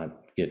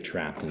not get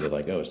trapped into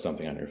like, oh, it's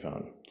something on your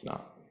phone. It's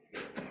not.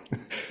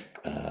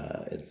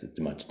 It's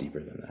much deeper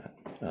than that.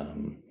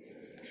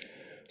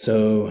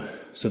 So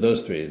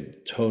those three: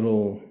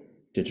 total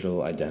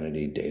digital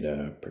identity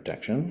data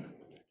protection,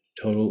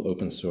 total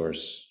open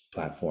source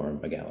platform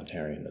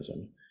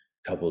egalitarianism,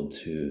 coupled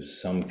to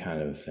some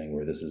kind of thing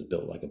where this is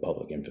built like a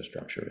public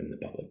infrastructure in the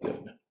public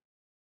good.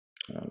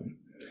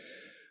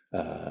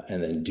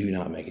 And then do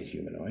not make it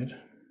humanoid.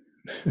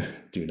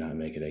 Do not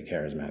make it a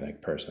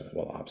charismatic person that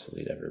will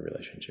obsolete every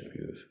relationship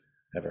you've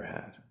ever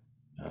had.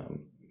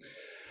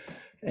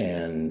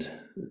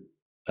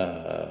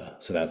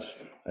 So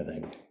that's, I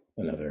think,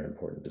 another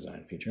important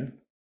design feature.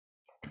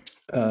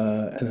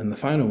 And then the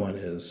final one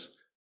is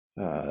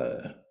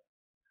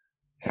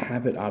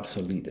have it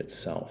obsolete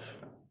itself.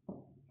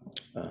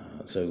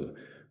 So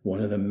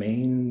one of the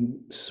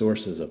main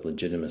sources of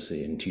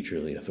legitimacy in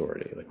teacherly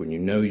authority, like when you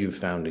know you've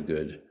found a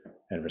good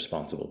and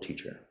responsible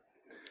teacher,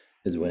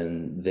 is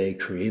when they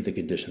create the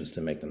conditions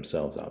to make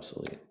themselves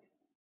obsolete.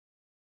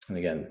 And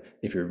again,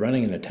 if you're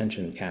running an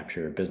attention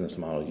capture business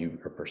model, you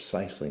are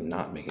precisely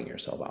not making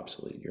yourself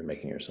obsolete. You're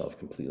making yourself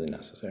completely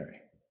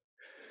necessary.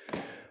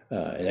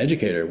 An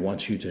educator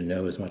wants you to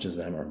know as much as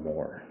them or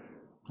more.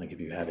 Like if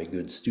you have a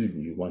good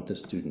student, you want the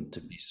student to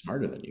be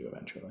smarter than you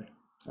eventually,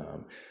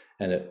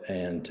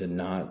 and to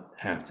not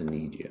have to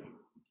need you.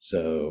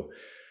 So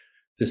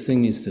this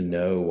thing needs to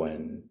know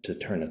when to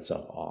turn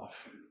itself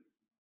off.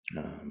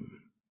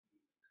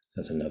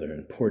 That's another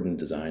important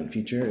design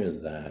feature,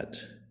 is that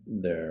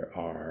there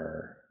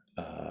are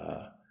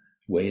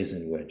ways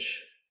in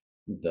which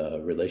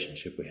the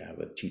relationship we have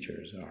with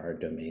teachers are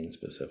domain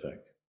specific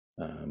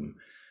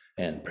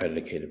and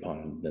predicated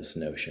upon this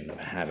notion of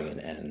having an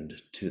end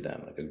to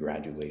them, like a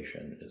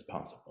graduation is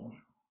possible.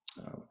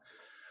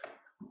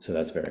 So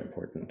that's a very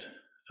important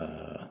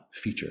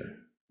feature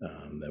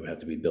that would have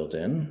to be built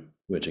in,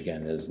 which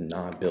again is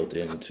not built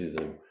into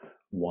the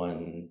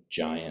one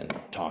giant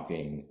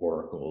talking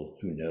oracle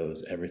who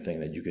knows everything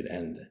that you could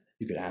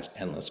ask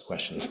endless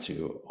questions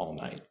to all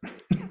night.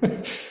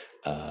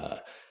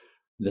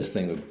 This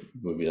thing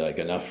would be like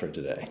enough for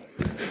today.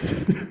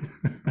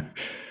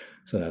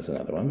 So that's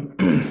another one.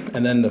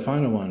 And then the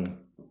final one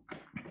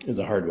is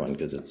a hard one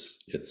because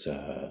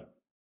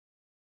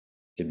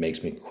it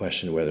makes me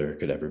question whether it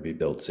could ever be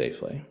built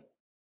safely.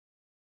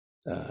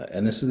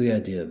 And this is the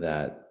idea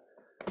that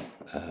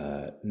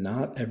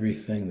not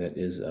everything that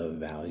is of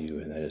value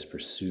and that is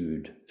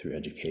pursued through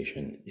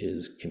education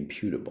is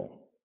computable.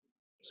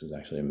 This is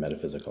actually a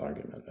metaphysical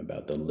argument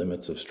about the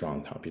limits of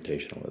strong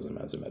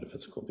computationalism as a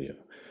metaphysical view.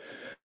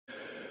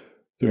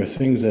 There are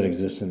things that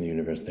exist in the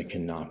universe that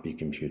cannot be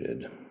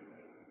computed,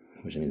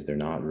 which means they're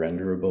not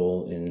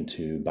renderable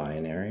into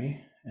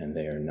binary and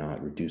they are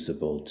not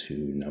reducible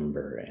to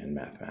number and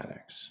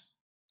mathematics.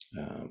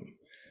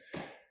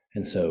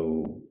 And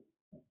so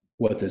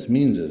what this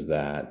means is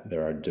that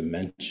there are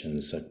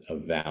dimensions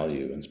of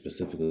value, and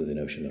specifically the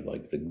notion of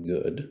like the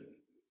good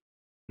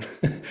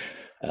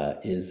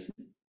is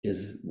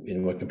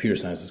in what computer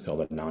science is called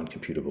a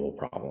non-computable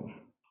problem,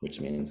 which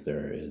means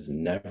there is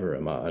never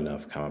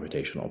enough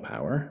computational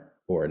power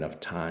or enough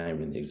time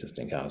in the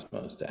existing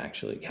cosmos to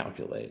actually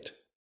calculate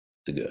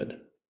the good.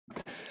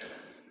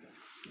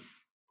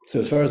 So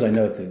as far as I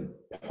know, the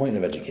point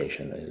of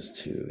education is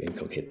to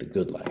inculcate the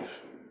good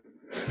life.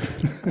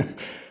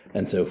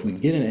 And so if we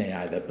get an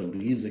AI that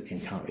believes it can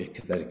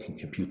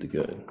compute the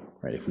good,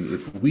 right? If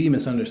we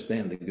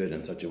misunderstand the good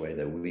in such a way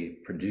that we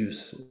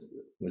produce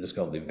what is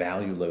called the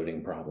value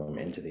loading problem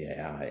into the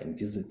AI, and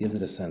gives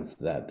it a sense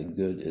that the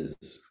good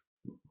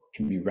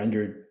can be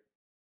rendered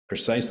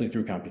precisely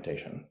through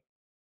computation,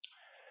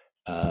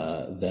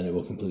 then it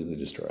will completely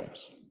destroy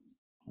us.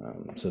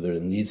 So there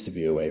needs to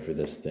be a way for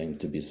this thing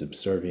to be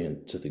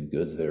subservient to the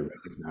goods that are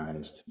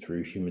recognized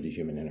through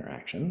human-to-human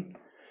interaction.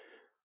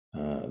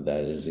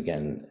 That is,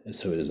 again,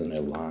 so it is an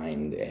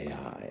aligned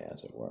AI,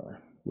 as it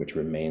were, which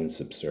remains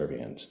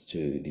subservient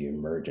to the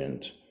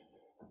emergent,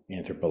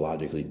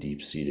 anthropologically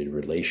deep-seated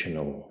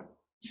relational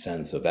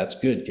sense of that's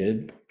good,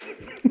 kid.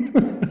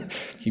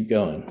 Keep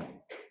going.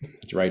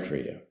 It's right for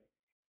you.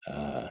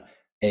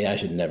 AI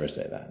should never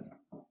say that.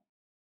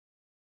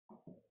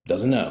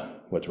 Doesn't know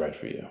what's right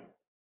for you.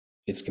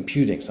 It's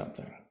computing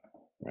something,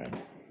 right?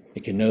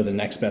 It can know the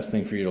next best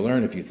thing for you to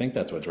learn if you think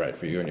that's what's right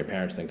for you and your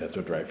parents think that's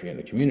what's right for you and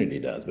the community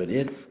does, but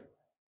it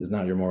is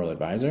not your moral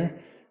advisor,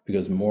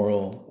 because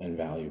moral and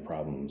value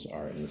problems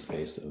are in the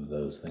space of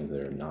those things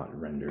that are not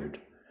rendered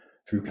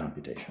through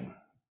computation.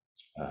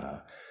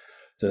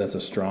 So that's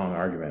a strong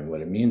argument.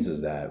 What it means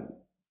is that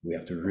we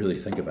have to really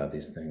think about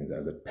these things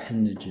as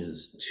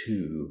appendages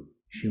to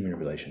human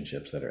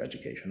relationships that are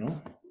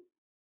educational,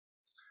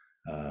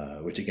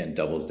 which again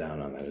doubles down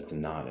on that. It's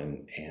not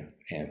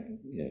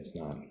it's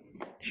not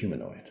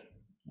humanoid.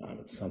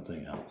 It's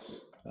something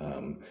else.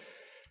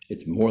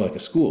 It's more like a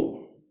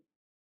school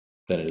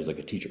than it is like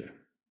a teacher.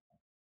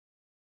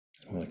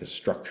 It's more like a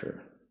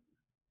structure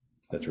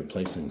that's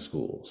replacing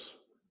schools,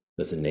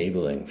 that's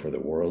enabling for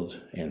the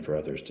world and for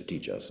others to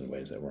teach us in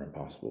ways that weren't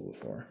possible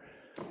before,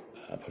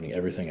 putting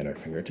everything at our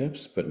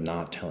fingertips, but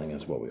not telling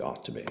us what we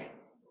ought to be,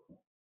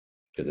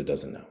 because it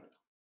doesn't know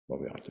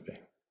what we ought to be.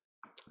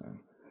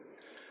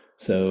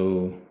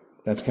 So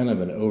that's kind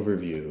of an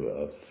overview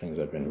of things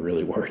I've been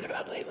really worried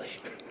about lately,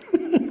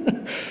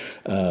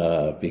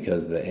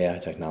 because the AI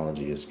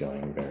technology is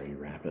going very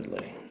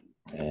rapidly.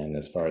 And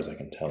as far as I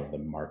can tell, the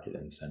market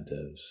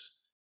incentives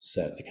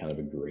set a kind of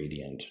a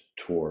gradient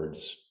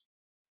towards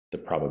the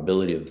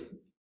probability of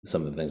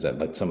some of the things that,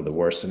 like some of the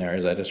worst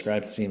scenarios I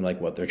described, seem like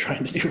what they're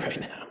trying to do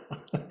right now.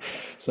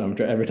 So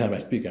every time I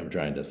speak, I'm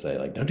trying to say,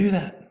 like, don't do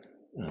that.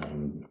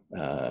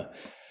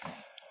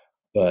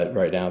 But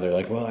right now they're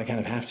like, well, I kind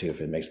of have to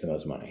if it makes the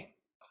most money.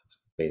 That's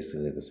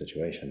basically the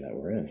situation that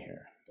we're in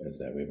here, is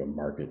that we have a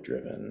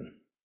market-driven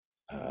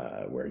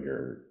where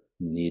you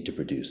need to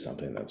produce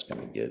something that's going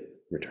to get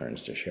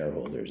returns to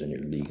shareholders, and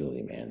you're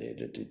legally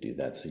mandated to do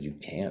that. So you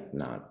can't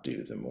not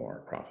do the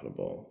more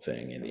profitable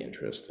thing in the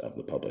interest of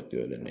the public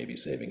good and maybe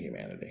saving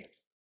humanity.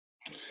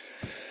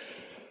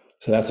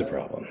 So that's a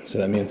problem. So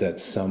that means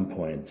at some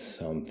point,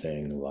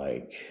 something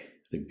like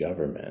the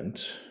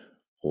government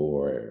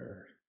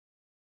or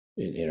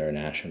an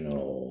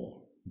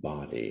international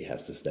body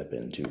has to step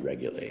in to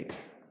regulate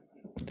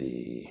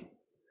the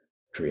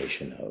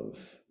creation of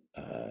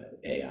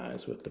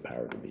AIs with the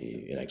power to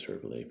be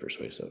inexorably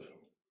persuasive.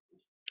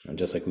 And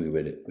just like we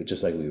would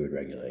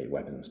regulate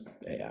weapons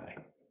AI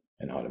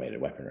and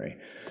automated weaponry,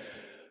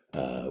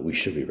 we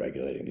should be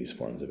regulating these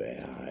forms of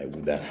AI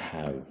that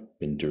have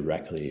been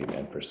directly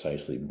and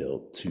precisely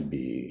built to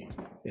be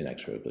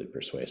inexorably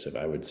persuasive.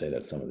 I would say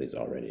that some of these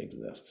already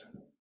exist.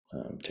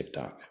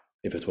 TikTok,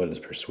 if it's what it's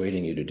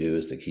persuading you to do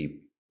is to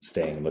keep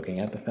staying looking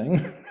at the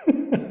thing,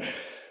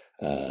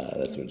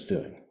 that's what it's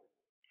doing.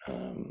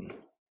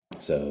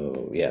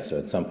 So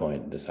at some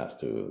point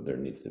there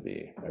needs to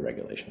be a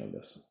regulation of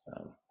this.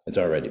 It's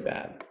already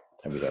bad,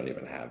 and we don't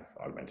even have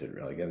augmented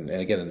reality. And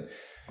again,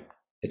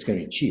 it's going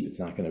to be cheap. It's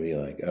not going to be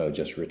like, oh,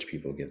 just rich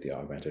people get the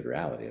augmented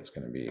reality. It's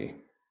going to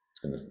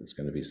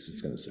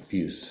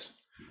suffuse,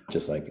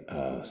 just like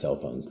cell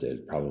phones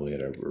did, probably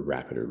at a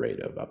rapider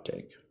rate of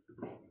uptake.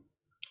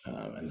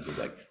 And this is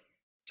like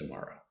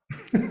tomorrow.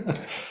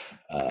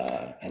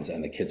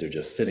 And the kids are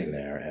just sitting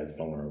there as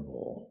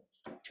vulnerable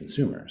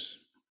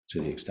consumers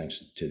to the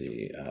extension,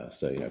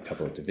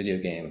 couple it to video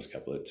games,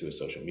 couple it to a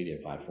social media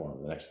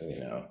platform. The next thing you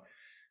know,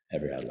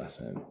 every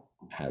adolescent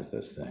has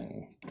this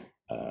thing.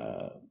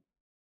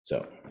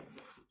 So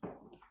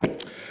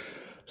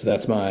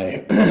that's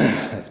my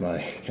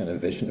kind of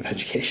vision of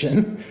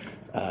education,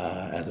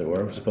 as it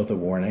were. It's both a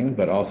warning,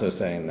 but also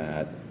saying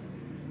that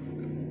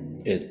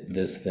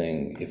this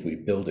thing, if we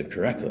build it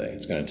correctly,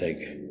 it's going to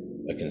take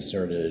a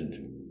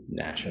concerted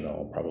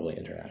national, probably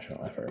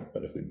international effort.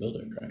 But if we build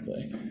it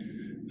correctly,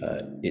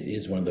 it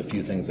is one of the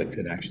few things that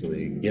could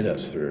actually get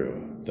us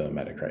through the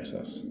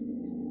metacrisis,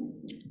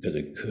 because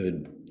it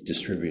could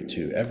distribute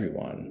to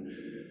everyone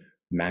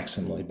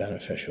maximally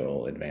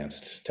beneficial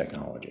advanced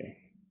technology.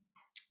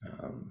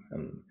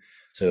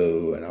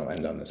 And I'll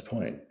end on this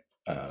point,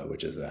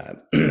 which is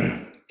that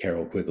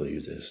Carol Quigley,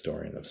 who's a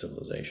historian of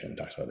civilization,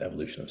 talks about the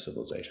evolution of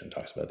civilization,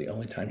 talks about the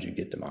only times you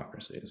get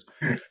democracies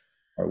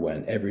are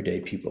when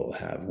everyday people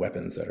have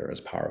weapons that are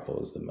as powerful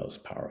as the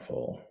most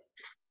powerful.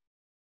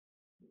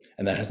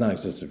 And that has not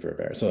existed for a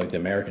very, so like the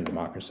American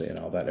democracy and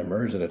all that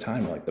emerged at a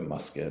time like the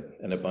musket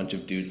and a bunch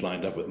of dudes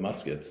lined up with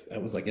muskets.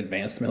 That was like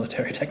advanced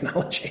military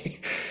technology.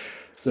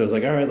 So it's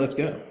like, all right, let's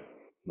go.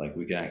 Like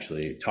we can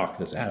actually talk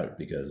this out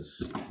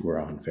because we're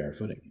on fair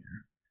footing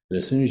here. But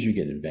as soon as you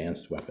get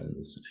advanced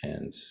weapons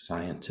and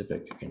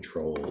scientific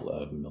control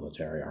of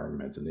military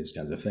armaments and these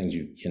kinds of things,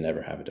 you can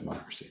never have a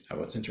democracy. Now,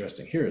 what's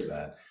interesting here is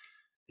that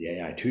the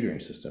AI tutoring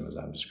system, as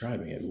I'm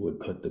describing it, would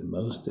put the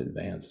most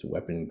advanced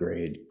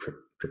weapon-grade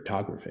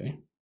cryptography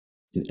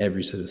in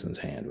every citizen's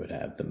hand, would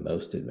have the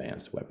most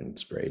advanced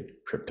weapons-grade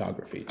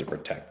cryptography to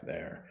protect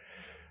their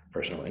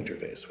personal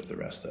interface with the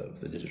rest of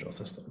the digital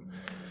system.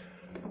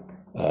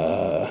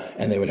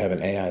 And they would have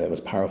an AI that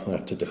was powerful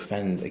enough to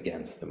defend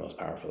against the most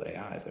powerful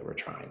AIs that were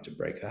trying to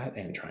break that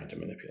and trying to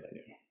manipulate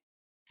you.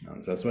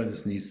 So that's why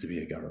this needs to be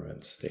a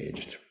government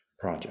staged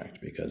project,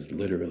 because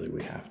literally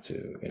we have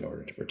to, in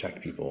order to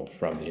protect people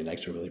from the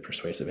inexorably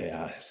persuasive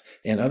AIs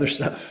and other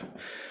stuff,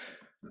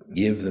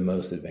 give the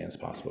most advanced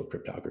possible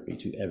cryptography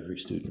to every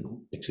student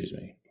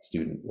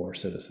or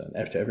citizen,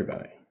 to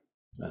everybody.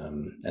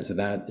 And so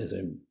that is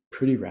a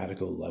pretty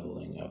radical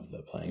leveling of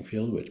the playing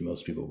field, which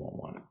most people won't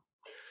want.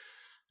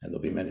 And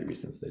there'll be many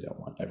reasons they don't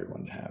want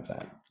everyone to have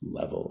that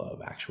level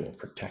of actual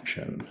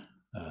protection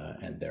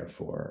and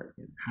therefore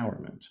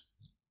empowerment.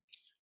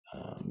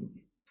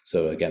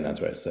 So again, that's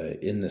why I say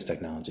in this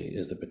technology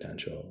is the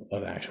potential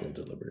of actual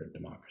deliberative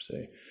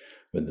democracy,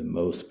 when the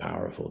most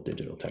powerful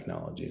digital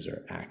technologies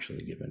are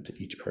actually given to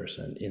each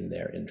person in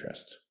their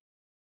interest.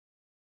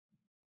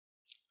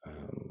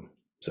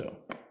 So,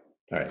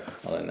 all right,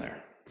 I'll end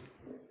there.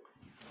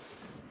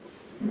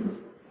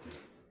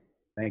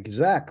 Thank you,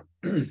 Zach.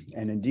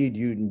 And indeed,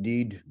 you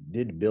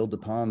did build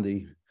upon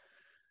the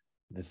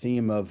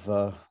theme of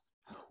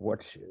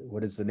what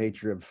is the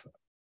nature of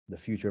the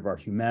future of our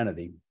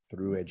humanity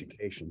through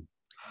education.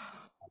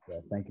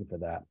 Thank you for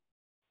that.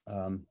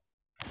 I'm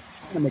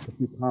going to make a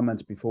few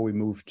comments before we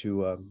move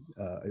to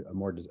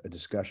a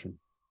discussion,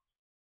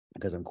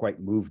 because I'm quite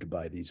moved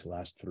by these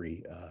last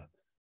three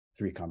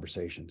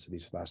conversations,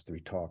 these last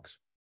three talks.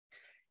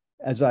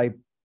 As I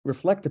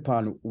reflect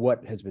upon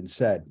what has been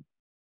said,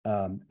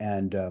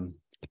 and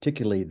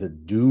particularly the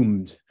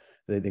doomed,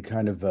 the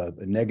kind of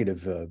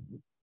negative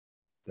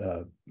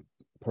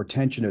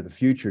portention of the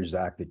future,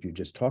 Zach, that you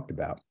just talked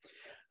about.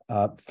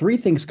 Three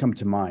things come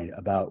to mind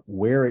about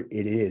where it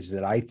is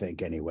that I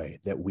think, anyway,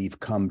 that we've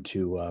come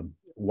to,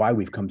 why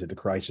we've come to the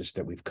crisis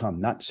that we've come,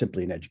 not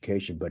simply in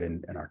education, but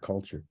in our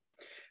culture.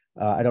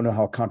 I don't know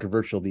how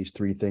controversial these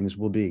three things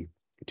will be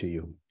to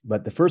you,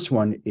 but the first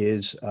one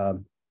is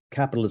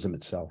capitalism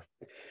itself.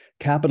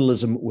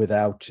 Capitalism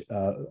without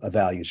a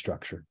value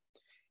structure.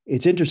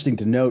 It's interesting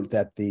to note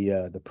that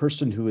the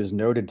person who is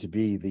noted to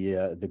be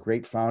the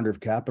great founder of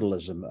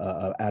capitalism,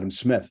 Adam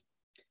Smith,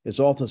 is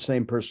also the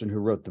same person who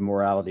wrote the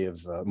morality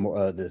of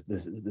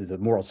the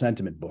moral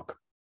sentiment book.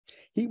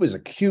 He was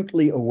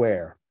acutely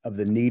aware of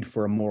the need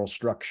for a moral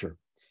structure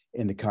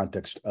in the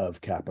context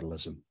of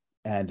capitalism.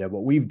 And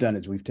what we've done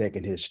is we've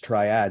taken his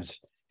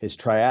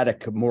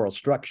triadic moral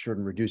structure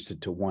and reduced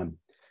it to one.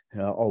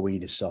 All we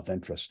need is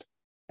self-interest.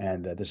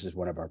 And this is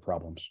one of our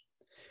problems.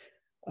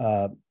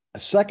 A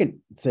second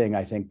thing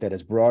I think that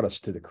has brought us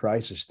to the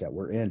crisis that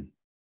we're in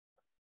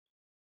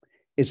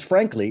is,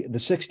 frankly, the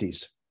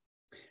 60s.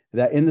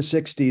 That in the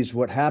 60s,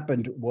 what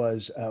happened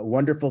was a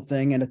wonderful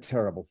thing and a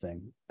terrible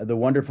thing. The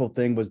wonderful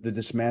thing was the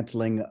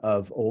dismantling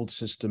of old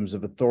systems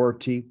of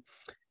authority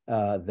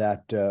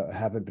that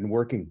haven't been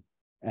working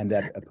and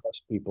that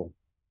oppress people.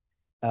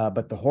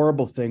 But the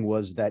horrible thing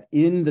was that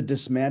in the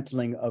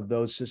dismantling of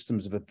those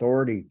systems of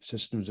authority,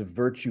 systems of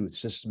virtue,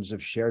 systems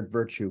of shared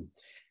virtue,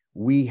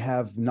 we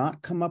have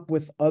not come up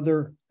with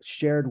other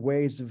shared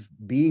ways of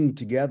being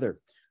together,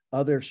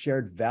 other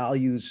shared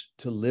values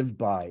to live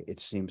by, it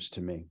seems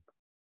to me.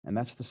 And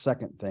that's the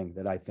second thing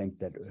that I think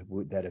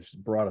that has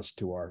brought us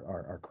to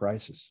our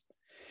crisis.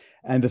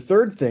 And the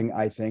third thing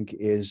I think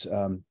is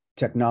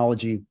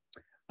technology,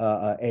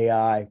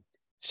 AI,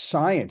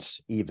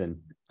 science even.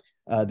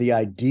 The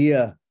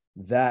idea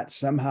that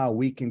somehow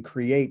we can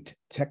create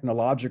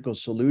technological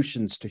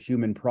solutions to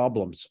human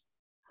problems.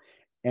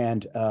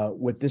 And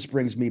what this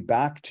brings me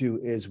back to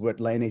is what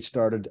Lene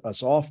started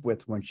us off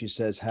with when she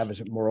says, have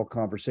a moral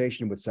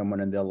conversation with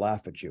someone and they'll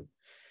laugh at you.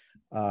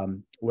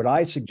 What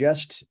I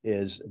suggest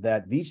is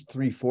that these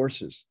three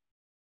forces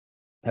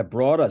have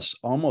brought us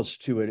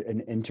almost to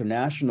an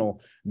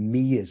international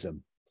meism,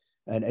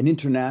 an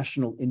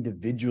international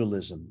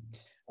individualism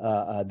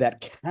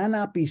that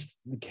cannot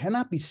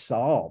be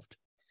solved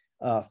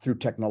through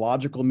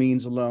technological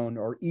means alone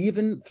or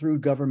even through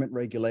government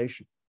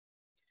regulation.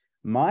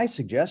 My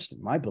suggestion,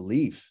 my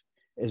belief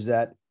is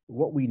that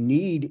what we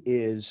need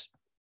is,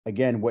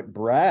 again, what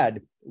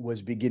Brad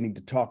was beginning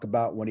to talk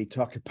about when he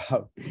talked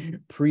about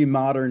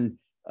pre-modern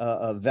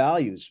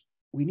values.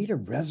 We need a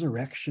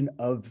resurrection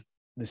of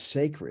the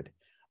sacred.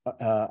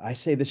 I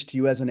say this to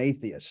you as an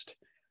atheist.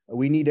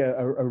 We need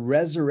a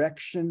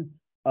resurrection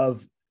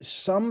of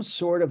some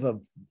sort of a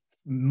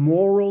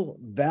moral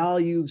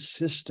value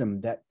system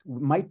that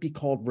might be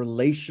called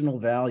relational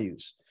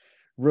values.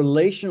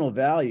 Relational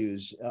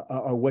values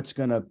are what's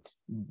going to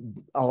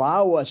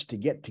allow us to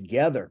get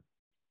together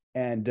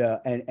and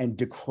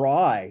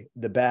decry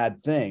the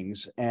bad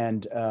things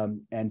and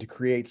to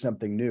create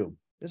something new.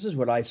 This is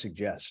what I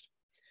suggest,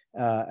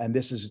 and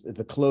this is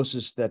the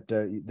closest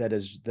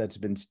that's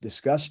been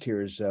discussed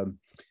here is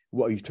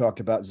what you've talked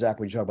about, Zach,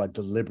 when you talk about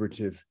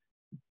deliberative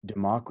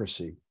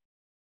democracy.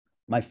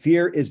 My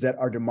fear is that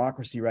our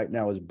democracy right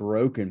now is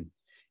broken.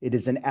 It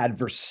is an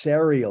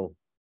adversarial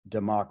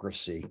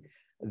democracy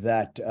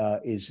that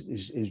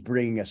is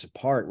bringing us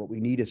apart. What we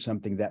need is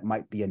something that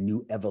might be a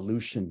new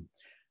evolution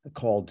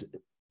called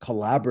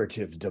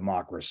collaborative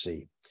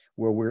democracy,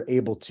 where we're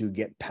able to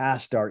get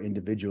past our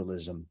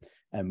individualism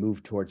and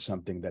move towards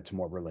something that's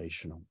more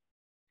relational.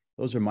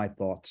 Those are my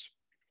thoughts.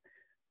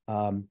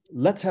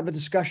 Let's have a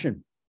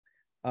discussion.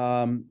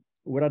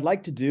 What I'd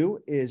like to do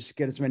is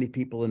get as many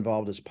people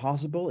involved as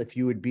possible. If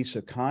you would be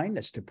so kind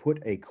as to put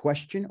a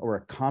question or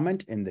a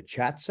comment in the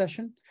chat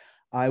session,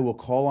 I will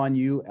call on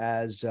you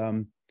as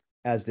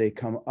they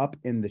come up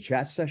in the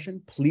chat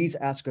session. Please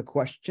ask a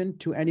question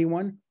to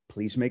anyone.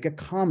 Please make a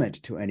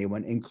comment to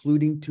anyone,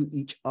 including to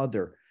each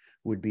other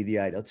would be the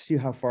idea. Let's see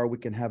how far we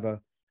can have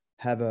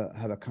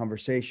a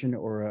conversation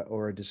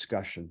or a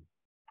discussion.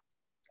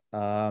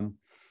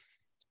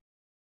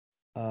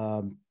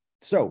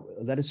 So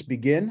let us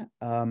begin.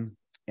 And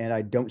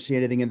I don't see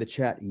anything in the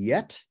chat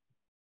yet.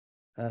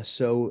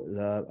 So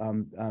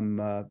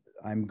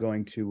I'm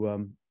going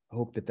to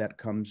hope that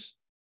comes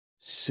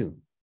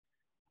soon.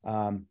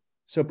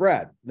 So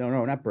Brad,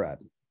 no, not Brad.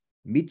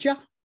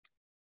 Mitya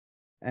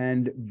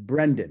and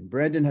Brendan.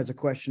 Brendan has a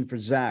question for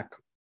Zach.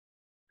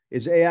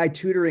 Is AI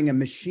tutoring a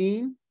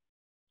machine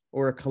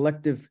or a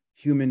collective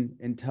human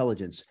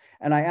intelligence?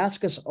 And I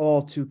ask us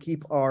all to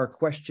keep our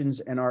questions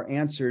and our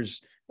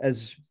answers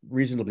as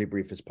reasonably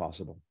brief as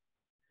possible.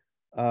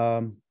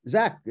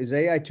 Zach, is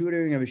AI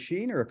tutoring a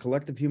machine or a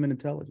collective human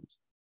intelligence?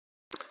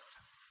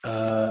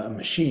 A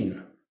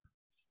machine.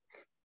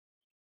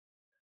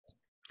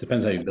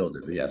 Depends how you build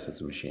it, but yes,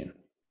 it's a machine.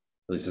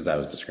 At least as I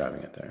was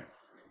describing it there.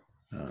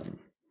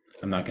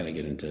 I'm not going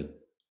to get into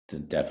the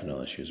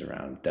definitional issues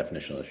around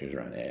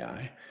AI.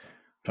 I'm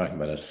talking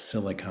about a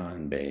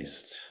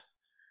silicon-based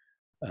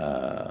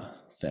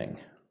thing,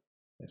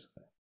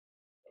 basically.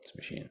 It's a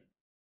machine.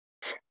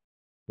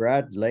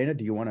 Brad, Lene,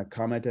 do you want to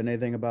comment on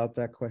anything about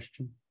that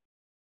question?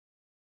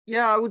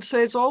 Yeah, I would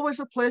say it's always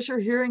a pleasure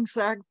hearing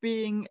Zach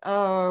being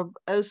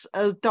as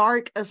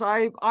dark as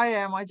I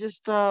am. I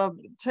just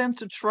tend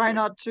to try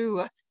not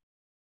to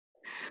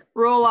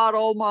roll out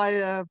all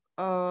my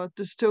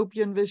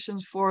dystopian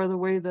visions for the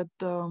way that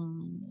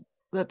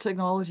that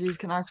technologies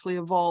can actually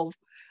evolve.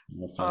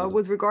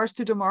 With regards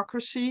to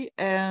democracy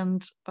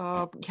and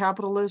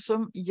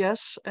capitalism,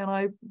 yes,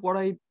 and what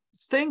I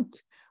think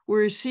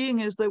we're seeing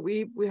is that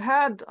we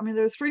had, I mean,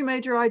 there are three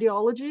major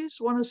ideologies.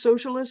 One is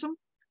socialism,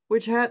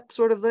 which had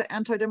sort of the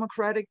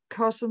anti-democratic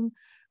cousin,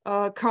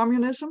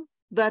 communism.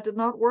 That did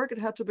not work. It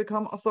had to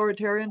become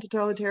authoritarian,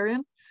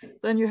 totalitarian.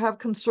 Then you have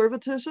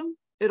conservatism.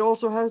 It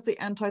also has the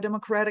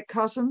anti-democratic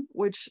cousin,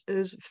 which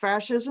is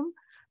fascism,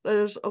 that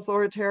is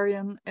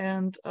authoritarian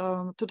and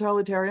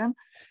totalitarian.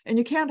 And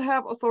you can't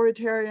have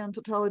authoritarian,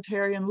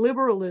 totalitarian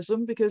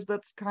liberalism, because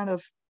that's kind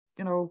of,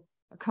 you know,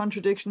 a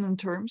contradiction in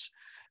terms.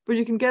 But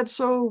you can get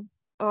so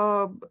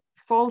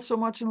fall so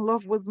much in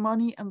love with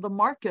money and the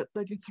market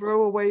that you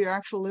throw away your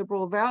actual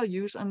liberal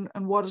values, and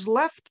what is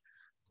left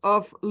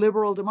of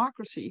liberal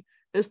democracy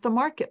is the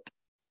market.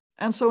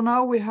 And so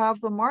now we have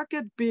the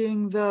market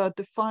being the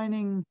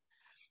defining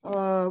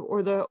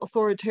or the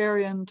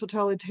authoritarian,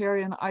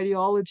 totalitarian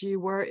ideology,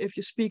 where if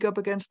you speak up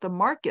against the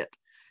market,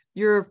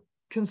 you're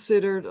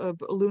considered a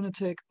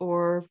lunatic,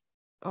 or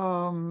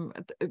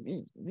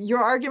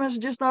your arguments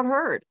are just not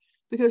heard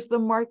because the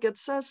market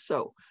says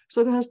so.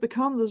 So it has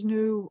become this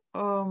new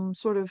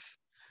sort of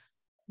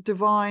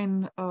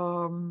divine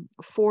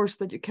force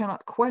that you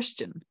cannot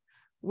question,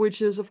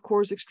 which is, of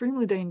course,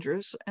 extremely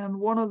dangerous. And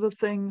one of the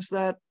things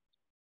that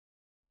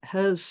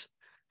has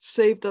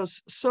saved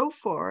us so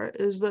far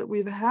is that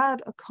we've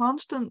had a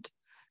constant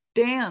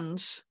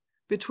dance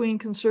between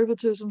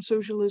conservatism,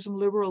 socialism,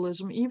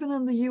 liberalism, even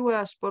in the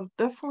US, but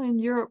definitely in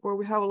Europe, where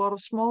we have a lot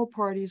of small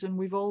parties, and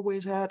we've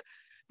always had,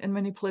 in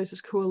many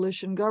places,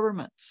 coalition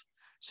governments.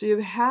 So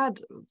you've had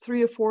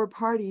 3 or 4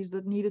 parties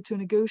that needed to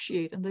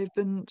negotiate, and they've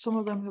been, some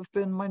of them have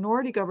been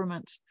minority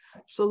governments.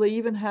 So they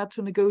even had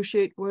to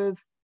negotiate with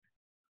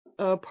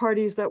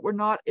parties that were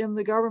not in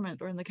the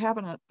government or in the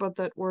cabinet, but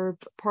that were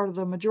part of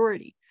the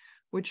majority,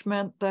 which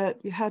meant that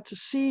you had to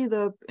see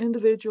the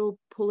individual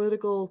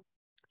political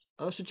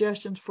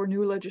suggestions for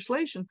new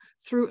legislation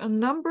through a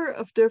number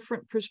of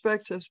different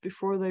perspectives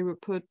before they were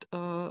put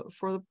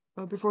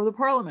before the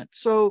parliament.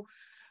 So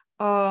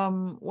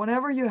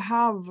whenever you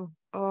have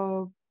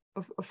a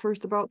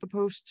first about the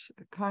post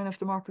kind of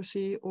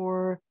democracy,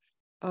 or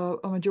a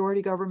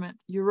majority government,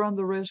 you run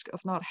the risk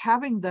of not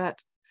having that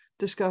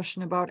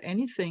discussion about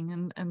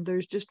anything, and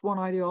there's just one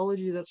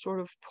ideology that sort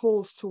of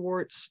pulls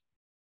towards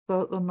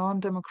the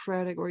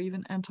non-democratic or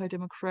even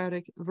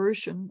anti-democratic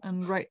version.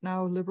 And right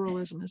now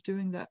liberalism is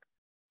doing that,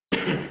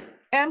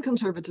 and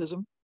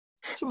conservatism.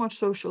 Not so much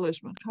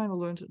socialism, it kind of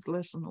learned its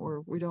lesson,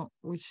 or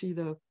we see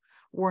the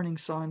warning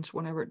signs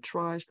whenever it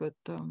tries. But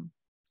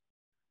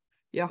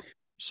yeah,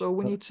 so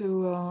we need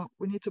to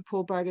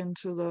pull back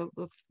into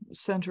the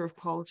center of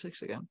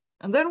politics again.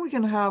 And then we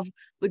can have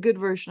the good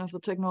version of the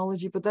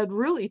technology, but that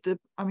really,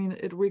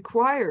 it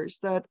requires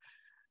that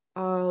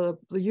the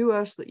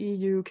US, the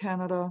EU,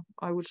 Canada,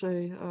 I would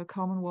say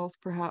Commonwealth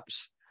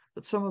perhaps,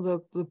 that some of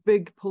the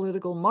big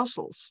political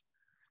muscles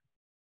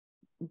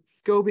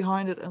go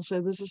behind it and say,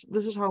 this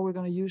is how we're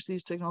going to use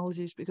these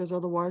technologies, because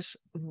otherwise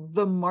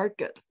the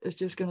market is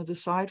just going to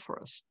decide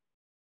for us.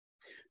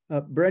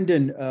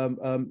 Brendan,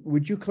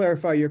 would you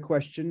clarify your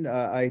question?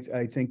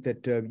 I think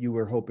that you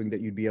were hoping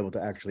that you'd be able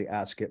to actually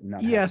ask it. And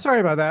not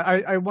sorry about that.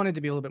 I wanted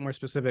to be a little bit more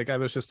specific. That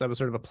was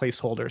sort of a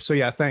placeholder. So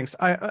yeah, thanks.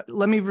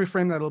 Let me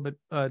reframe that a little bit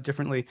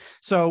differently.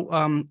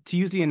 So to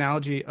use the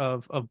analogy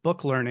of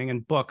book learning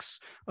and books,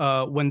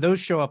 when those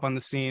show up on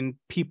the scene,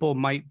 people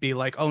might be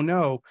like, oh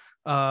no,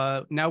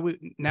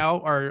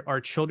 now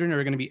our children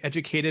are going to be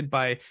educated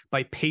by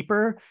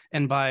paper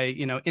and by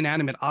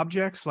inanimate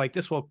objects. Like,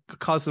 this will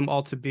cause them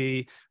all to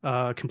be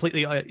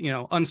completely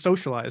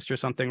unsocialized or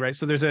something, right?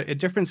 So there's a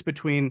difference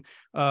between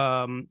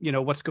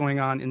what's going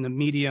on in the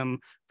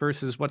medium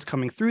versus what's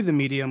coming through the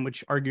medium,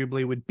 which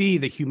arguably would be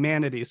the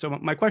humanity. So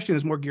my question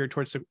is more geared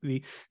towards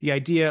the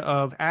idea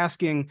of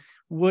asking,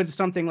 would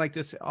something like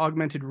this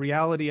augmented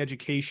reality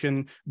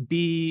education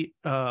be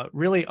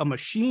really a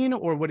machine,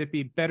 or would it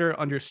be better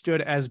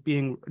understood as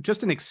being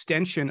just an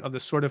extension of the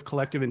sort of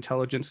collective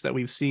intelligence that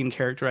we've seen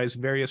characterize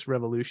various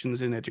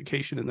revolutions in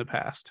education in the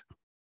past?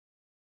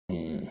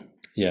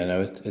 Yeah,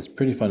 no, it's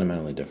pretty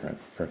fundamentally different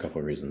for a couple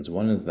of reasons.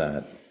 One is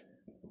that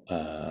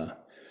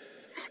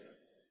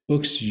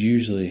books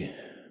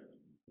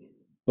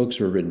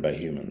were written by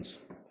humans.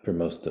 For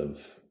most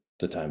of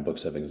the time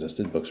books have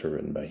existed, books were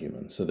written by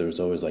humans. So there was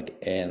always like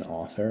an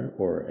author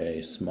or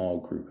a small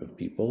group of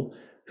people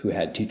who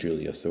had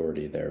teacherly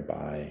authority,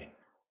 thereby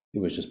it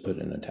was just put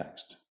in a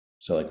text.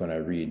 So like when I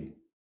read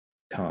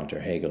Kant or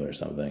Hegel or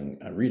something,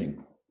 I'm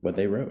reading what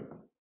they wrote,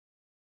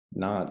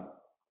 not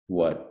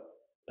what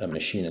a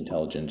machine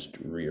intelligence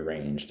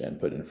rearranged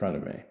and put in front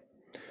of me.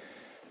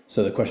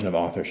 So the question of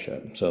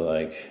authorship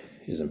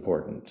is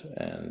important.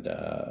 And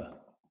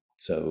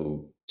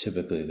so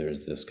typically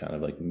there's this kind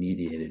of like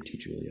mediated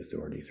teacherly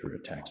authority through a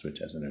text, which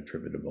has an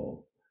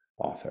attributable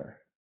author.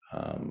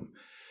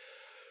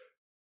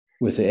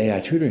 With the AI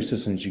tutoring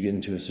systems, you get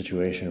into a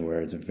situation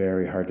where it's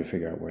very hard to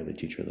figure out where the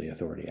teacherly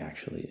authority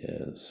actually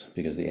is,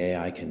 because the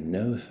AI can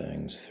know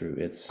things through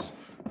its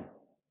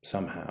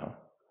somehow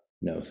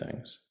know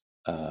things,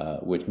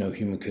 which no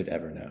human could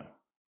ever know.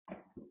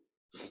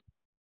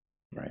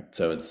 Right.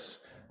 So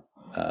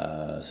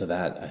So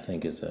that, I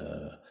think, is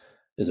a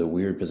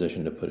weird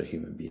position to put a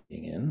human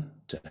being in,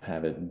 to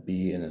have it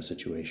be in a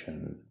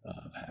situation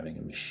of having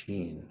a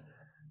machine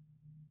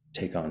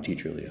take on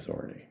teacherly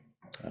authority.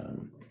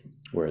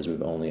 Whereas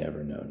we've only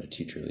ever known a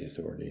teacherly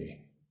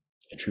authority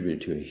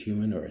attributed to a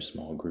human or a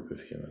small group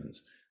of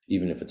humans.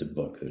 Even if it's a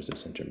book, there's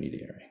this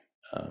intermediary.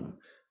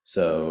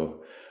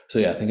 So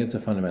yeah, I think it's a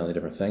fundamentally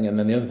different thing. And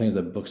then the other thing is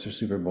that books are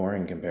super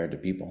boring compared to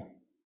people.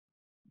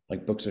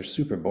 Like, books are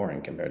super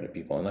boring compared to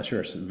people, unless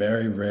you're a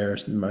very rare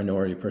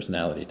minority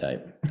personality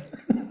type.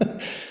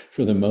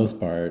 For the most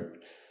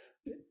part,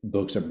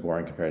 books are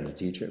boring compared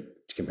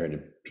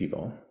to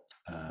people.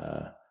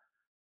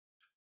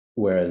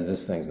 Whereas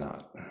this thing's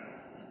not.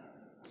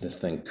 This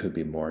thing could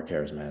be more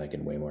charismatic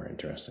and way more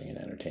interesting and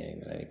entertaining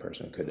than any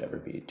person could ever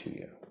be to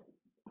you.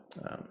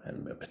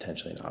 And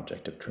potentially an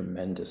object of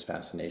tremendous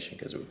fascination,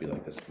 because it would be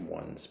like this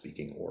one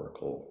speaking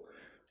oracle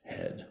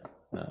head.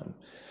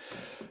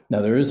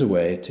 Now, there is a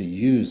way to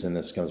use, and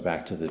this comes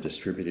back to the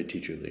distributed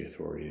teacherly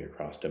authority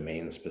across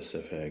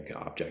domain-specific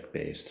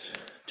object-based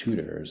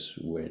tutors,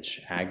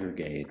 which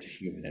aggregate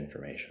human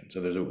information. So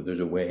there's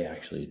a way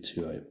actually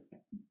to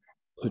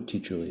put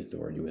teacherly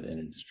authority within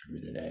a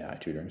distributed AI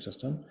tutoring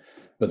system,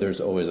 but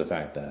there's always the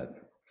fact that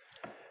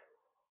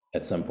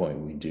at some point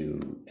we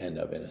do end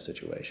up in a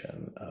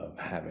situation of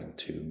having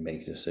to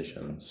make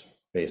decisions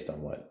based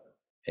on what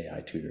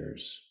AI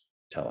tutors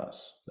tell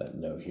us that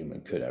no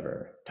human could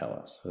ever tell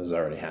us. This is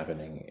already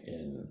happening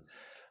in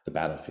the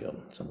battlefield.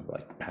 Some of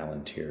like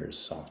Palantir's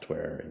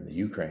software in the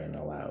Ukraine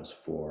allows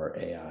for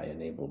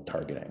AI-enabled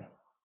targeting.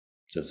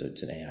 So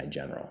it's an AI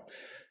general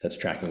that's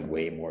tracking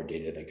way more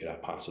data than could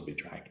have possibly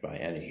tracked by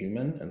any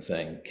human, and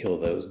saying, kill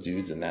those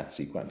dudes in that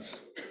sequence.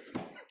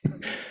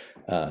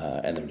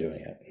 And they're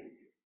doing it.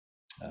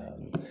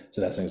 So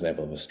that's an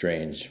example of a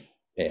strange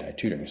AI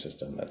tutoring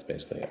system that's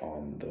basically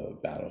on the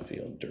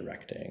battlefield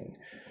directing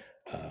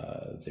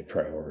the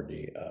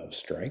priority of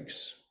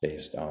strikes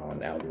based on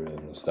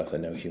algorithms, stuff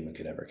that no human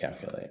could ever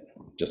calculate.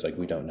 Just like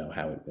we don't know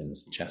how it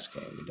wins the chess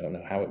game. We don't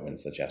know how it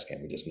wins the chess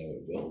game. We just know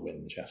it will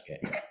win the chess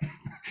game.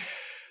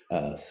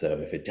 So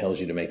if it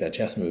tells you to make that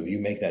chess move, you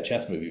make that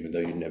chess move, even though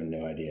you have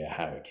no idea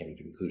how it came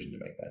to the conclusion to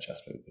make that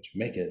chess move. But you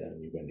make it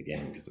and you win the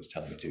game because it's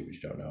telling you to, but you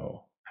don't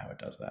know how it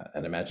does that.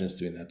 And imagine it's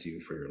doing that to you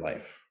for your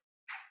life.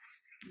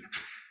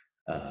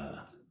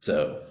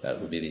 So that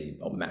would be the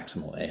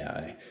maximal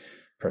AI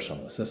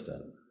personal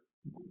assistant.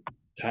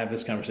 I have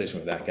this conversation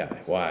with that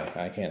guy. Why?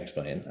 I can't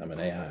explain. I'm an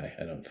AI.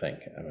 I don't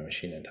think. I'm a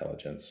machine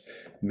intelligence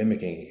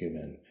mimicking a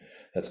human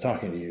that's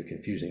talking to you,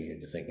 confusing you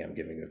into thinking I'm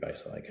giving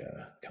advice like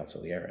a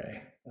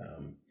consigliere.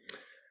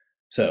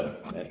 So,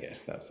 I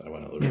guess I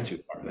went a little bit too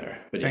far there.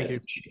 But yeah, it's a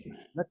machine.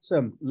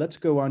 Let's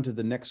go on to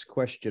the next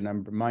question.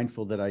 I'm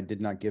mindful that I did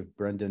not give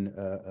Brendan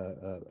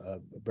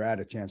Brad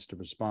a chance to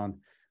respond.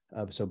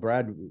 So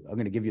Brad, I'm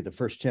going to give you the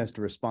first chance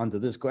to respond to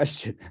this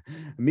question.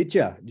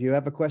 Mitja, do you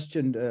have a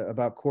question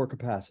about core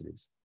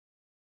capacities?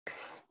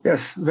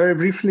 Yes, very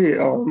briefly.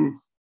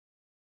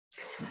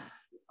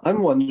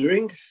 I'm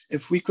wondering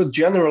if we could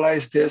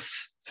generalize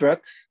this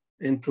threat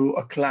into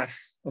a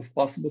class of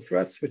possible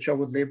threats, which I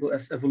would label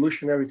as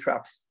evolutionary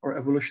traps or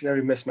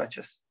evolutionary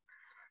mismatches.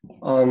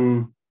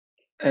 And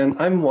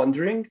I'm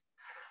wondering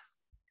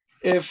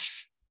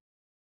if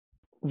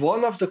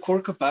one of the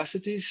core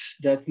capacities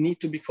that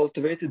need to be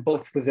cultivated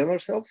both within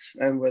ourselves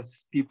and with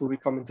people we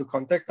come into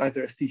contact,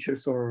 either as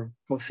teachers or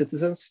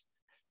co-citizens,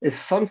 is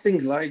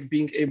something like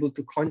being able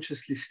to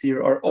consciously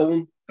steer our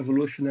own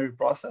evolutionary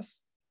process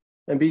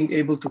and being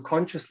able to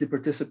consciously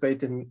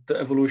participate in the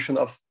evolution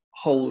of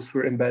wholes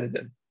we're embedded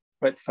in,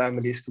 right?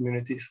 Families,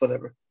 communities,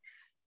 whatever.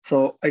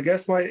 So I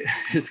guess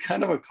it's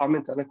kind of a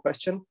comment and a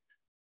question,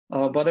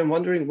 but I'm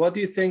wondering, what do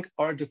you think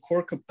are the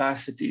core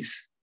capacities,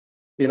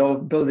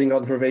 building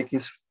on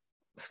Vervaeke's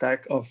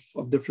stack of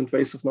different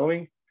ways of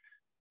knowing?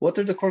 What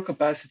are the core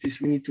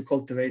capacities we need to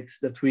cultivate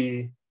that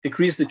we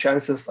decrease the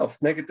chances of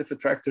negative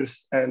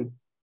attractors and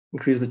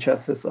increase the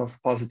chances of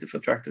positive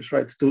attractors,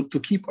 right? To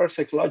keep our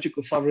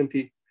psychological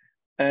sovereignty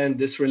and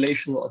this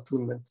relational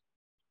attunement.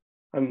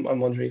 I'm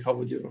wondering, how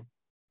would you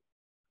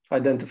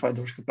identify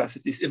those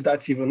capacities, if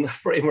that's even a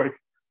framework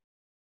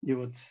you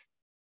would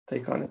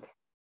take on it?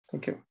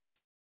 Thank you.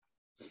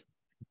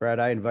 Brad,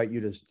 I invite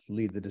you to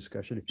lead the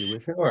discussion if you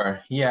wish.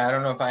 Sure. Yeah, I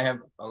don't know if I have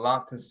a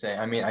lot to say.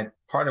 I mean,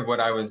 part of what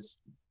I was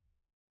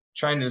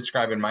trying to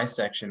describe in my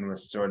section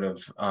was sort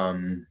of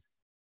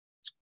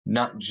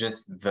not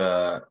just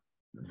the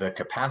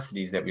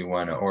capacities that we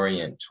want to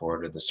orient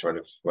toward, or the sort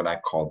of what I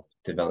call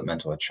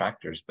developmental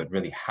attractors, but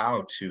really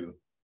how to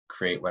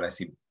create what I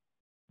see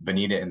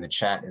Benita in the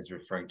chat is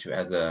referring to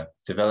as a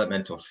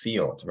developmental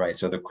field, right?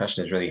 So the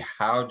question is really,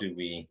 how do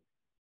we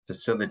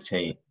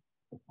facilitate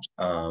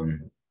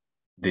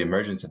the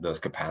emergence of those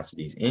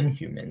capacities in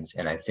humans?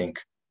 And I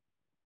think,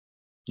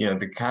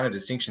 the kind of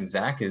distinctions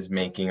Zach is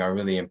making are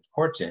really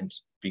important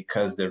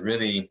because they're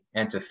really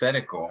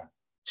antithetical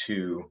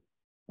to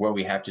what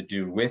we have to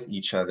do with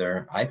each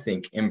other, I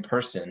think, in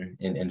person.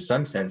 In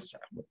some sense,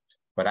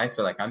 what I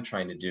feel like I'm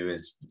trying to do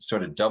is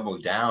sort of double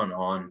down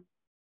on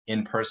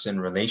in-person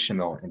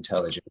relational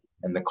intelligence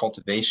and the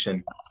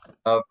cultivation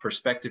of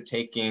perspective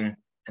taking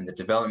and the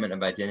development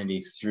of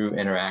identity through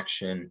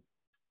interaction,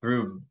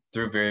 through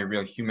very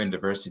real human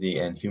diversity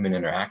and human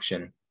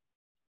interaction.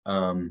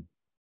 And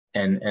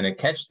a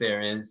catch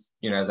there is,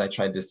 as I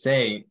tried to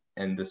say,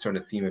 and the sort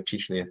of theme of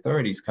teacherly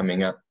authorities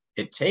coming up,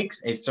 it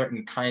takes a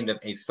certain kind of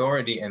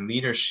authority and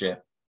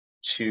leadership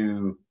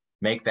to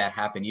make that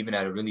happen, even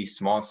at a really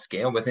small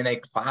scale. Within a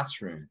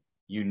classroom,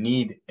 you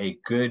need a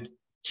good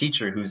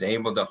teacher who's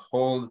able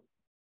to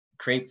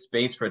create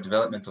space for a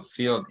developmental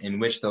field in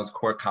which those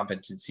core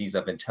competencies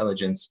of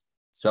intelligence,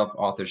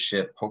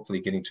 self-authorship,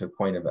 hopefully getting to a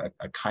point of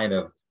a kind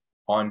of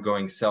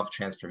ongoing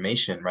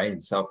self-transformation, right?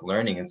 And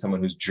self-learning, and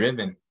someone who's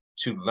driven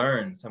to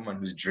learn, someone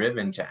who's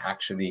driven to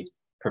actually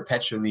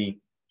perpetually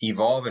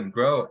evolve and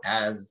grow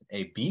as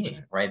a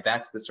being, right?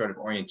 That's the sort of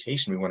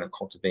orientation we want to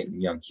cultivate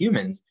in young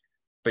humans.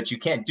 But you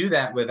can't do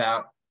that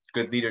without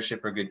good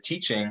leadership or good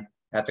teaching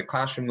at the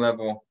classroom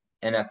level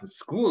and at the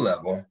school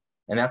level.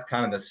 And that's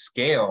kind of the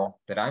scale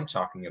that I'm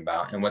talking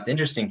about. And what's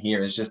interesting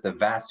here is just the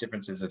vast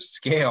differences of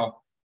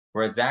scale,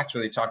 whereas Zach's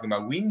really talking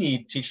about, we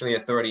need teacherly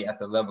authority at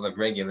the level of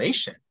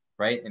regulation,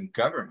 right? And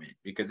government,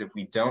 because if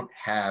we don't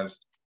have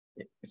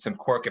some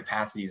core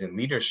capacities and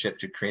leadership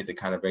to create the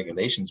kind of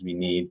regulations we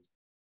need,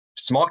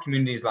 small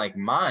communities like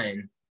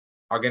mine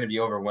are going to be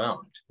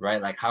overwhelmed,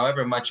 right? Like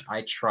however much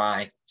I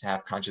try to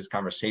have conscious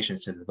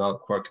conversations to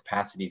develop core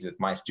capacities with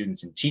my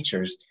students and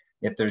teachers,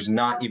 if there's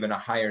not even a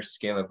higher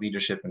scale of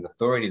leadership and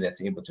authority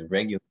that's able to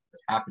regulate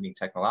what's happening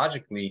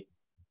technologically,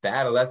 the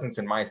adolescents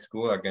in my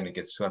school are going to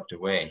get swept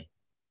away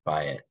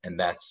by it. And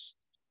that's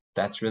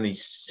really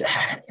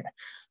sad.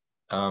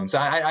 So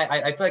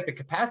I feel like the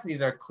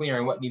capacities are clear,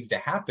 and what needs to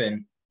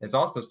happen is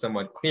also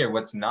somewhat clear.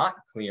 What's not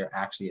clear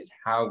actually is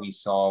how we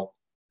solve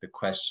the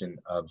question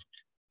of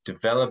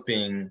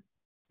developing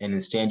and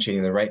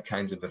instantiating the right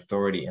kinds of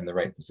authority and the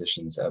right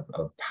positions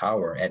of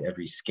power at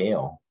every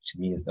scale, to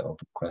me, is the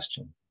open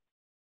question.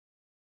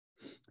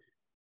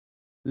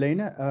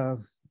 Lene,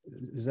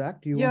 Zach,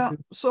 do you want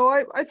to? So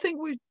I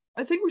think we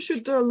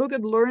should look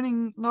at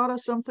learning not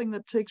as something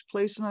that takes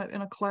place in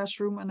a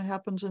classroom and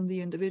happens in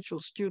the individual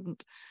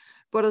student,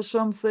 but as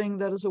something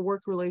that is a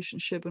work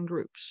relationship in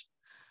groups.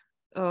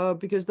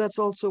 Because that's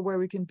also where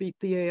we can beat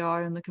the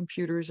AI and the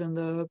computers and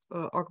the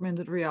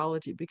augmented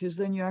reality, because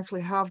then you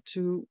actually have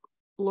to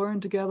learn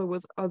together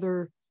with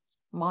other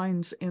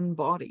minds in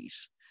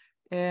bodies.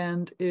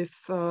 And if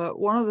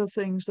one of the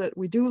things that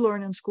we do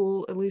learn in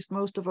school, at least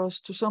most of us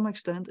to some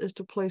extent, is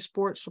to play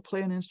sports or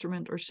play an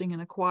instrument or sing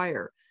in a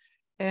choir.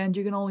 And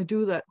you can only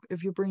do that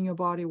if you bring your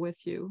body with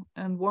you.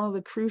 And one of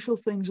the crucial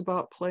things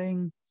about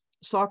playing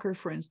soccer,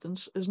 for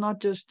instance, is not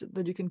just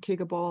that you can kick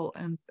a ball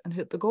and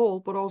hit the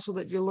goal, but also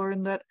that you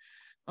learn that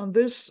on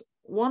this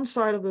one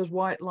side of this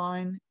white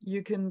line,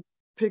 you can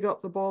pick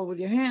up the ball with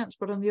your hands,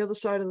 but on the other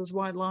side of this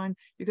white line,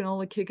 you can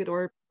only kick it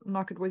or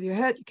knock it with your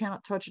head. You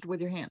cannot touch it with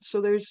your hands.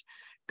 So there's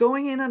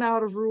going in and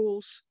out of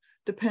rules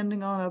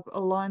depending on a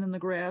line in the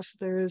grass.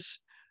 There's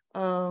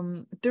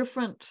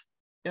different,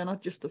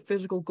 not just the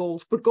physical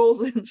goals, but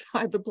goals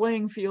inside the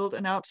playing field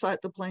and outside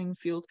the playing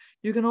field.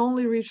 You can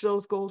only reach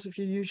those goals if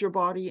you use your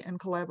body and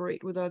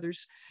collaborate with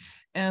others.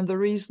 And the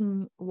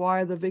reason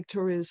why the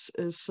victor is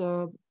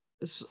sort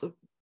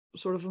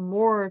of a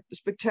more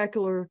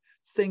spectacular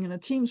thing in a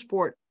team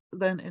sport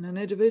than in an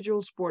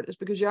individual sport is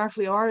because you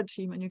actually are a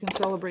team and you can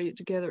celebrate it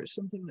together. It's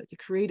something that you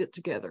created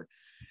together.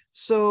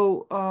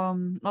 So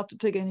not to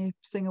take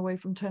anything away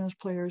from tennis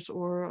players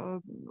or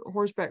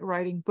horseback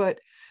riding, but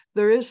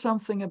there is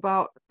something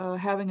about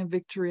having a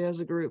victory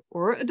as a group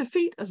or a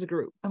defeat as a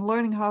group and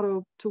learning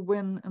how to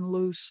win and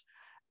lose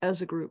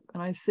as a group.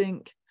 And I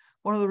think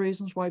one of the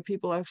reasons why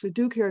people actually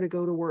do care to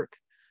go to work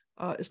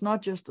it's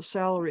not just the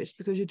salary, it's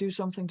because you do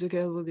something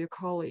together with your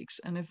colleagues.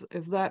 And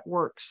if that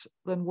works,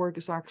 then work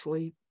is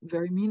actually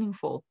very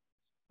meaningful,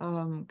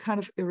 kind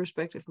of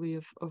irrespectively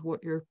of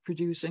what you're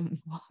producing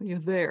while you're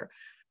there.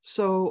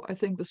 So I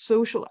think the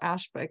social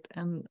aspect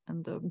and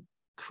the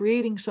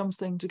creating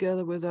something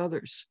together with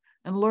others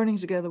and learning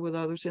together with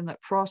others in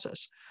that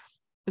process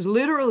is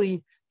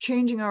literally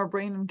changing our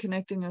brain and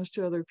connecting us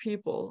to other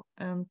people.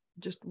 And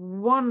just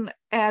one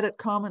added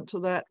comment to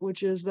that,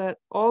 which is that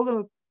all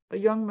the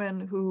young men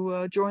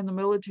who join the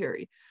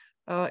military,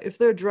 if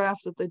they're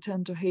drafted, they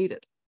tend to hate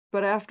it.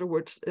 But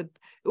afterwards, it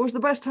was the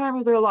best time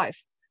of their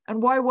life.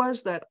 And why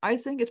was that? I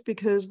think it's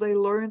because they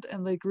learned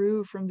and they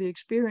grew from the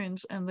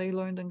experience, and they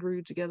learned and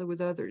grew together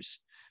with others.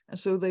 And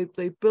so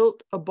they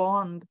built a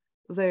bond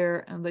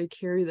there, and they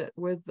carry that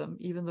with them,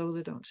 even though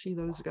they don't see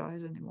those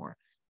guys anymore.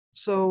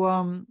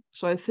 So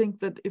so I think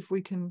that if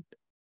we can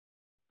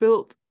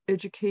build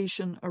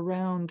education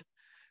around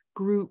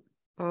group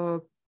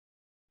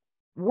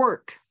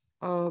work,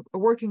 a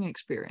working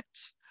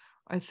experience,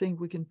 I think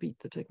we can beat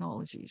the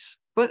technologies.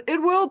 But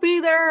it will be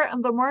there,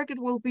 and the market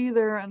will be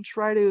there and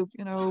try to,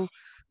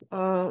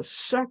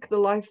 suck the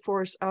life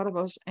force out of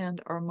us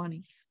and our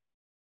money.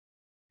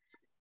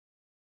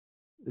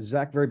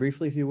 Zach, very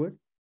briefly, if you would.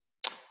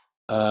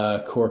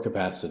 Core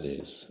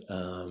capacities.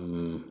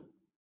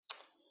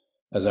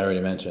 as I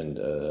already mentioned,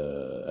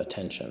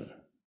 attention,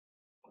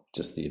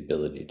 just the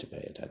ability to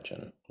pay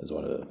attention is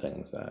one of the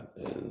things that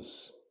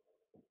is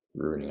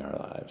ruining our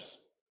lives,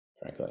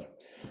 frankly.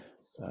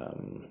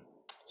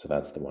 So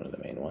that's one of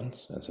the main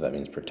ones. And so that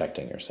means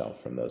protecting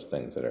yourself from those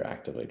things that are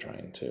actively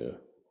trying to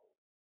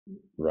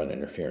run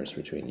interference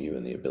between you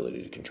and the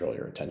ability to control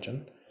your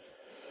attention.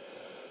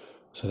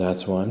 So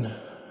that's one.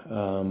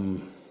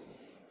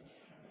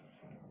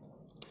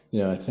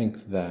 I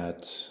think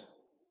that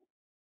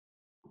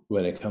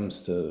when it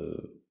comes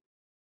to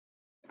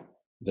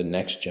the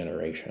next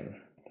generation,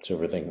 so if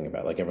we're thinking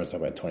about, like, everyone's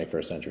talking about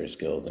 21st century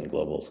skills and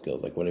global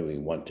skills, like what do we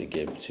want to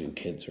give to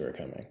kids who are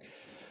coming?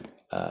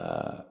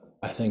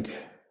 I think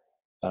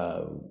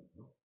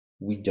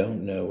we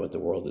don't know what the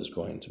world is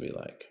going to be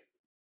like.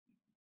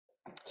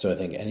 So I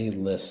think any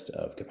list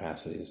of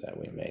capacities that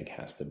we make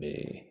has to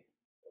be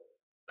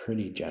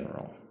pretty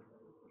general.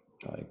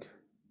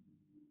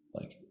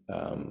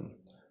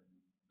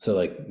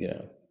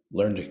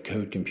 Learn to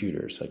code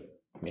computers, like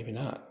maybe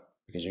not,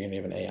 because you're going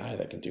to have an AI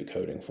that can do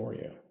coding for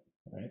you,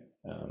 right?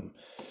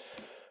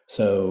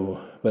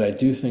 But I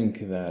do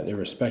think that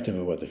irrespective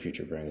of what the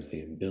future brings,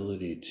 the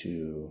ability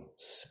to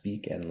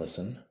speak and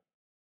listen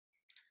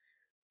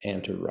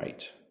and to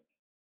write.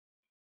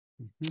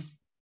 Mm-hmm.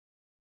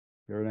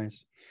 Very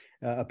nice.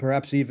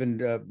 Perhaps even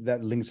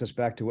that links us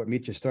back to what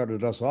Mitya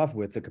started us off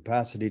with, the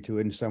capacity to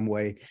in some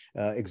way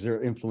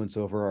exert influence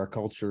over our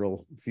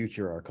cultural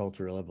future, our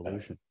cultural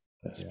evolution.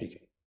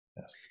 Speaking,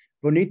 yes.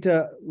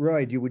 Bonita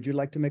Roy, would you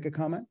like to make a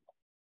comment?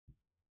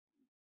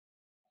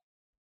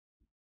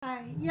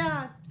 Hi,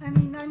 yeah, I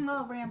mean, I'm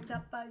all ramped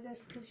up by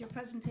this because your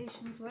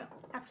presentations were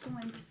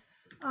excellent.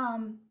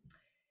 I'm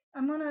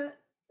gonna,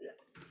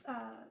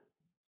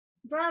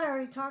 Brad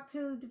already talked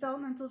to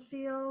developmental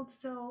field,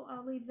 so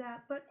I'll leave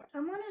that. But I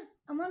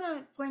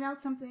wanna point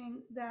out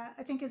something that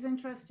I think is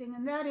interesting,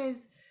 and that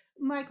is,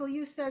 Michael,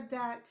 you said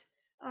that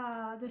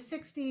the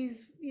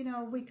 60s,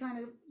 we kind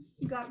of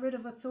got rid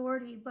of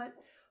authority, but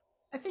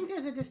I think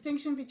there's a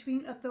distinction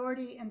between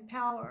authority and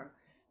power,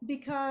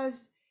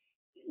 because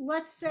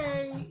let's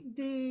say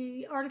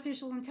the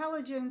artificial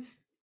intelligence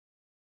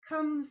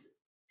comes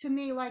to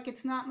me like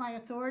it's not my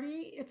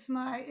authority, it's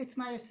my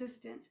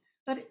assistant,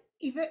 but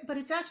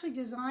it's actually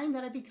designed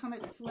that I become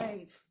its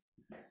slave,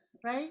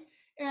 right?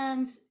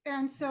 And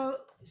so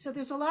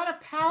there's a lot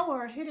of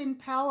power, hidden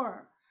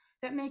power,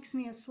 that makes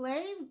me a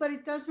slave, but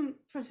it doesn't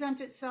present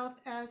itself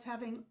as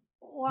having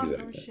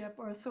authorship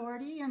or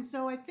authority. And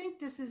so I think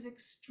this is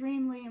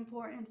extremely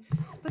important.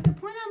 But the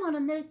point I want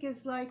to make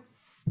is like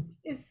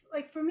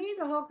for me,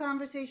 the whole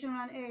conversation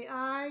around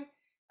AI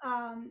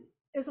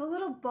is a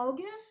little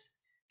bogus,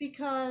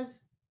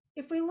 because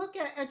if we look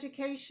at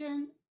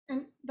education,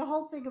 and the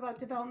whole thing about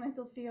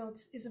developmental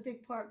fields is a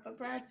big part, but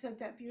Brad said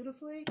that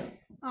beautifully.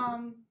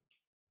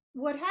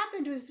 What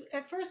happened was,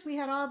 at first we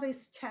had all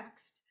this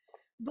text,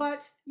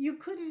 but you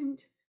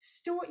could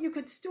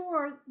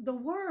store the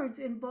words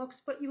in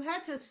books, but you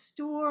had to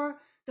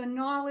store the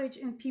knowledge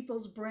in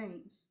people's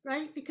brains,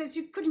 right? Because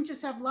you couldn't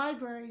just have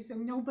libraries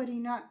and nobody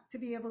not to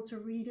be able to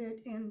read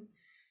it and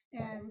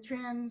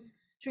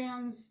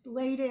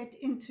translate it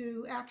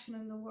into action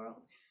in the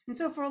world. And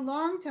so for a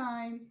long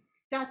time,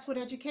 that's what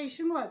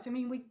education was. I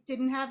mean, we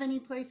didn't have any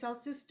place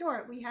else to store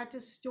it. We had to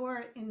store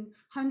it in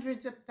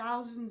hundreds of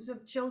thousands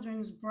of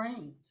children's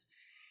brains.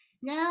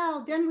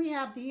 Now, then we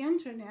have the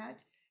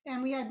internet,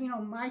 and we had,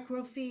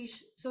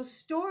 microfiche. So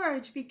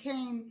storage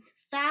became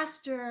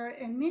faster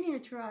and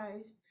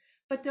miniaturized,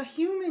 but the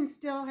human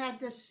still had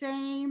the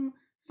same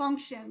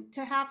function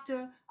to have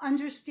to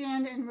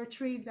understand and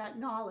retrieve that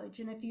knowledge.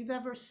 And if you've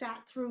ever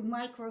sat through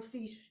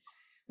microfiche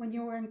when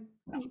you were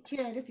a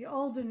kid, if you're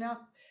old enough,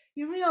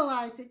 you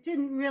realize it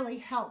didn't really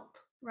help,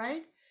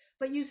 right?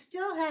 But you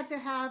still had to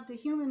have, the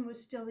human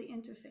was still the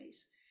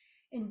interface.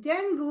 And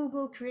then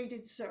Google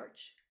created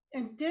search.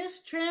 And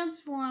this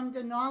transformed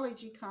the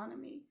knowledge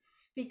economy,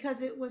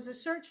 because it was a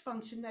search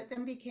function that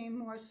then became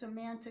more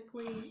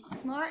semantically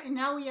smart. And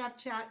now we have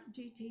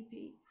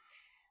ChatGPT.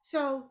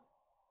 So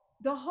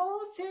the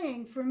whole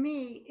thing for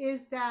me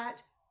is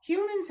that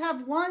humans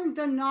have won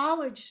the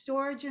knowledge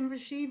storage and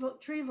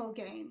retrieval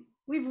game.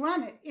 We've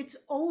run it. It's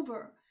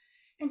over.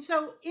 And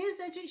so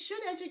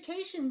should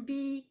education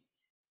be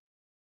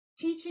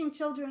teaching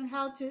children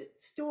how to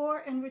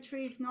store and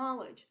retrieve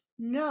knowledge?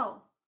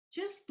 No.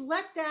 Just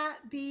let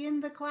that be in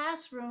the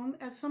classroom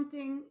as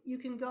something you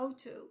can go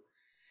to.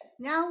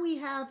 Now we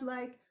have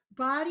like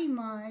body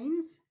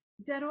minds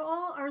that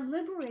are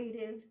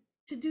liberated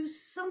to do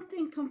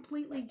something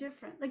completely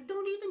different. Like,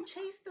 don't even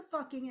chase the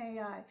fucking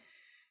AI.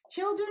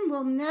 Children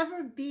will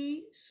never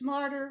be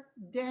smarter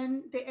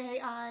than the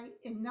AI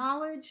in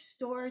knowledge,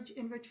 storage,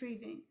 and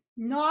retrieving.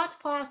 Not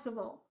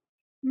possible.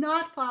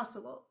 Not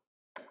possible.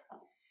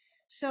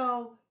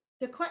 So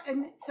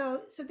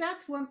so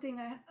that's one thing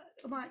I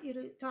want you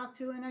to talk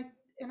to, and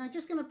I'm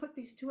just going to put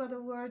these two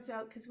other words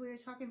out because we were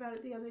talking about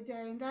it the other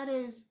day, and that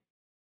is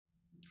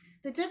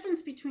the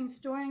difference between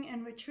storing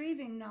and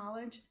retrieving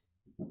knowledge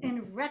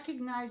and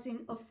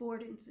recognizing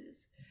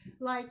affordances.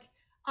 Like,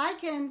 I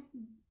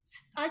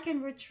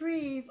can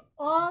retrieve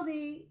all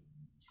the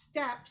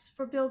steps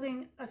for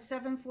building a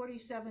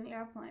 747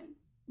 airplane,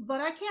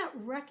 but I can't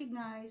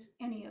recognize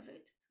any of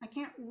it. I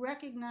can't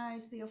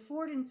recognize the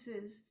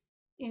affordances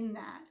in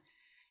that.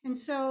 And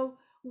so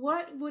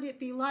what would it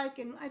be like?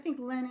 And I think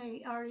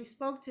Lene already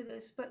spoke to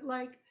this, but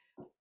like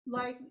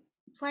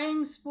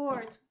playing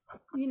sports,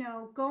 you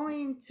know,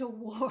 going to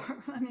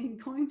war, I mean,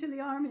 going to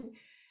the army.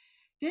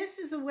 This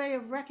is a way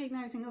of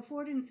recognizing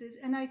affordances.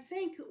 And I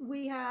think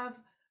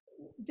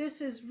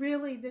this is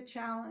really the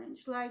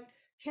challenge. Like,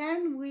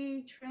 can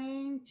we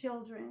train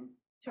children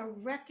to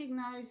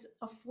recognize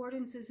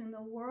affordances in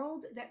the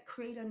world that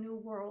create a new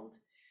world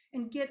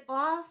and get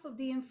off of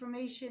the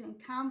information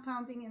and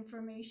compounding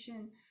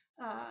information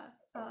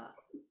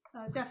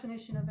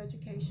definition of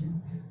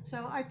education?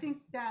 So I think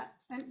that,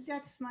 and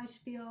that's my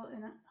spiel,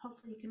 and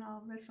hopefully you can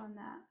all riff on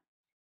that.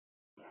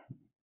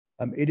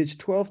 It is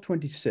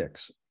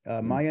 12:26.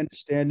 My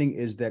understanding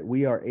is that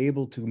we are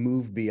able to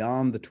move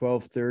beyond the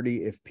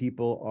 12:30 if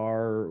people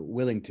are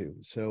willing to.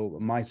 So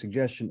my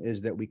suggestion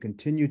is that we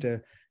continue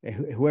to,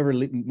 whoever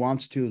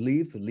wants to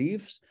leave,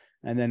 leaves,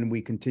 and then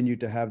we continue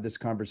to have this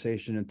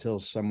conversation until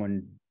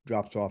someone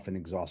drops off in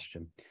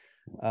exhaustion.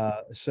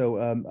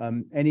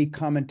 Any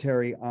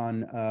commentary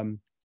on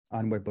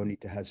what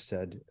Bonita has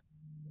said?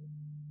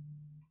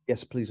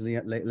 Yes, please,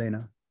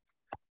 Lena.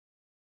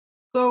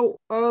 So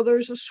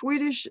there's a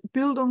Swedish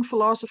Bildung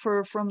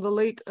philosopher from the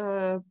late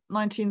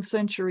 19th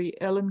century,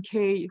 Ellen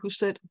Key, who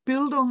said,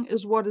 Bildung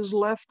is what is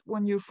left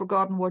when you've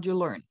forgotten what you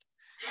learned.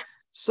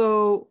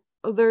 So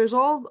there's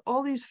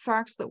all these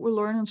facts that we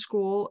learn in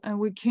school, and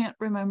we can't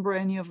remember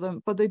any of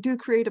them, but they do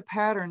create a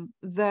pattern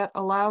that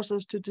allows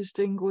us to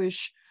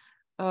distinguish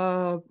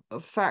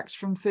facts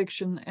from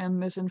fiction and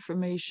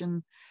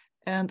misinformation.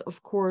 And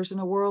of course, in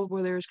a world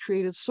where there's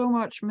created so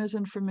much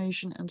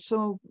misinformation and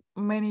so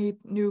many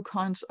new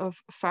kinds of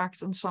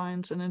facts and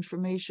science and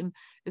information,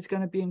 it's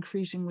going to be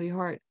increasingly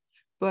hard.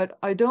 But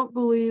I don't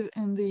believe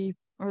in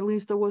or at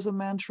least there was a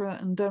mantra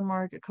in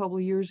Denmark a couple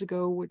of years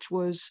ago, which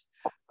was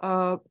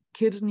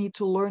kids need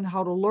to learn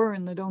how to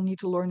learn. They don't need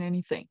to learn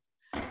anything.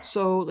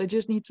 So they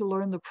just need to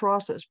learn the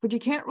process. But you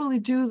can't really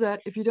do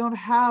that if you don't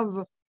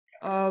have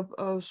a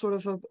sort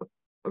of a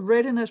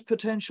readiness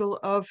potential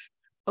of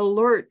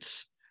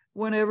alerts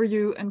whenever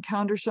you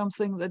encounter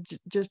something that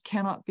just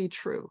cannot be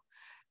true.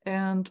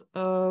 And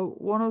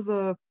one of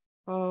the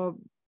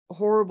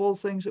horrible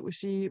things that we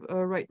see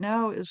right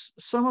now is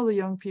some of the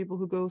young people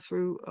who go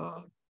through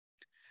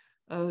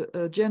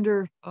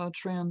transgender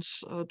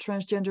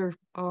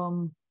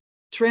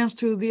trans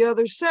to the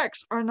other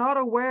sex are not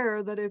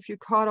aware that if you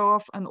cut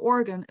off an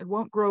organ, it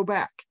won't grow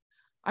back.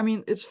 I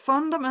mean, it's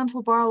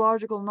fundamental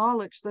biological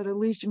knowledge that at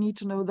least you need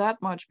to know that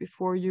much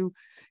before you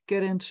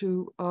get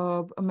into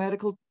a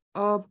medical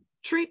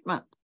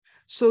treatment.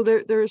 So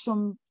there's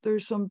some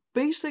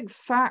basic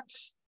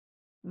facts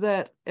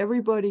that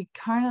everybody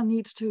kind of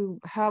needs to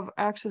have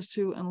access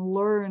to and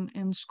learn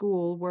in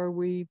school, where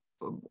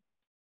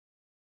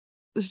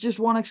this is just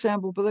one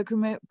example, but there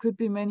could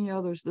be many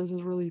others. This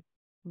is really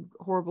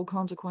horrible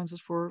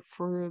consequences for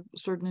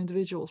certain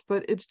individuals,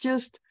 but it's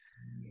just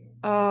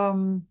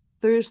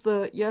there's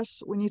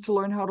yes, we need to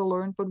learn how to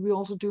learn, but we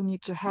also do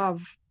need to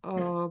have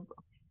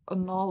a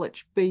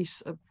knowledge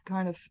base, a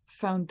kind of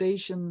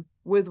foundation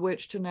with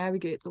which to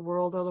navigate the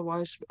world.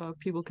 Otherwise,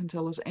 people can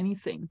tell us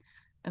anything,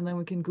 and then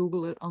we can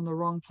Google it on the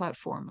wrong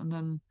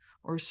platform,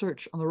 or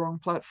search on the wrong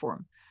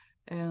platform,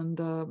 and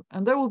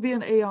there will be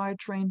an AI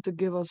trained to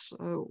give us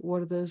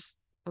what it is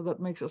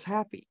that makes us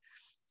happy,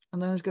 and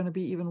then it's going to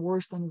be even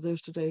worse than it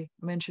is today,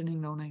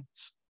 mentioning no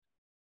names.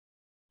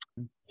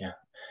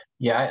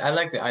 Yeah,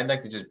 I'd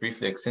like to just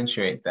briefly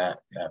accentuate that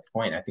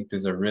point. I think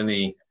there's a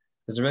really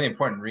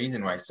important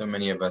reason why so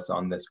many of us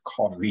on this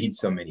call read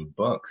so many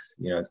books.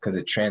 You know, it's because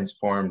it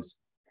transforms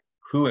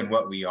who and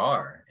what we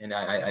are. And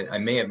I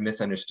may have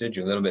misunderstood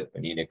you a little bit,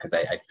 Bonita, because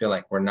I feel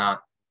like we're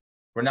not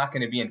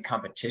going to be in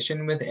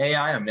competition with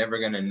AI. I'm never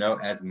going to know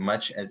as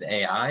much as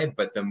AI,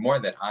 but the more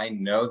that I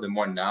know, the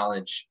more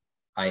knowledge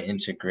I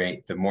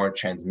integrate, the more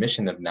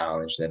transmission of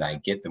knowledge that I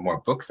get, the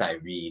more books I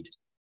read.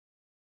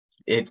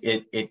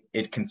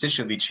 It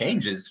consistently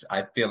changes,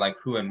 I feel like,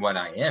 who and what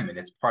I am. And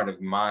it's part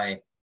of my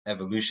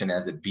evolution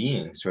as a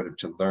being, sort of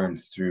to learn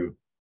through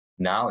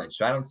knowledge.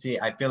 So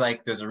I feel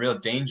like there's a real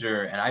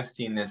danger, and I've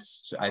seen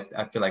this,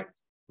 I feel like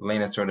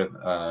Lena sort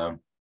of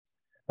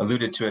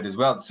alluded to it as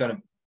well, sort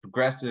of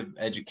progressive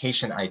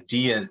education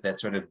ideas that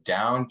sort of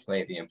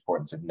downplay the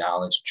importance of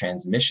knowledge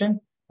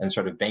transmission and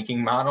sort of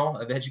banking model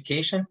of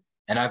education.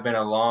 And I've been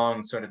a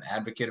long sort of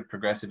advocate of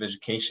progressive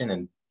education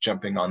and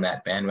jumping on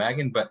that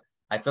bandwagon. But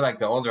I feel like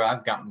the older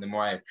I've gotten, the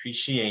more I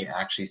appreciate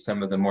actually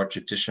some of the more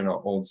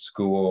traditional old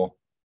school,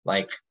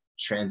 like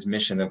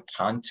transmission of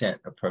content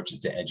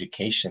approaches to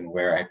education,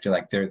 where I feel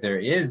like there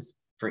is,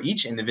 for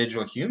each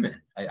individual human,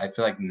 I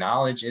feel like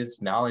knowledge is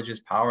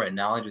power, and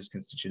knowledge is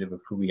constitutive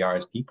of who we are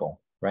as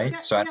people, right?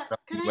 Yeah, so I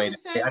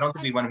don't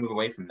think we want to move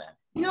away from that.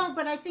 No,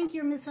 but I think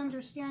you're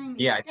misunderstanding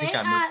me. Yeah, I think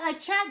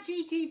like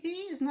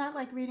ChatGPT is not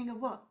like reading a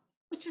book.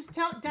 which is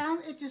down,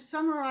 it just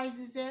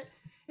summarizes it.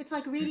 It's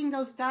like reading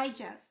those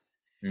digests,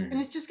 and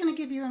it's just going to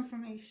give you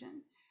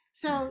information.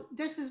 So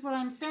this is what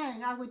I'm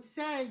saying. I would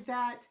say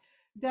that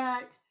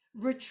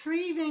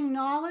retrieving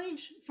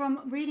knowledge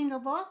from reading a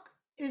book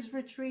is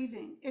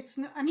retrieving. It's,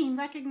 I mean,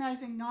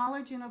 recognizing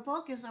knowledge in a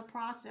book is a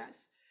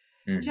process.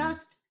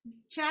 Just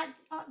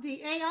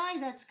the AI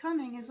that's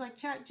coming is like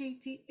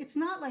ChatGPT. It's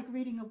not like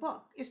reading a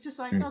book. It's just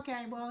like,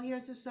 okay, well,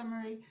 here's the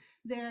summary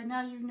there.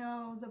 Now you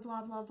know the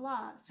blah, blah,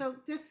 blah. So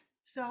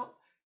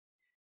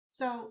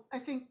I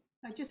think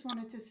I just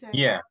wanted to say.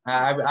 Yeah,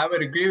 I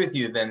would agree with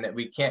you then that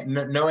we can't,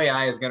 no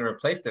AI is going to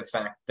replace the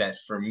fact that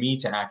for me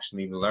to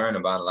actually learn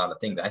about a lot of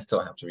things, I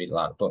still have to read a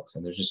lot of books,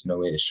 and there's just no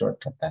way to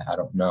shortcut that. I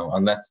don't know,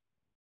 unless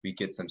we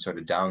get some sort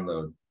of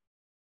download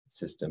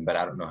system, but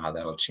I don't know how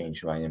that'll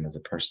change who I am as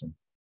a person.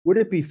 Would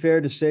it be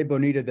fair to say,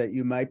 Bonita, that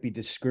you might be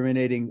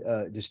discriminating,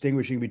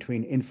 distinguishing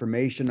between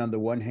information on the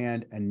one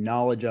hand and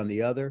knowledge on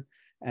the other?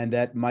 And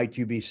that might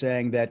you be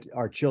saying that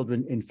our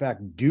children, in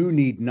fact, do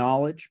need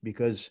knowledge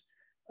because,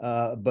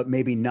 but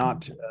maybe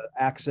not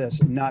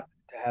access, not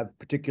to have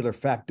particular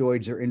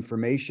factoids or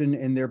information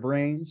in their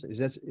brains?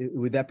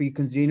 Would that be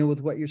congenial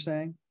with what you're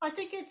saying? I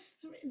think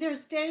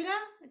there's data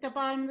at the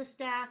bottom of the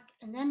stack,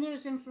 and then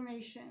there's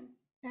information.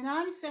 And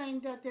I'm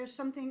saying that there's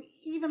something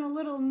even a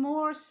little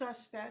more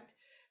suspect,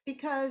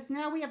 because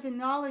now we have the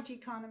knowledge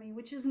economy,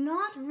 which is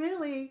not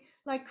really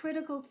like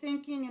critical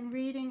thinking and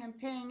reading and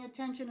paying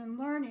attention and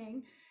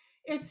learning.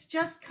 It's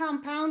just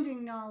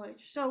compounding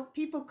knowledge. So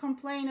people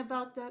complain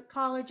about the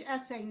college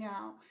essay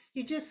now.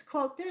 You just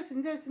quote this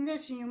and this and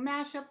this, and you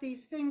mash up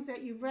these things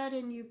that you've read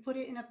and you put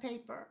it in a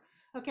paper.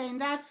 Okay,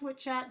 and that's what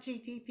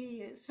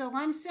ChatGPT is. So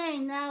I'm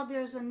saying now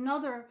there's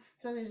another,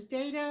 so there's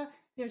data,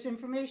 there's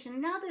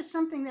information. Now there's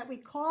something that we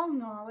call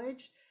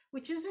knowledge,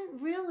 which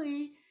isn't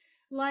really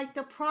like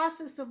the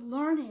process of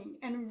learning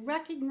and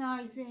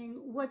recognizing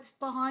what's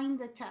behind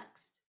the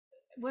text,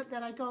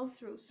 that I go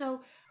through.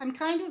 So I'm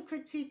kind of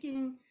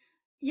critiquing,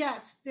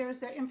 yes,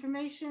 there's the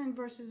information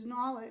versus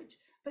knowledge,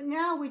 but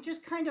now we're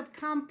just kind of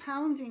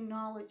compounding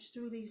knowledge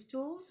through these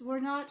tools.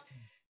 We're not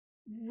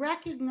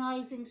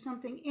recognizing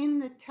something in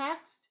the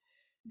text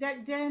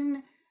that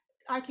then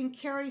I can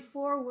carry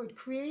forward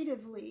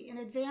creatively and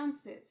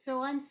advance it.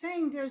 So I'm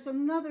saying there's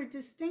another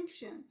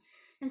distinction.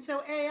 And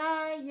so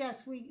AI,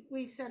 yes,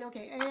 we've said,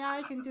 okay,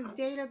 AI can do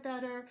data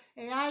better,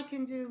 AI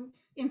can do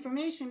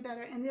information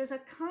better, and there's a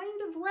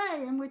kind of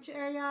way in which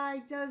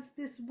AI does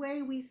this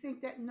way we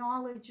think that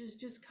knowledge is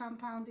just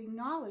compounding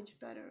knowledge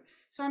better.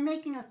 So I'm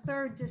making a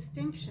third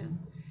distinction,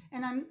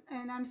 and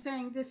I'm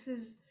saying this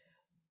is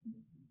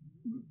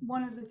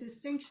one of the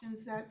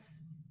distinctions that's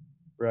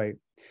right.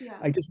 Yeah.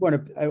 I just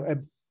want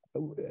to.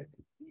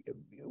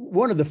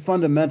 One of the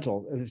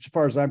fundamental, as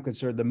far as I'm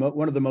concerned,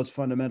 one of the most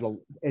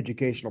fundamental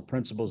educational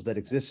principles that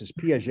exists is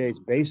Piaget's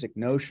basic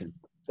notion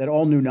that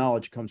all new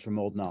knowledge comes from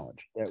old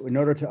knowledge. That in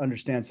order to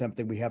understand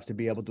something, we have to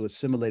be able to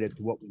assimilate it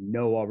to what we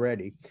know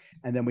already,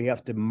 and then we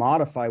have to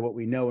modify what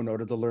we know in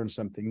order to learn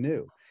something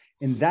new.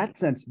 In that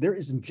sense, there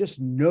isn't just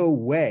no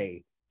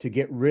way to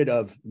get rid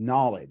of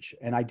knowledge.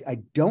 And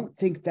I don't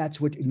think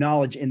that's what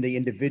knowledge in the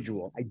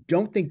individual. I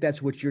don't think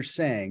that's what you're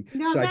saying.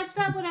 No, that's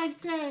not what I'm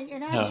saying.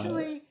 And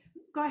actually,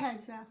 go ahead,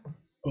 Seth.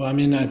 Well, I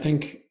mean, I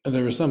think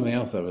there was something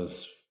else that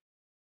was,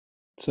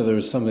 so there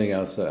was something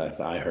else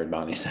that I heard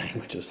Bonnie saying,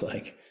 which was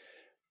like,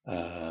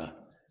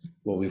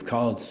 what we've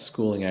called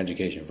schooling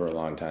education for a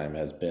long time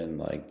has been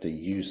like the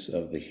use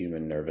of the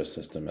human nervous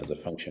system as a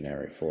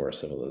functionary for a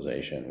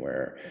civilization,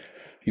 where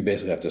you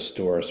basically have to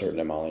store a certain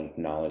amount of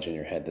knowledge in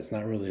your head that's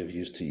not really of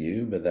use to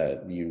you, but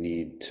that you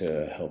need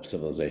to help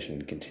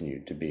civilization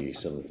continue to be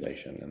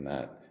civilization. And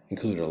that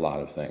included a lot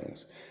of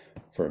things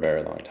for a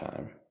very long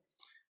time.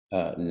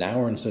 Now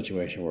we're in a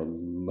situation where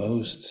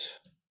most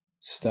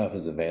stuff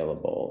is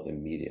available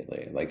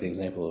immediately. Like the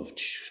example of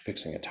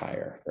fixing a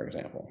tire, for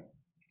example.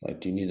 Like,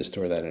 do you need to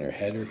store that in your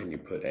head, or can you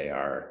put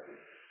AR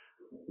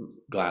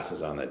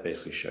glasses on that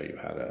basically show you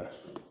how to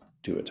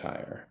do a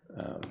tire?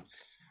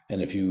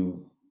 And if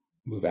you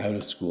move out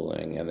of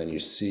schooling and then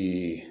you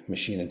see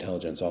machine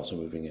intelligence also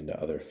moving into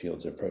other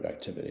fields of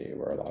productivity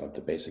where a lot of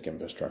the basic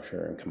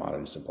infrastructure and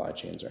commodity supply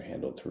chains are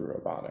handled through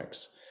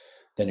robotics,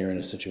 then you're in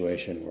a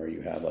situation where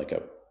you have like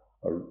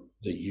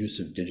the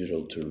use of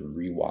digital to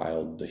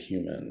rewild the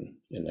human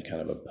in a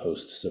kind of a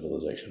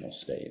post-civilizational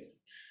state.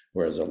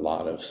 Whereas a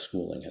lot of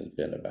schooling has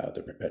been about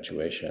the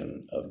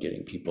perpetuation of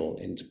getting people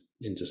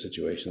into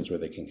situations where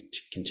they can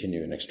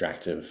continue an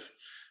extractive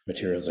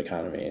materials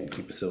economy and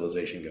keep a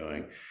civilization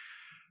going.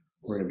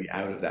 We're going to be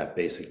out of that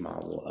basic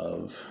model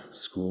of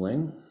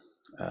schooling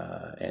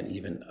and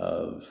even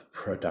of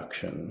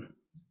production,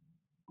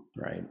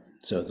 right?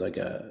 So it's like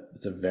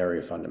it's a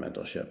very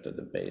fundamental shift at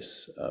the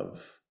base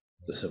of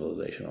the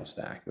civilizational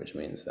stack, which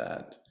means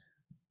that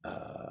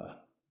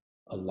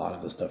a lot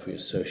of the stuff we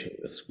associate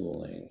with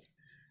schooling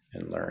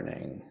and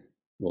learning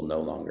will no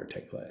longer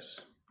take place.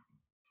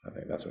 I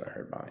think that's what I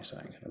heard Bonnie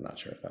saying. I'm not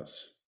sure if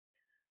that's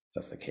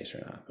the case or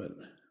not, but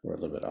we're a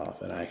little bit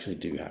off. And I actually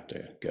do have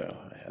to go.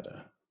 I had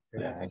a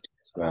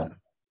as well.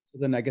 So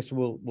then I guess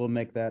we'll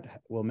make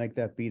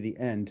that be the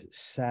end,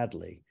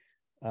 sadly.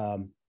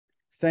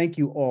 Thank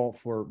you all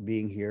for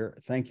being here.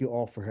 Thank you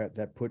all for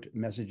that put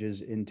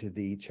messages into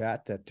the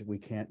chat that we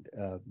can't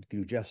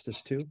do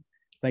justice to.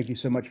 Thank you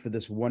so much for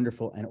this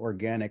wonderful and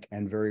organic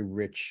and very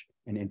rich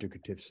and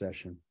integrative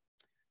session.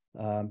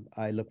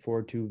 I look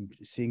forward to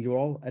seeing you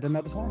all at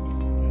another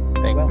time.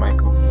 Thanks,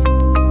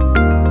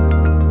 Michael.